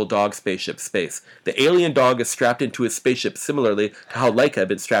experimental dog spaceship space. The alien dog is strapped into his spaceship similarly to how Laika had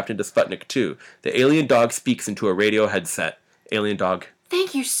been strapped into Sputnik 2. The alien dog speaks into a radio headset. Alien dog.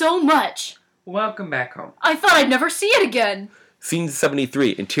 Thank you so much. Welcome back home. I thought I'd never see it again. Scene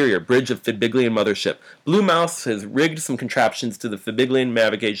 73, interior, bridge of Fidbiglian mothership. Blue Mouse has rigged some contraptions to the Fidbiglian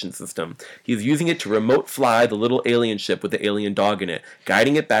navigation system. He is using it to remote fly the little alien ship with the alien dog in it,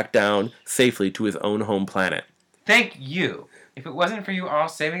 guiding it back down safely to his own home planet. Thank you. If it wasn't for you all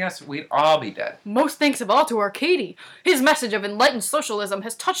saving us, we'd all be dead. Most thanks of all to Arcady. His message of enlightened socialism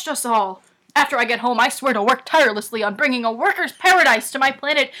has touched us all. After I get home, I swear to work tirelessly on bringing a worker's paradise to my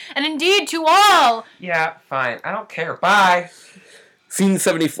planet, and indeed to all. Yeah, fine. I don't care. Bye. Scene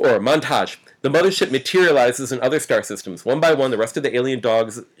 74, montage. The mothership materializes in other star systems. One by one, the rest of the alien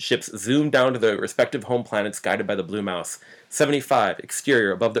dogs' ships zoom down to their respective home planets guided by the Blue Mouse. 75,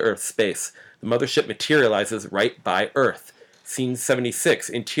 exterior, above the Earth, space. The mothership materializes right by Earth. Scene 76,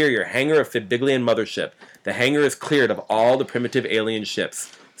 interior, hangar of Fidbiglian mothership. The hangar is cleared of all the primitive alien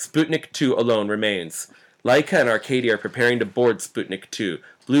ships. Sputnik 2 alone remains. Laika and Arcady are preparing to board Sputnik 2.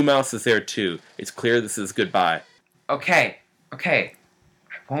 Blue Mouse is there too. It's clear this is goodbye. Okay. I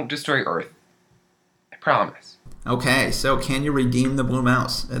won't destroy Earth. I promise. Okay, so can you redeem the Blue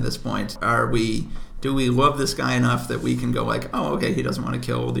Mouse at this point? Do we love this guy enough that we can go like, oh, okay, he doesn't want to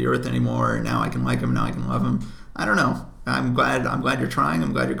kill the Earth anymore. Now I can like him. Now I can love him. I don't know. I'm glad you're trying.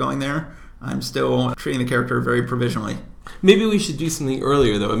 I'm glad you're going there. I'm still treating the character very provisionally. Maybe we should do something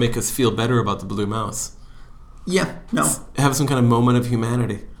earlier that would make us feel better about the Blue Mouse. Yeah, no. Have some kind of moment of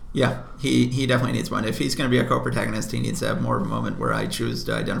humanity. Yeah, he definitely needs one. If he's going to be a co-protagonist, he needs to have more of a moment where I choose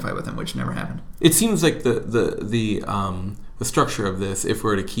to identify with him, which never happened. It seems like the structure of this, if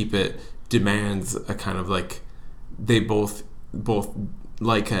we're to keep it, demands a kind of like they both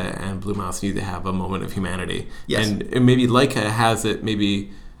Laika and Blue Mouse need to have a moment of humanity. Yes. And maybe Laika has it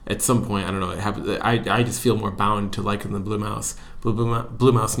maybe at some point. I don't know. It happens. I just feel more bound to Laika than Blue Mouse.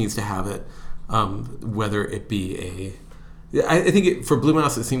 Blue Mouse needs to have it, whether it be a. I think for Blue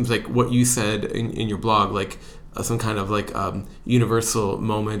Mouse, it seems like what you said in your blog, like some kind of like universal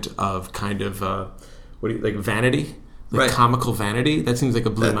moment of kind of like vanity, like right. Comical vanity. That seems like a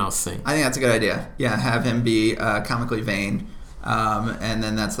Blue Mouse thing. I think that's a good idea. Yeah, have him be comically vain, and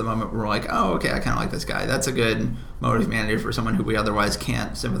then that's the moment where we're like, oh, okay, I kind of like this guy. That's a good mode of humanity for someone who we otherwise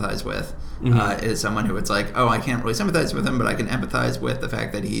can't sympathize with. Is someone who it's like, oh, I can't really sympathize with him, but I can empathize with the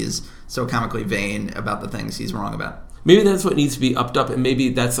fact that he's so comically vain about the things he's wrong about. Maybe that's what needs to be upped up, and maybe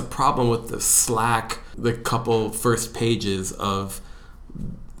that's a problem with the couple first pages of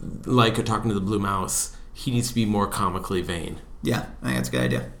Laika talking to the Blue Mouse. He needs to be more comically vain. Yeah, I think that's a good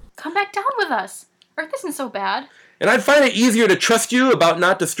idea. Come back down with us. Earth isn't so bad. And I'd find it easier to trust you about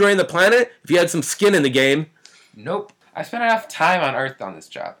not destroying the planet if you had some skin in the game. Nope. I spent enough time on Earth on this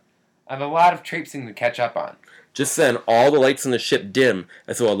job. I have a lot of traipsing to catch up on. Just then, all the lights on the ship dim,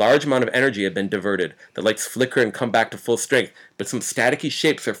 as though a large amount of energy had been diverted. The lights flicker and come back to full strength, but some staticky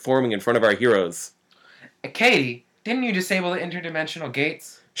shapes are forming in front of our heroes. Katie, didn't you disable the interdimensional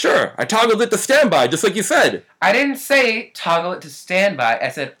gates? Sure, I toggled it to standby, just like you said. I didn't say toggle it to standby. I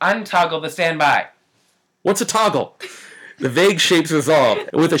said untoggle the standby. What's a toggle? The vague shapes resolve,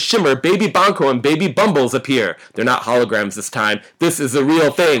 and with a shimmer, Baby Banco and Baby Bumbles appear. They're not holograms this time. This is a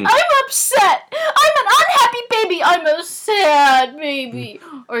real thing. I'm upset. I'm an unhappy baby. I'm a sad baby.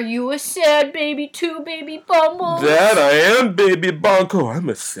 Are you a sad baby too, Baby Bumbles? That I am, Baby Banco. I'm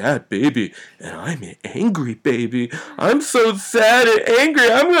a sad baby, and I'm an angry baby. I'm so sad and angry,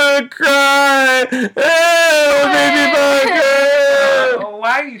 I'm gonna cry. Oh, Baby Banco!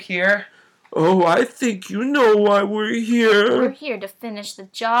 Why are you here? Oh, I think you know why we're here. We're here to finish the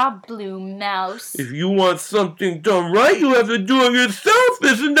job, Blue Mouse. If you want something done right, you have to do it yourself.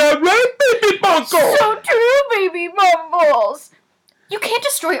 Isn't that right, Baby Banco? So true, Baby Bumbles. You can't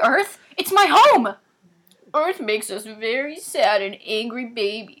destroy Earth. It's my home. Earth makes us very sad and angry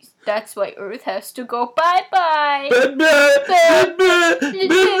babies. That's why Earth has to go bye-bye.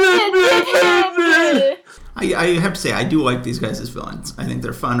 I have to say, I do like these guys as villains. I think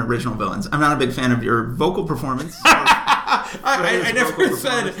they're fun, original villains. I'm not a big fan of your vocal performance. I never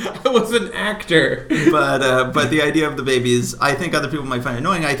said I was an actor. But the idea of the babies, I think other people might find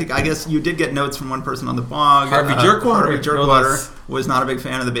annoying. I guess you did get notes from one person on the blog. Harvey Jerkwater. Harvey Jerkwater was not a big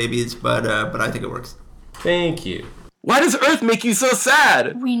fan of the babies, but I think it works. Thank you. Why does Earth make you so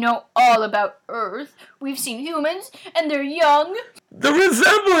sad? We know all about Earth. We've seen humans, and they're young. The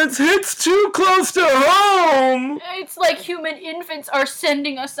resemblance hits too close to home. It's like human infants are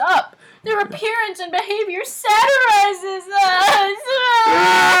sending us up. Their appearance and behavior satirizes us.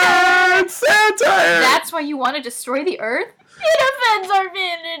 It's satire. That's why you want to destroy the Earth? It offends our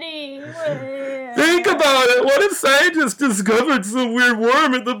vanity. Think about it. What if scientists discovered some weird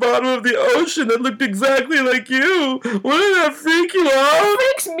worm at the bottom of the ocean that looked exactly like you? Wouldn't that freak you out? It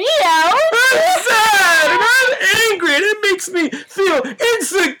freaks me out. I'm sad and I'm angry and it makes me feel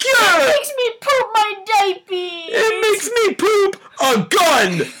insecure. It makes me poop my diaper. It makes me poop a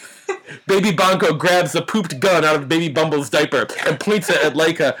gun. Baby Banco grabs the pooped gun out of Baby Bumble's diaper and points it at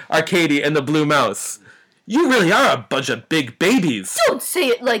Laika, Arcady, and the Blue Mouse. You really are a bunch of big babies. Don't say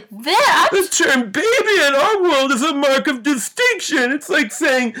it like that. The term baby in our world is a mark of distinction. It's like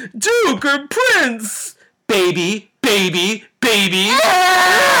saying Duke or Prince. Baby, baby, baby.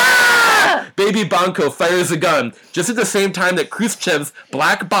 Baby Banco fires a gun just at the same time that Khrushchev's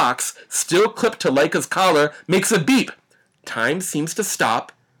black box, still clipped to Laika's collar, makes a beep. Time seems to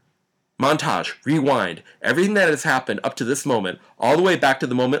stop. Montage, rewind, everything that has happened up to this moment, all the way back to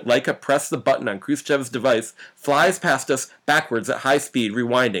the moment Laika pressed the button on Khrushchev's device, flies past us backwards at high speed,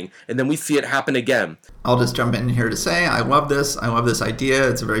 rewinding, and then we see it happen again. I'll just jump in here to say I love this. I love this idea.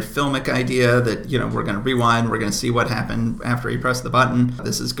 It's a very filmic idea that, we're going to rewind. We're going to see what happened after he pressed the button.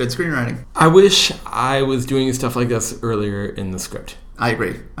 This is good screenwriting. I wish I was doing stuff like this earlier in the script. I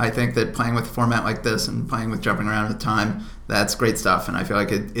agree. I think that playing with a format like this and playing with jumping around with time, that's great stuff. And I feel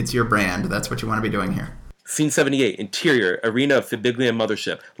like it's your brand. That's what you want to be doing here. Scene 78, interior, arena of Fibiglian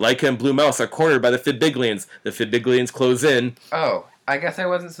mothership. Laika and Blue Mouse are cornered by the Fibiglians. The Fibiglians close in. Oh, I guess I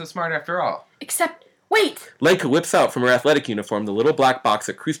wasn't so smart after all. Except, wait! Laika whips out from her athletic uniform the little black box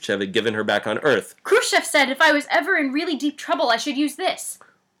that Khrushchev had given her back on Earth. Khrushchev said if I was ever in really deep trouble, I should use this.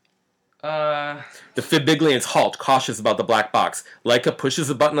 The Fibiglians halt, cautious about the black box. Laika pushes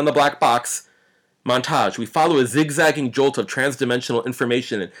a button on the black box. Montage. We follow a zigzagging jolt of transdimensional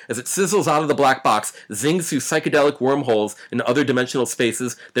information as it sizzles out of the black box, zings through psychedelic wormholes in other dimensional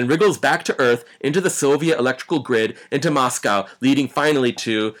spaces, then wriggles back to Earth, into the Soviet electrical grid, into Moscow, leading finally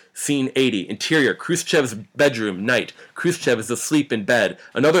to Scene 80. Interior, Khrushchev's bedroom, night. Khrushchev is asleep in bed.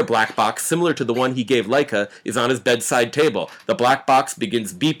 Another black box, similar to the one he gave Laika, is on his bedside table. The black box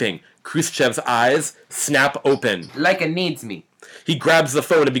begins beeping. Khrushchev's eyes snap open. Laika needs me. He grabs the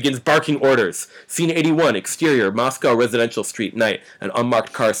phone and begins barking orders. Scene 81, exterior, Moscow residential street, night. An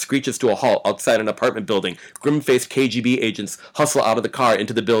unmarked car screeches to a halt outside an apartment building. Grim-faced KGB agents hustle out of the car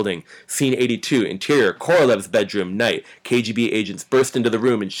into the building. Scene 82, interior, Korolev's bedroom, night. KGB agents burst into the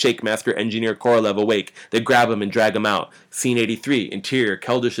room and shake Master Engineer Korolev awake. They grab him and drag him out. Scene 83, interior,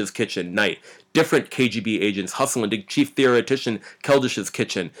 Keldish's kitchen, night. Different KGB agents hustle into Chief Theoretician Keldish's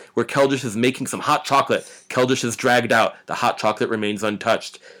kitchen, where Keldish is making some hot chocolate. Keldish is dragged out. The hot chocolate remains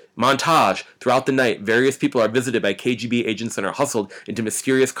untouched. Montage. Throughout the night, various people are visited by KGB agents and are hustled into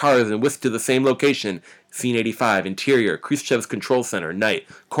mysterious cars and whisked to the same location. Scene 85, interior, Khrushchev's control center, night.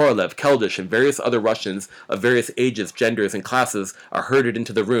 Korolev, Keldish, and various other Russians of various ages, genders, and classes are herded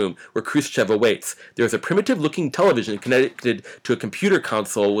into the room where Khrushchev awaits. There is a primitive-looking television connected to a computer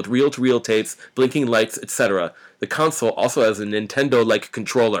console with reel-to-reel tapes, blinking lights, etc. The console also has a Nintendo-like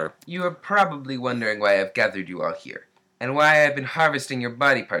controller. You are probably wondering why I've gathered you all here, and why I've been harvesting your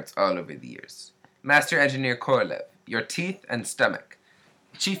body parts all over the years. Master Engineer Korolev, your teeth and stomach.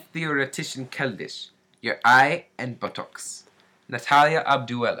 Chief Theoretician Keldish, your eye and buttocks. Natalia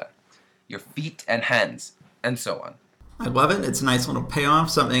Abduella, your feet and hands, and so on. I love it. It's a nice little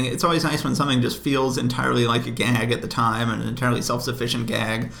payoff. It's always nice when something just feels entirely like a gag at the time, an entirely self-sufficient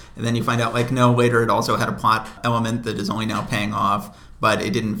gag, and then you find out, no, later it also had a plot element that is only now paying off, but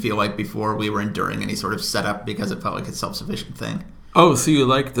it didn't feel like before we were enduring any sort of setup because it felt like a self-sufficient thing. Oh, so you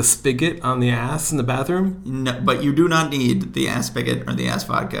like the spigot on the ass in the bathroom? No, but you do not need the ass spigot or the ass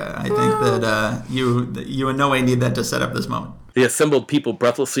vodka. I think that you in no way need that to set up this moment. The assembled people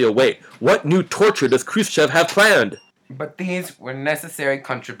breathlessly await. What new torture does Khrushchev have planned? But these were necessary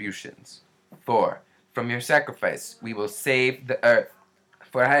contributions. For, from your sacrifice, we will save the earth.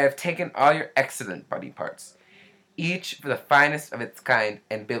 For I have taken all your excellent body parts, each for the finest of its kind,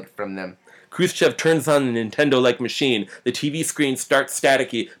 and built from them. Khrushchev turns on the Nintendo-like machine. The TV screen starts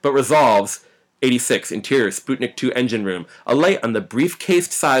staticky, but resolves. 86, interior, Sputnik 2 engine room. A light on the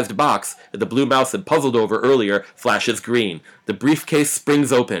briefcase-sized box that the Blue Mouse had puzzled over earlier flashes green. The briefcase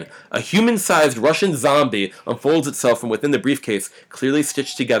springs open. A human-sized Russian zombie unfolds itself from within the briefcase, clearly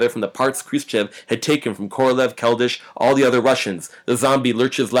stitched together from the parts Khrushchev had taken from Korolev, Keldish, all the other Russians. The zombie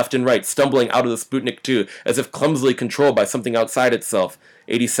lurches left and right, stumbling out of the Sputnik 2, as if clumsily controlled by something outside itself.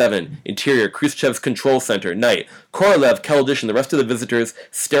 87, interior, Khrushchev's control center, night. Korolev, Keldish, and the rest of the visitors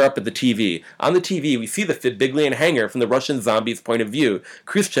stare up at the TV. On the TV, we see the Fibiglian hangar from the Russian zombie's point of view.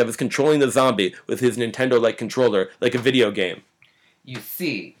 Khrushchev is controlling the zombie with his Nintendo-like controller, like a video game. You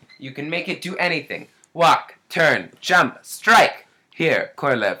see, you can make it do anything. Walk, turn, jump, strike! Here,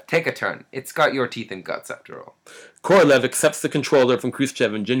 Korolev, take a turn. It's got your teeth and guts, after all. Korolev accepts the controller from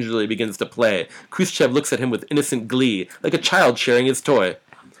Khrushchev and gingerly begins to play. Khrushchev looks at him with innocent glee, like a child sharing his toy.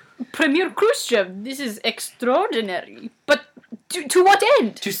 Premier Khrushchev, this is extraordinary. But to what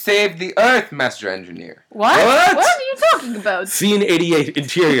end? To save the Earth, Master Engineer. What? What? What are you talking about? Scene 88,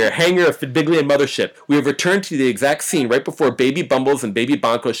 interior, hangar of Fibiglian mothership. We have returned to the exact scene right before Baby Bumbles and Baby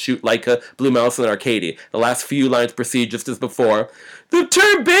Bonko shoot Laika, Blue Mouse, and Arcady. The last few lines proceed just as before. The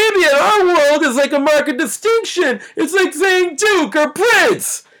term baby in our world is like a mark of distinction. It's like saying Duke or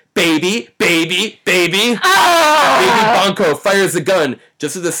Prince. Baby, baby, baby. Ah! Baby Bonko fires a gun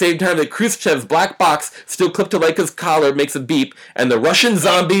just at the same time that Khrushchev's black box, still clipped to Laika's collar, makes a beep, and the Russian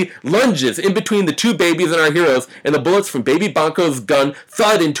zombie lunges in between the two babies and our heroes, and the bullets from Baby Bonko's gun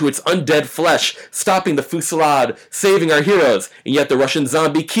thud into its undead flesh, stopping the fusillade, saving our heroes, and yet the Russian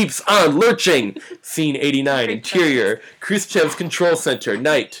zombie keeps on lurching. Scene 89, interior, Khrushchev's control center,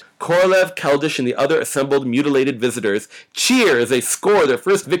 night. Korolev, Keldish, and the other assembled mutilated visitors cheer as they score their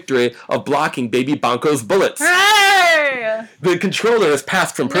first victory of blocking Baby Bonko's bullets. Hooray! The controller is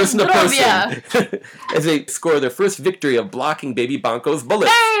passed from person to Nostrovia. person as they score their first victory of blocking Baby Banco's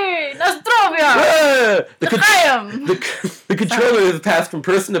bullets. Hey, Nostrovia! Ah! The L'chaim! The controller is passed from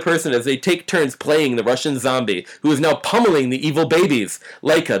person to person as they take turns playing the Russian zombie, who is now pummeling the evil babies.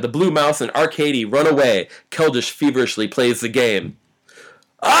 Laika, the Blue Mouse, and Arcady run away. Keldish feverishly plays the game.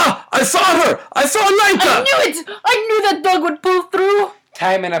 Ah! I saw her! I saw Laika! I knew it! I knew that dog would pull through!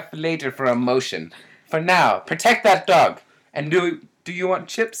 Time enough later for emotion. For now, protect that dog. And do you want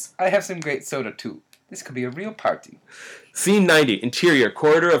chips? I have some great soda too. This could be a real party. Scene 90, interior,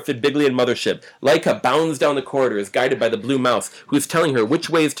 corridor of Fidbiglian Mothership. Laika bounds down the corridor, is guided by the Blue Mouse, who is telling her which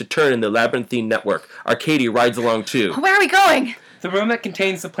ways to turn in the labyrinthine network. Arcady rides along too. Where are we going? The room that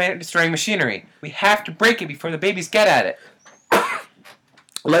contains the planet-destroying machinery. We have to break it before the babies get at it.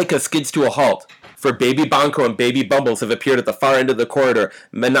 Laika skids to a halt, for Baby Banco and Baby Bumbles have appeared at the far end of the corridor,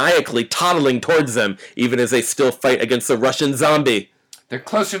 maniacally toddling towards them, even as they still fight against the Russian zombie. They're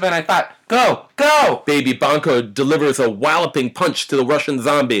closer than I thought. Go! Go! Baby Banco delivers a walloping punch to the Russian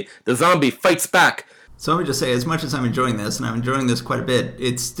zombie. The zombie fights back. So let me just say, as much as I'm enjoying this, and I'm enjoying this quite a bit,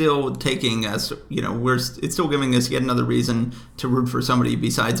 it's still taking us, it's still giving us yet another reason to root for somebody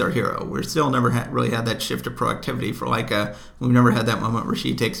besides our hero. We're still never really had that shift of proactivity for Laika. We've never had that moment where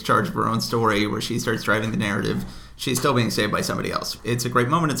she takes charge of her own story, where she starts driving the narrative. She's still being saved by somebody else. It's a great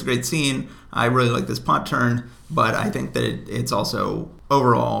moment. It's a great scene. I really like this plot turn, but I think that it's also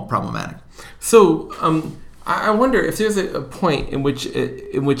overall problematic. So I wonder if there's a point in which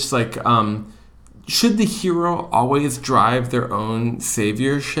should the hero always drive their own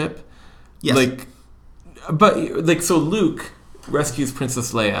saviorship? Yes. So Luke rescues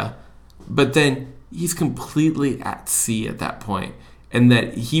Princess Leia, but then he's completely at sea at that point, and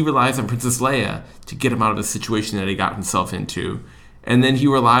that he relies on Princess Leia to get him out of the situation that he got himself into, and then he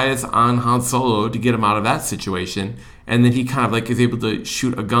relies on Han Solo to get him out of that situation, and then he kind of is able to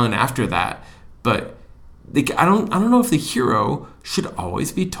shoot a gun after that, but. I don't know if the hero should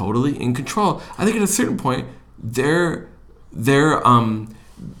always be totally in control. I think at a certain point, their lieutenants,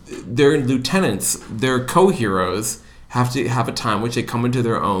 their co-heroes, have to have a time which they come into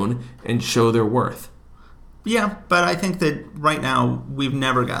their own and show their worth. Yeah, but I think that right now we've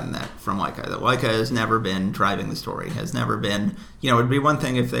never gotten that from Laika. That Laika has never been driving the story, has never been, it'd be one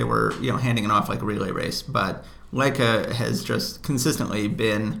thing if they were, handing it off like a relay race, but Laika has just consistently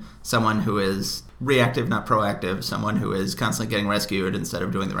been someone who is reactive, not proactive, someone who is constantly getting rescued instead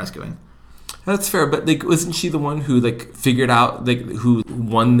of doing the rescuing. That's fair, but wasn't she the one who figured out who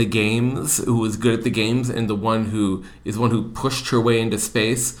won the games, who was good at the games, and the one who pushed her way into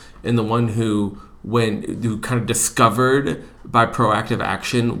space, and the one who kind of discovered by proactive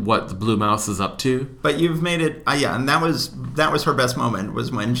action what the Blue Mouse is up to? But you've made it, and that was her best moment,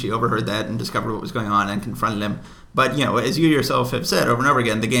 was when she overheard that and discovered what was going on and confronted him. But, as you yourself have said over and over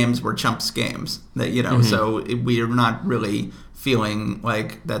again, the games were Chump's games. That So we are not really feeling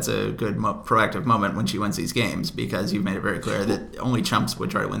like that's a good proactive moment when she wins these games, because you've made it very clear that only Chumps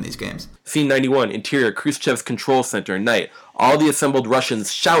would try to win these games. Scene 91, interior, Khrushchev's control center, night. All the assembled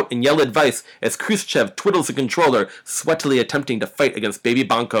Russians shout and yell advice as Khrushchev twiddles the controller, sweatily attempting to fight against Baby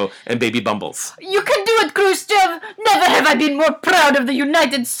Banco and Baby Bumbles. You can do it, Khrushchev! Never have I been more proud of the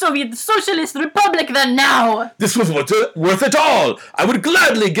United Soviet Socialist Republic than now! This was worth it all! I would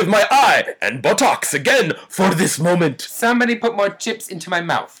gladly give my eye and buttocks again for this moment! Somebody put more chips into my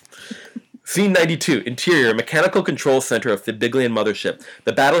mouth. Scene 92, interior, mechanical control center of Fidbiglian Mothership.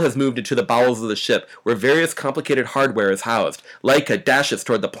 The battle has moved into the bowels of the ship, where various complicated hardware is housed. Laika dashes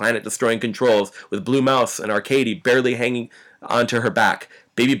toward the planet-destroying controls, with Blue Mouse and Arcady barely hanging onto her back.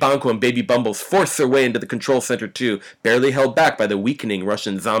 Baby Banco and Baby Bumbles force their way into the control center too, barely held back by the weakening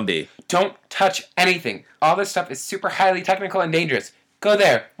Russian zombie. Don't touch anything. All this stuff is super highly technical and dangerous. Go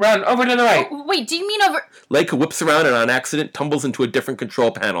there. Run. Over to the right. Oh, wait, do you mean over... Laika whips around and on accident tumbles into a different control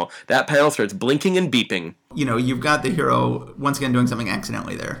panel. That panel starts blinking and beeping. You've got the hero once again doing something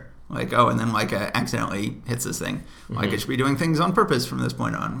accidentally there. And then Laika accidentally hits this thing. Mm-hmm. Laika should be doing things on purpose from this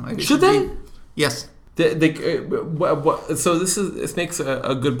point on. Should they? Yes. So this makes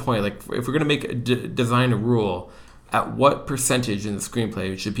a good point. If we're going to design a rule, at what percentage in the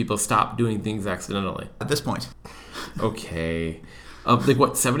screenplay should people stop doing things accidentally? At this point. Okay.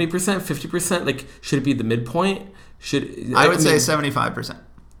 70%, 50%? Should it be the midpoint? I would say 75%.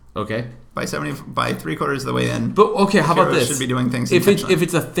 Okay. By 3/4 of the way in. But okay, how about this? Should be doing things if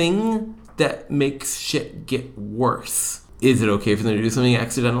it's a thing that makes shit get worse, is it okay for them to do something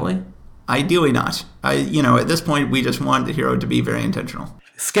accidentally? Ideally not. At this point, we just want the hero to be very intentional.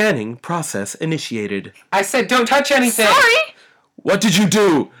 Scanning process initiated. I said don't touch anything. Sorry! What did you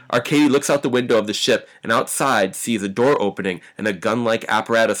do? Arcady looks out the window of the ship and outside sees a door opening and a gun-like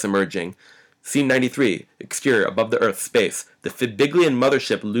apparatus emerging. Scene 93, exterior, above the Earth's space. The Fibiglian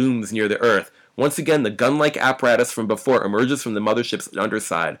mothership looms near the Earth. Once again, the gun-like apparatus from before emerges from the mothership's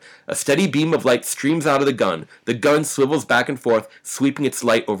underside. A steady beam of light streams out of the gun. The gun swivels back and forth, sweeping its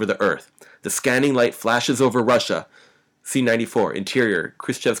light over the Earth. The scanning light flashes over Russia. C-94, interior,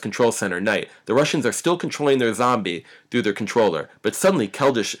 Khrushchev's control center, night. The Russians are still controlling their zombie through their controller, but suddenly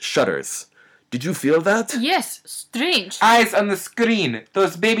Keldysh shudders. Did you feel that? Yes, strange. Eyes on the screen.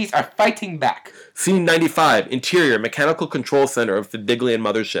 Those babies are fighting back. Scene 95, interior, mechanical control center of the Fibiglian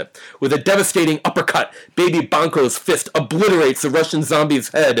mothership. With a devastating uppercut, Baby Banko's fist obliterates the Russian zombie's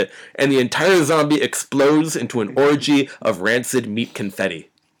head, and the entire zombie explodes into an orgy of rancid meat confetti.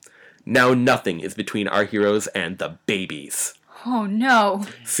 Now nothing is between our heroes and the babies. Oh no.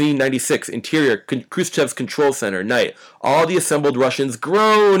 Scene 96, interior, Khrushchev's control center, night. All the assembled Russians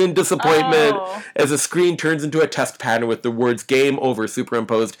groan in disappointment as the screen turns into a test pattern with the words "Game Over"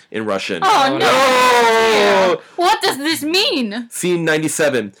 superimposed in Russian. Oh no! No! What does this mean? Scene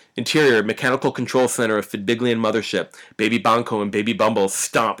 97, interior, mechanical control center of Fibiglian mothership. Baby Banko and Baby Bumble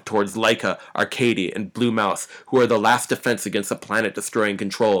stomp towards Laika, Arcady, and Blue Mouse, who are the last defense against the planet-destroying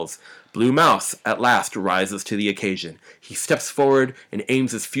controls. Blue Mouse, at last, rises to the occasion. He steps forward and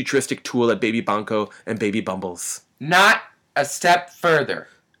aims his futuristic tool at Baby Banko and Baby Bumbles. Not a step further.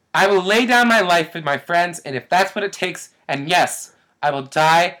 I will lay down my life with my friends, and if that's what it takes, and yes, I will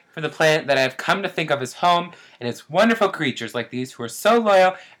die for the planet that I have come to think of as home, and its wonderful creatures like these who are so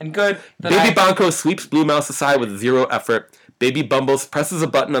loyal and good that Baby Banko sweeps Blue Mouse aside with zero effort. Baby Bumbles presses a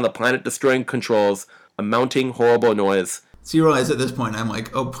button on the planet-destroying controls, a mounting, horrible noise. So you realize at this point, I'm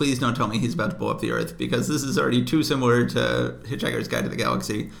like, oh, please don't tell me he's about to blow up the Earth, because this is already too similar to Hitchhiker's Guide to the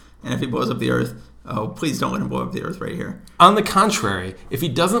Galaxy. And if he blows up the Earth, oh, please don't let him blow up the Earth right here. On the contrary, if he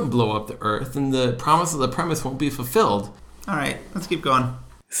doesn't blow up the Earth, then the promise of the premise won't be fulfilled. All right, let's keep going.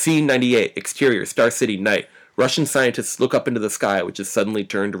 Scene 98, exterior, Star City, night. Russian scientists look up into the sky, which has suddenly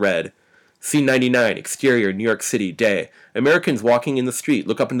turned red. Scene 99, exterior, New York City, day. Americans walking in the street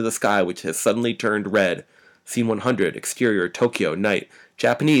look up into the sky, which has suddenly turned red. Scene 100, exterior, Tokyo, night.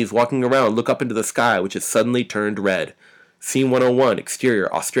 Japanese walking around look up into the sky, which has suddenly turned red. Scene 101,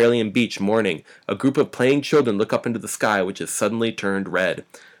 exterior, Australian beach, morning. A group of playing children look up into the sky, which has suddenly turned red.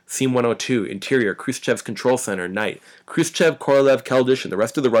 Scene 102, interior, Khrushchev's control center, night. Khrushchev, Korolev, Keldysh, and the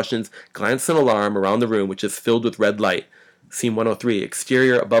rest of the Russians glance in alarm around the room, which is filled with red light. Scene 103,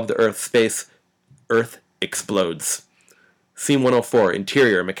 exterior, above the Earth, space. Earth explodes. Scene 104,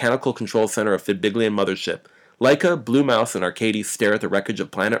 interior, mechanical control center of Fibiglian mothership. Laika, Blue Mouse, and Arcady stare at the wreckage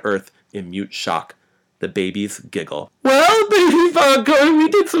of planet Earth in mute shock. The babies giggle. Well, Baby Banko, we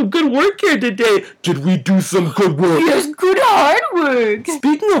did some good work here today. Did we do some good work? Yes, good hard work.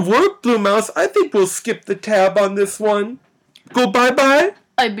 Speaking of work, Blue Mouse, I think we'll skip the tab on this one. Go bye-bye?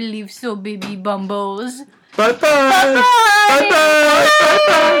 I believe so, Baby Bumbles. Bye-bye. Bye-bye. Bye-bye.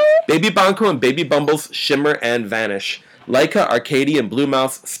 Bye-bye. Baby Banko and Baby Bumbles shimmer and vanish. Laika, Arcady, and Blue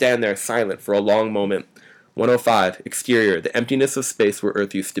Mouse stand there silent for a long moment. 105, exterior, the emptiness of space where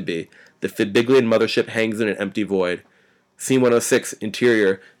Earth used to be. The Fibiglian mothership hangs in an empty void. Scene 106,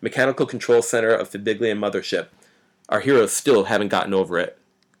 interior, mechanical control center of Fibiglian mothership. Our heroes still haven't gotten over it.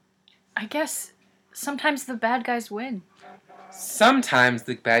 I guess sometimes the bad guys win. Sometimes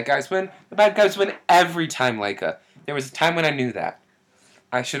the bad guys win. The bad guys win every time, Laika. There was a time when I knew that.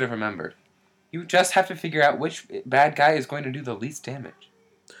 I should have remembered. You just have to figure out which bad guy is going to do the least damage.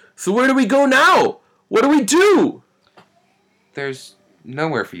 So where do we go now? What do we do? There's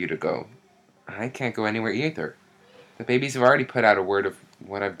nowhere for you to go. I can't go anywhere either. The babies have already put out a word of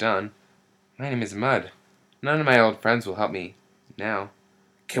what I've done. My name is Mud. None of my old friends will help me now.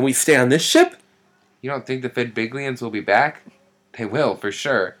 Can we stay on this ship? You don't think the Fibiglians will be back? They will, for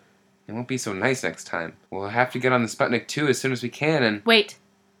sure. It won't be so nice next time. We'll have to get on the Sputnik 2 as soon as we can and... Wait.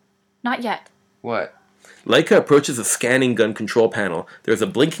 Not yet. What? Laika approaches a scanning gun control panel. There is a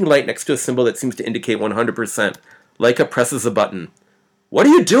blinking light next to a symbol that seems to indicate 100%. Laika presses a button. What are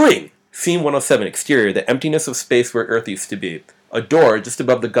you doing? Scene 107, exterior, the emptiness of space where Earth used to be. A door just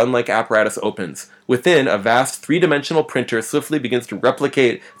above the gun-like apparatus opens. Within, a vast three-dimensional printer swiftly begins to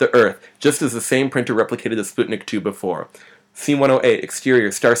replicate the Earth, just as the same printer replicated the Sputnik 2 before. Scene 108,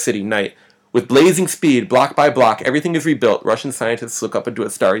 exterior, Star City, night. With blazing speed, block by block, everything is rebuilt. Russian scientists look up into a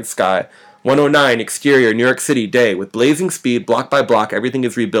starry sky. 109, exterior, New York City, day. With blazing speed, block by block, everything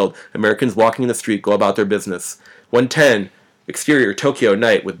is rebuilt. Americans walking in the street go about their business. 110, Exterior, Tokyo,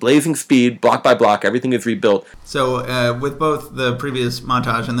 night. With blazing speed, block by block, everything is rebuilt. So, with both the previous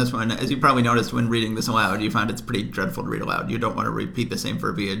montage and this one, as you probably noticed when reading this aloud, you found it's pretty dreadful to read aloud. You don't want to repeat the same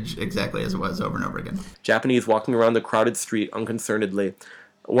verbiage exactly as it was over and over again. Japanese walking around the crowded street unconcernedly.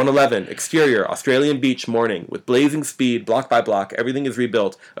 111, exterior, Australian beach, morning. With blazing speed, block by block, everything is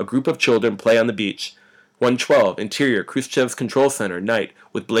rebuilt. A group of children play on the beach. 112, interior, Khrushchev's control center, night.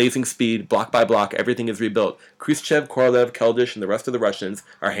 With blazing speed, block by block, everything is rebuilt. Khrushchev, Korolev, Keldysh, and the rest of the Russians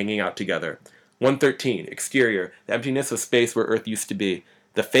are hanging out together. 113, exterior, the emptiness of space where Earth used to be.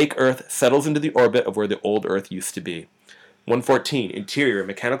 The fake Earth settles into the orbit of where the old Earth used to be. 114, interior,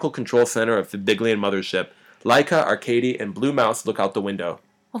 mechanical control center of the Biglian mothership. Laika, Arcady, and Blue Mouse look out the window.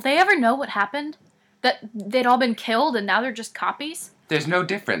 Will they ever know what happened? That they'd all been killed and now they're just copies? There's no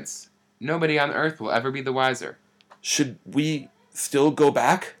difference. Nobody on Earth will ever be the wiser. Should we still go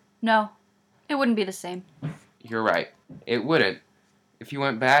back? No. It wouldn't be the same. You're right. It wouldn't. If you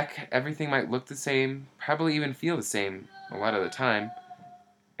went back, everything might look the same, probably even feel the same a lot of the time,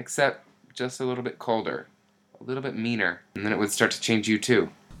 except just a little bit colder, a little bit meaner, and then it would start to change you too.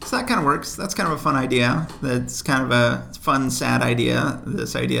 So that kind of works. That's kind of a fun idea. That's kind of a fun, sad idea.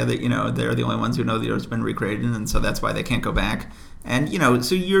 This idea that, they're the only ones who know the Earth's been recreated, and so that's why they can't go back. And,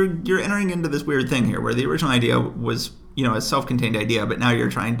 so you're entering into this weird thing here where the original idea was, a self-contained idea, but now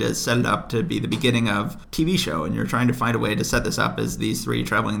you're trying to set it up to be the beginning of a TV show, and you're trying to find a way to set this up as these three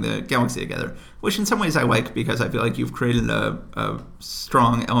traveling the galaxy together, which in some ways I like because I feel like you've created a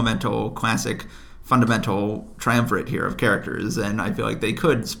strong, elemental, classic fundamental triumvirate here of characters, and I feel like they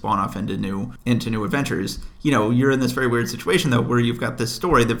could spawn off into new adventures. You're in this very weird situation though, where you've got this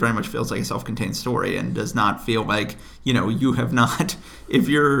story that very much feels like a self-contained story and does not feel like you have not. If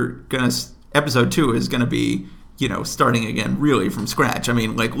you're gonna episode 2 is gonna be starting again really from scratch. I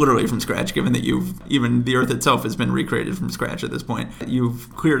mean, like literally from scratch, given that even the Earth itself has been recreated from scratch at this point.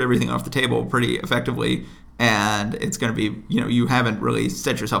 You've cleared everything off the table pretty effectively, and it's going to be, you haven't really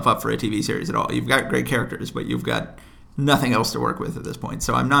set yourself up for a TV series at all. You've got great characters, but you've got nothing else to work with at this point.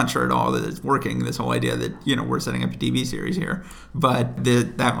 So I'm not sure at all that it's working, this whole idea that, we're setting up a TV series here. But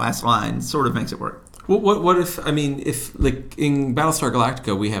that last line sort of makes it work. Well, what if like in Battlestar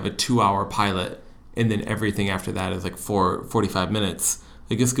Galactica, we have a 2-hour pilot, and then everything after that is like 45 minutes.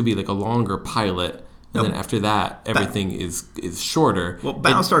 Like this could be like a longer pilot, and then after that, everything is shorter. Well,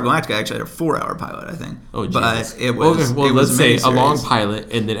 Battlestar Galactica actually had a 4-hour pilot, I think. Oh, Jesus. But it was. Okay, well, it was let's say a long miniseries.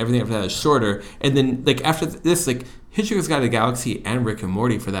 pilot, and then everything after that is shorter. And then like after this, like Hitchhiker's Guide to the Galaxy and Rick and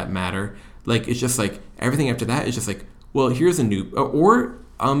Morty, for that matter, like it's just like everything after that is just like, well, here's a new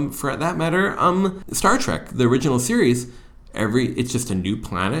for that matter, Star Trek, the original series. It's just a new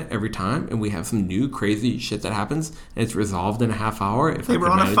planet every time, and we have some new crazy shit that happens, and it's resolved in a half hour. They were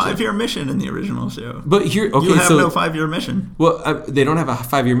on a 5-year mission in the original show. But here, okay, you have no 5-year mission. Well, they don't have a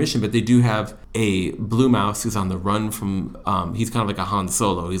 5-year mission, but they do have a Blue Mouse who's on the run from. He's kind of like a Han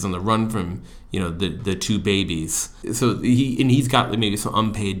Solo. He's on the run from the two babies. So he's got maybe some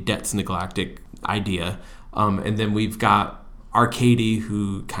unpaid debts in the galactic idea, and then we've got Arcady,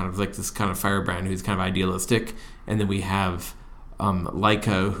 who kind of like this kind of firebrand who's kind of idealistic, and then we have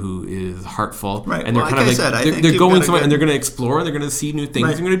Laika, who is heartful, right? And they're kind of like they're going somewhere, and they're going to explore, and they're going to see new things,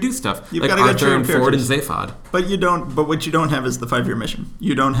 and they're going to do stuff You've like Arthur and Ford and Zaphod. But what you don't have is the 5-year mission.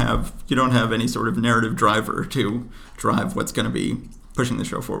 You don't have any sort of narrative driver to drive what's going to be pushing the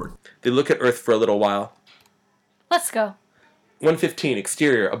show forward. They look at Earth for a little while. Let's go. 115,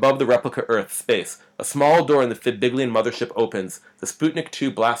 exterior, above the replica Earth, space. A small door in the Biglian mothership opens. The Sputnik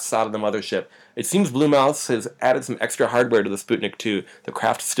 2 blasts out of the mothership. It seems Blue Mouse has added some extra hardware to the Sputnik 2. The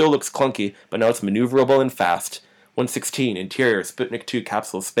craft still looks clunky, but now it's maneuverable and fast. 116, interior, Sputnik 2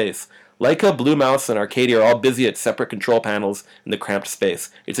 capsule space. Laika, Blue Mouse, and Arcady are all busy at separate control panels in the cramped space.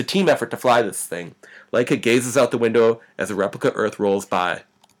 It's a team effort to fly this thing. Laika gazes out the window as the replica Earth rolls by.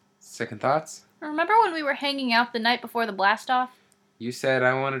 Second thoughts? Remember when we were hanging out the night before the blast-off? You said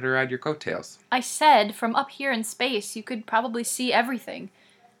I wanted to ride your coattails. I said, from up here in space, you could probably see everything.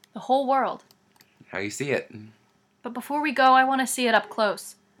 The whole world. How you see it? But before we go, I want to see it up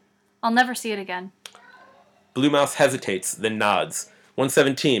close. I'll never see it again. Blue Mouse hesitates, then nods.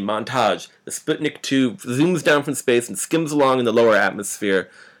 117, montage. The Sputnik 2 zooms down from space and skims along in the lower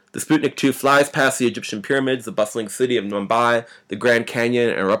atmosphere. The Sputnik 2 flies past the Egyptian pyramids, the bustling city of Mumbai, the Grand Canyon,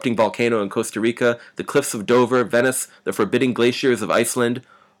 an erupting volcano in Costa Rica, the cliffs of Dover, Venice, the forbidding glaciers of Iceland.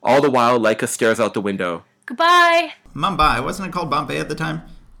 All the while, Laika stares out the window. Goodbye! Mumbai. Wasn't it called Bombay at the time?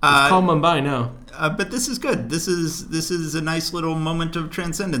 It's called Mumbai now. But this is good. This is a nice little moment of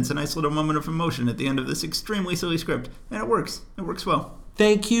transcendence, a nice little moment of emotion at the end of this extremely silly script. And it works. It works well.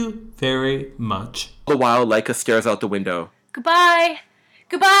 Thank you very much. All the while, Laika stares out the window. Goodbye.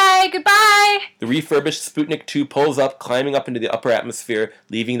 Goodbye. Goodbye. The refurbished Sputnik 2 pulls up, climbing up into the upper atmosphere,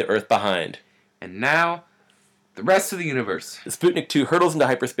 leaving the Earth behind. And now, the rest of the universe. The Sputnik 2 hurtles into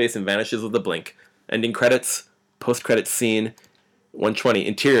hyperspace and vanishes with a blink. Ending credits, post-credits scene, 120.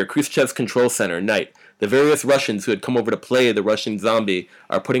 Interior, Khrushchev's control center, night. The various Russians who had come over to play the Russian zombie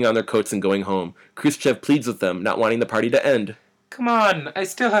are putting on their coats and going home. Khrushchev pleads with them, not wanting the party to end. Come on, I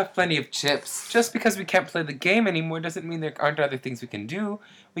still have plenty of chips. Just because we can't play the game anymore doesn't mean there aren't other things we can do.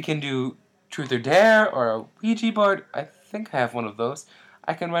 We can do Truth or Dare or a Ouija board. I think I have one of those.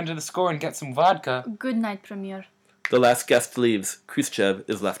 I can run to the store and get some vodka. Good night, Premier. The last guest leaves. Khrushchev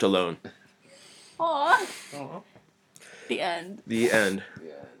is left alone. Aww. The end. The end.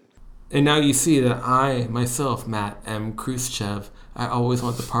 And now you see that I, myself, Matt M. Khrushchev, I always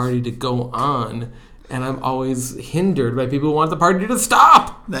want the party to go on, and I'm always hindered by people who want the party to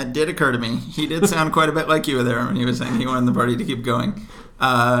stop. That did occur to me. He did sound quite a bit like you there when he was saying he wanted the party to keep going.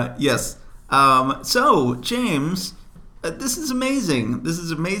 Yes. So, James, this is amazing. This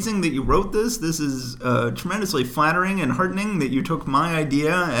is amazing that you wrote this. This is tremendously flattering and heartening that you took my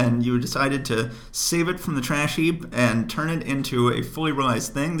idea and you decided to save it from the trash heap and turn it into a fully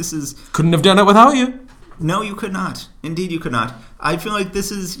realized thing. This is... Couldn't have done it without you. No, you could not. Indeed, you could not. I feel like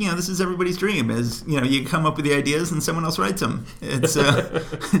this is everybody's dream. Is you come up with the ideas and someone else writes them. It's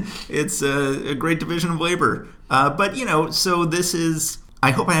it's a great division of labor. But so this is.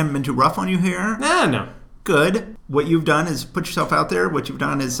 I hope I haven't been too rough on you here. No. Good. What you've done is put yourself out there. What you've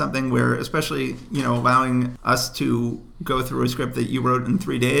done is something where, especially allowing us to go through a script that you wrote in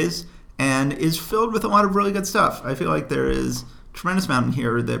 3 days and is filled with a lot of really good stuff. I feel like there is tremendous amount in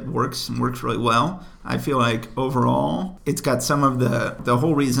here that works really well. I feel like overall it's got some of the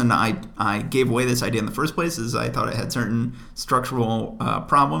whole reason I gave away this idea in the first place is I thought it had certain structural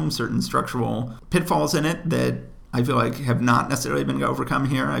problems, certain structural pitfalls in it that I feel like have not necessarily been overcome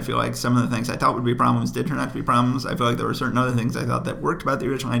here. I feel like some of the things I thought would be problems did turn out to be problems. I feel like there were certain other things I thought that worked about the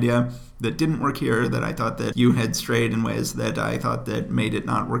original idea that didn't work here, that I thought that you had strayed in ways that I thought that made it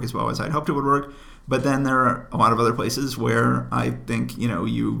not work as well as I'd hoped it would work. But then there are a lot of other places where I think,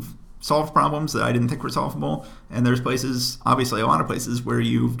 you've solved problems that I didn't think were solvable. And there's places, obviously a lot of places, where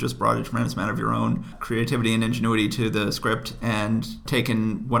you've just brought a tremendous amount of your own creativity and ingenuity to the script and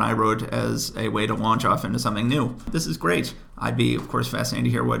taken what I wrote as a way to launch off into something new. This is great. I'd be, of course, fascinated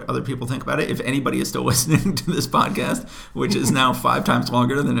to hear what other people think about it. If anybody is still listening to this podcast, which is now 5 times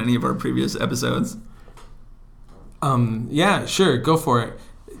longer than any of our previous episodes. Yeah, sure, go for it.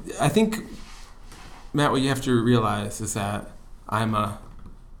 I think, Matt, what you have to realize is that I'm a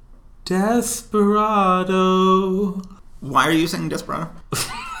desperado. Why are you saying desperado?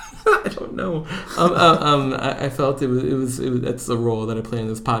 I don't know. I felt it was that's the role that I play in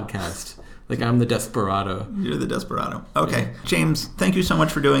this podcast. Like I'm the desperado. You're the desperado. Okay, yeah. James, thank you so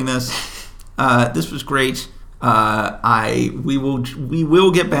much for doing this. This was great. We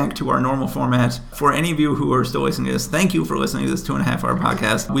will get back to our normal format. For any of you who are still listening to this, thank you for listening to this 2.5-hour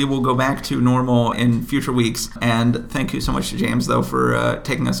podcast. We will go back to normal in future weeks. And thank you so much to James, though, for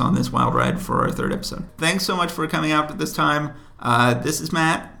taking us on this wild ride for our 3rd episode. Thanks so much for coming out at this time. This is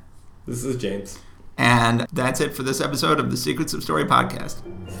Matt. This is James. And that's it for this episode of the Secrets of Story podcast.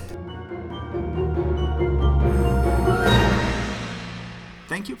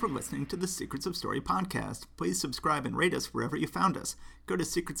 Thank you for listening to the Secrets of Story podcast. Please subscribe and rate us wherever you found us. Go to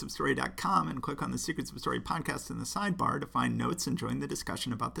secretsofstory.com and click on the Secrets of Story podcast in the sidebar to find notes and join the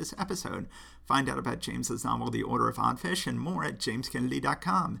discussion about this episode. Find out about James's novel, The Order of Oddfish, and more at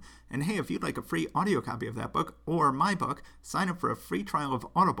jameskennedy.com. And hey, if you'd like a free audio copy of that book or my book, sign up for a free trial of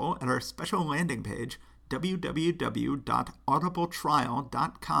Audible at our special landing page,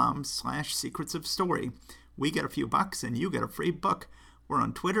 www.audibletrial.com/secretsofstory. We get a few bucks and you get a free book. We're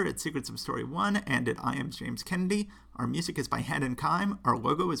on Twitter at Secrets of Story 1 and at I Am James Kennedy. Our music is by Head and Kime. Our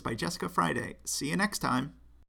logo is by Jessica Friday. See you next time.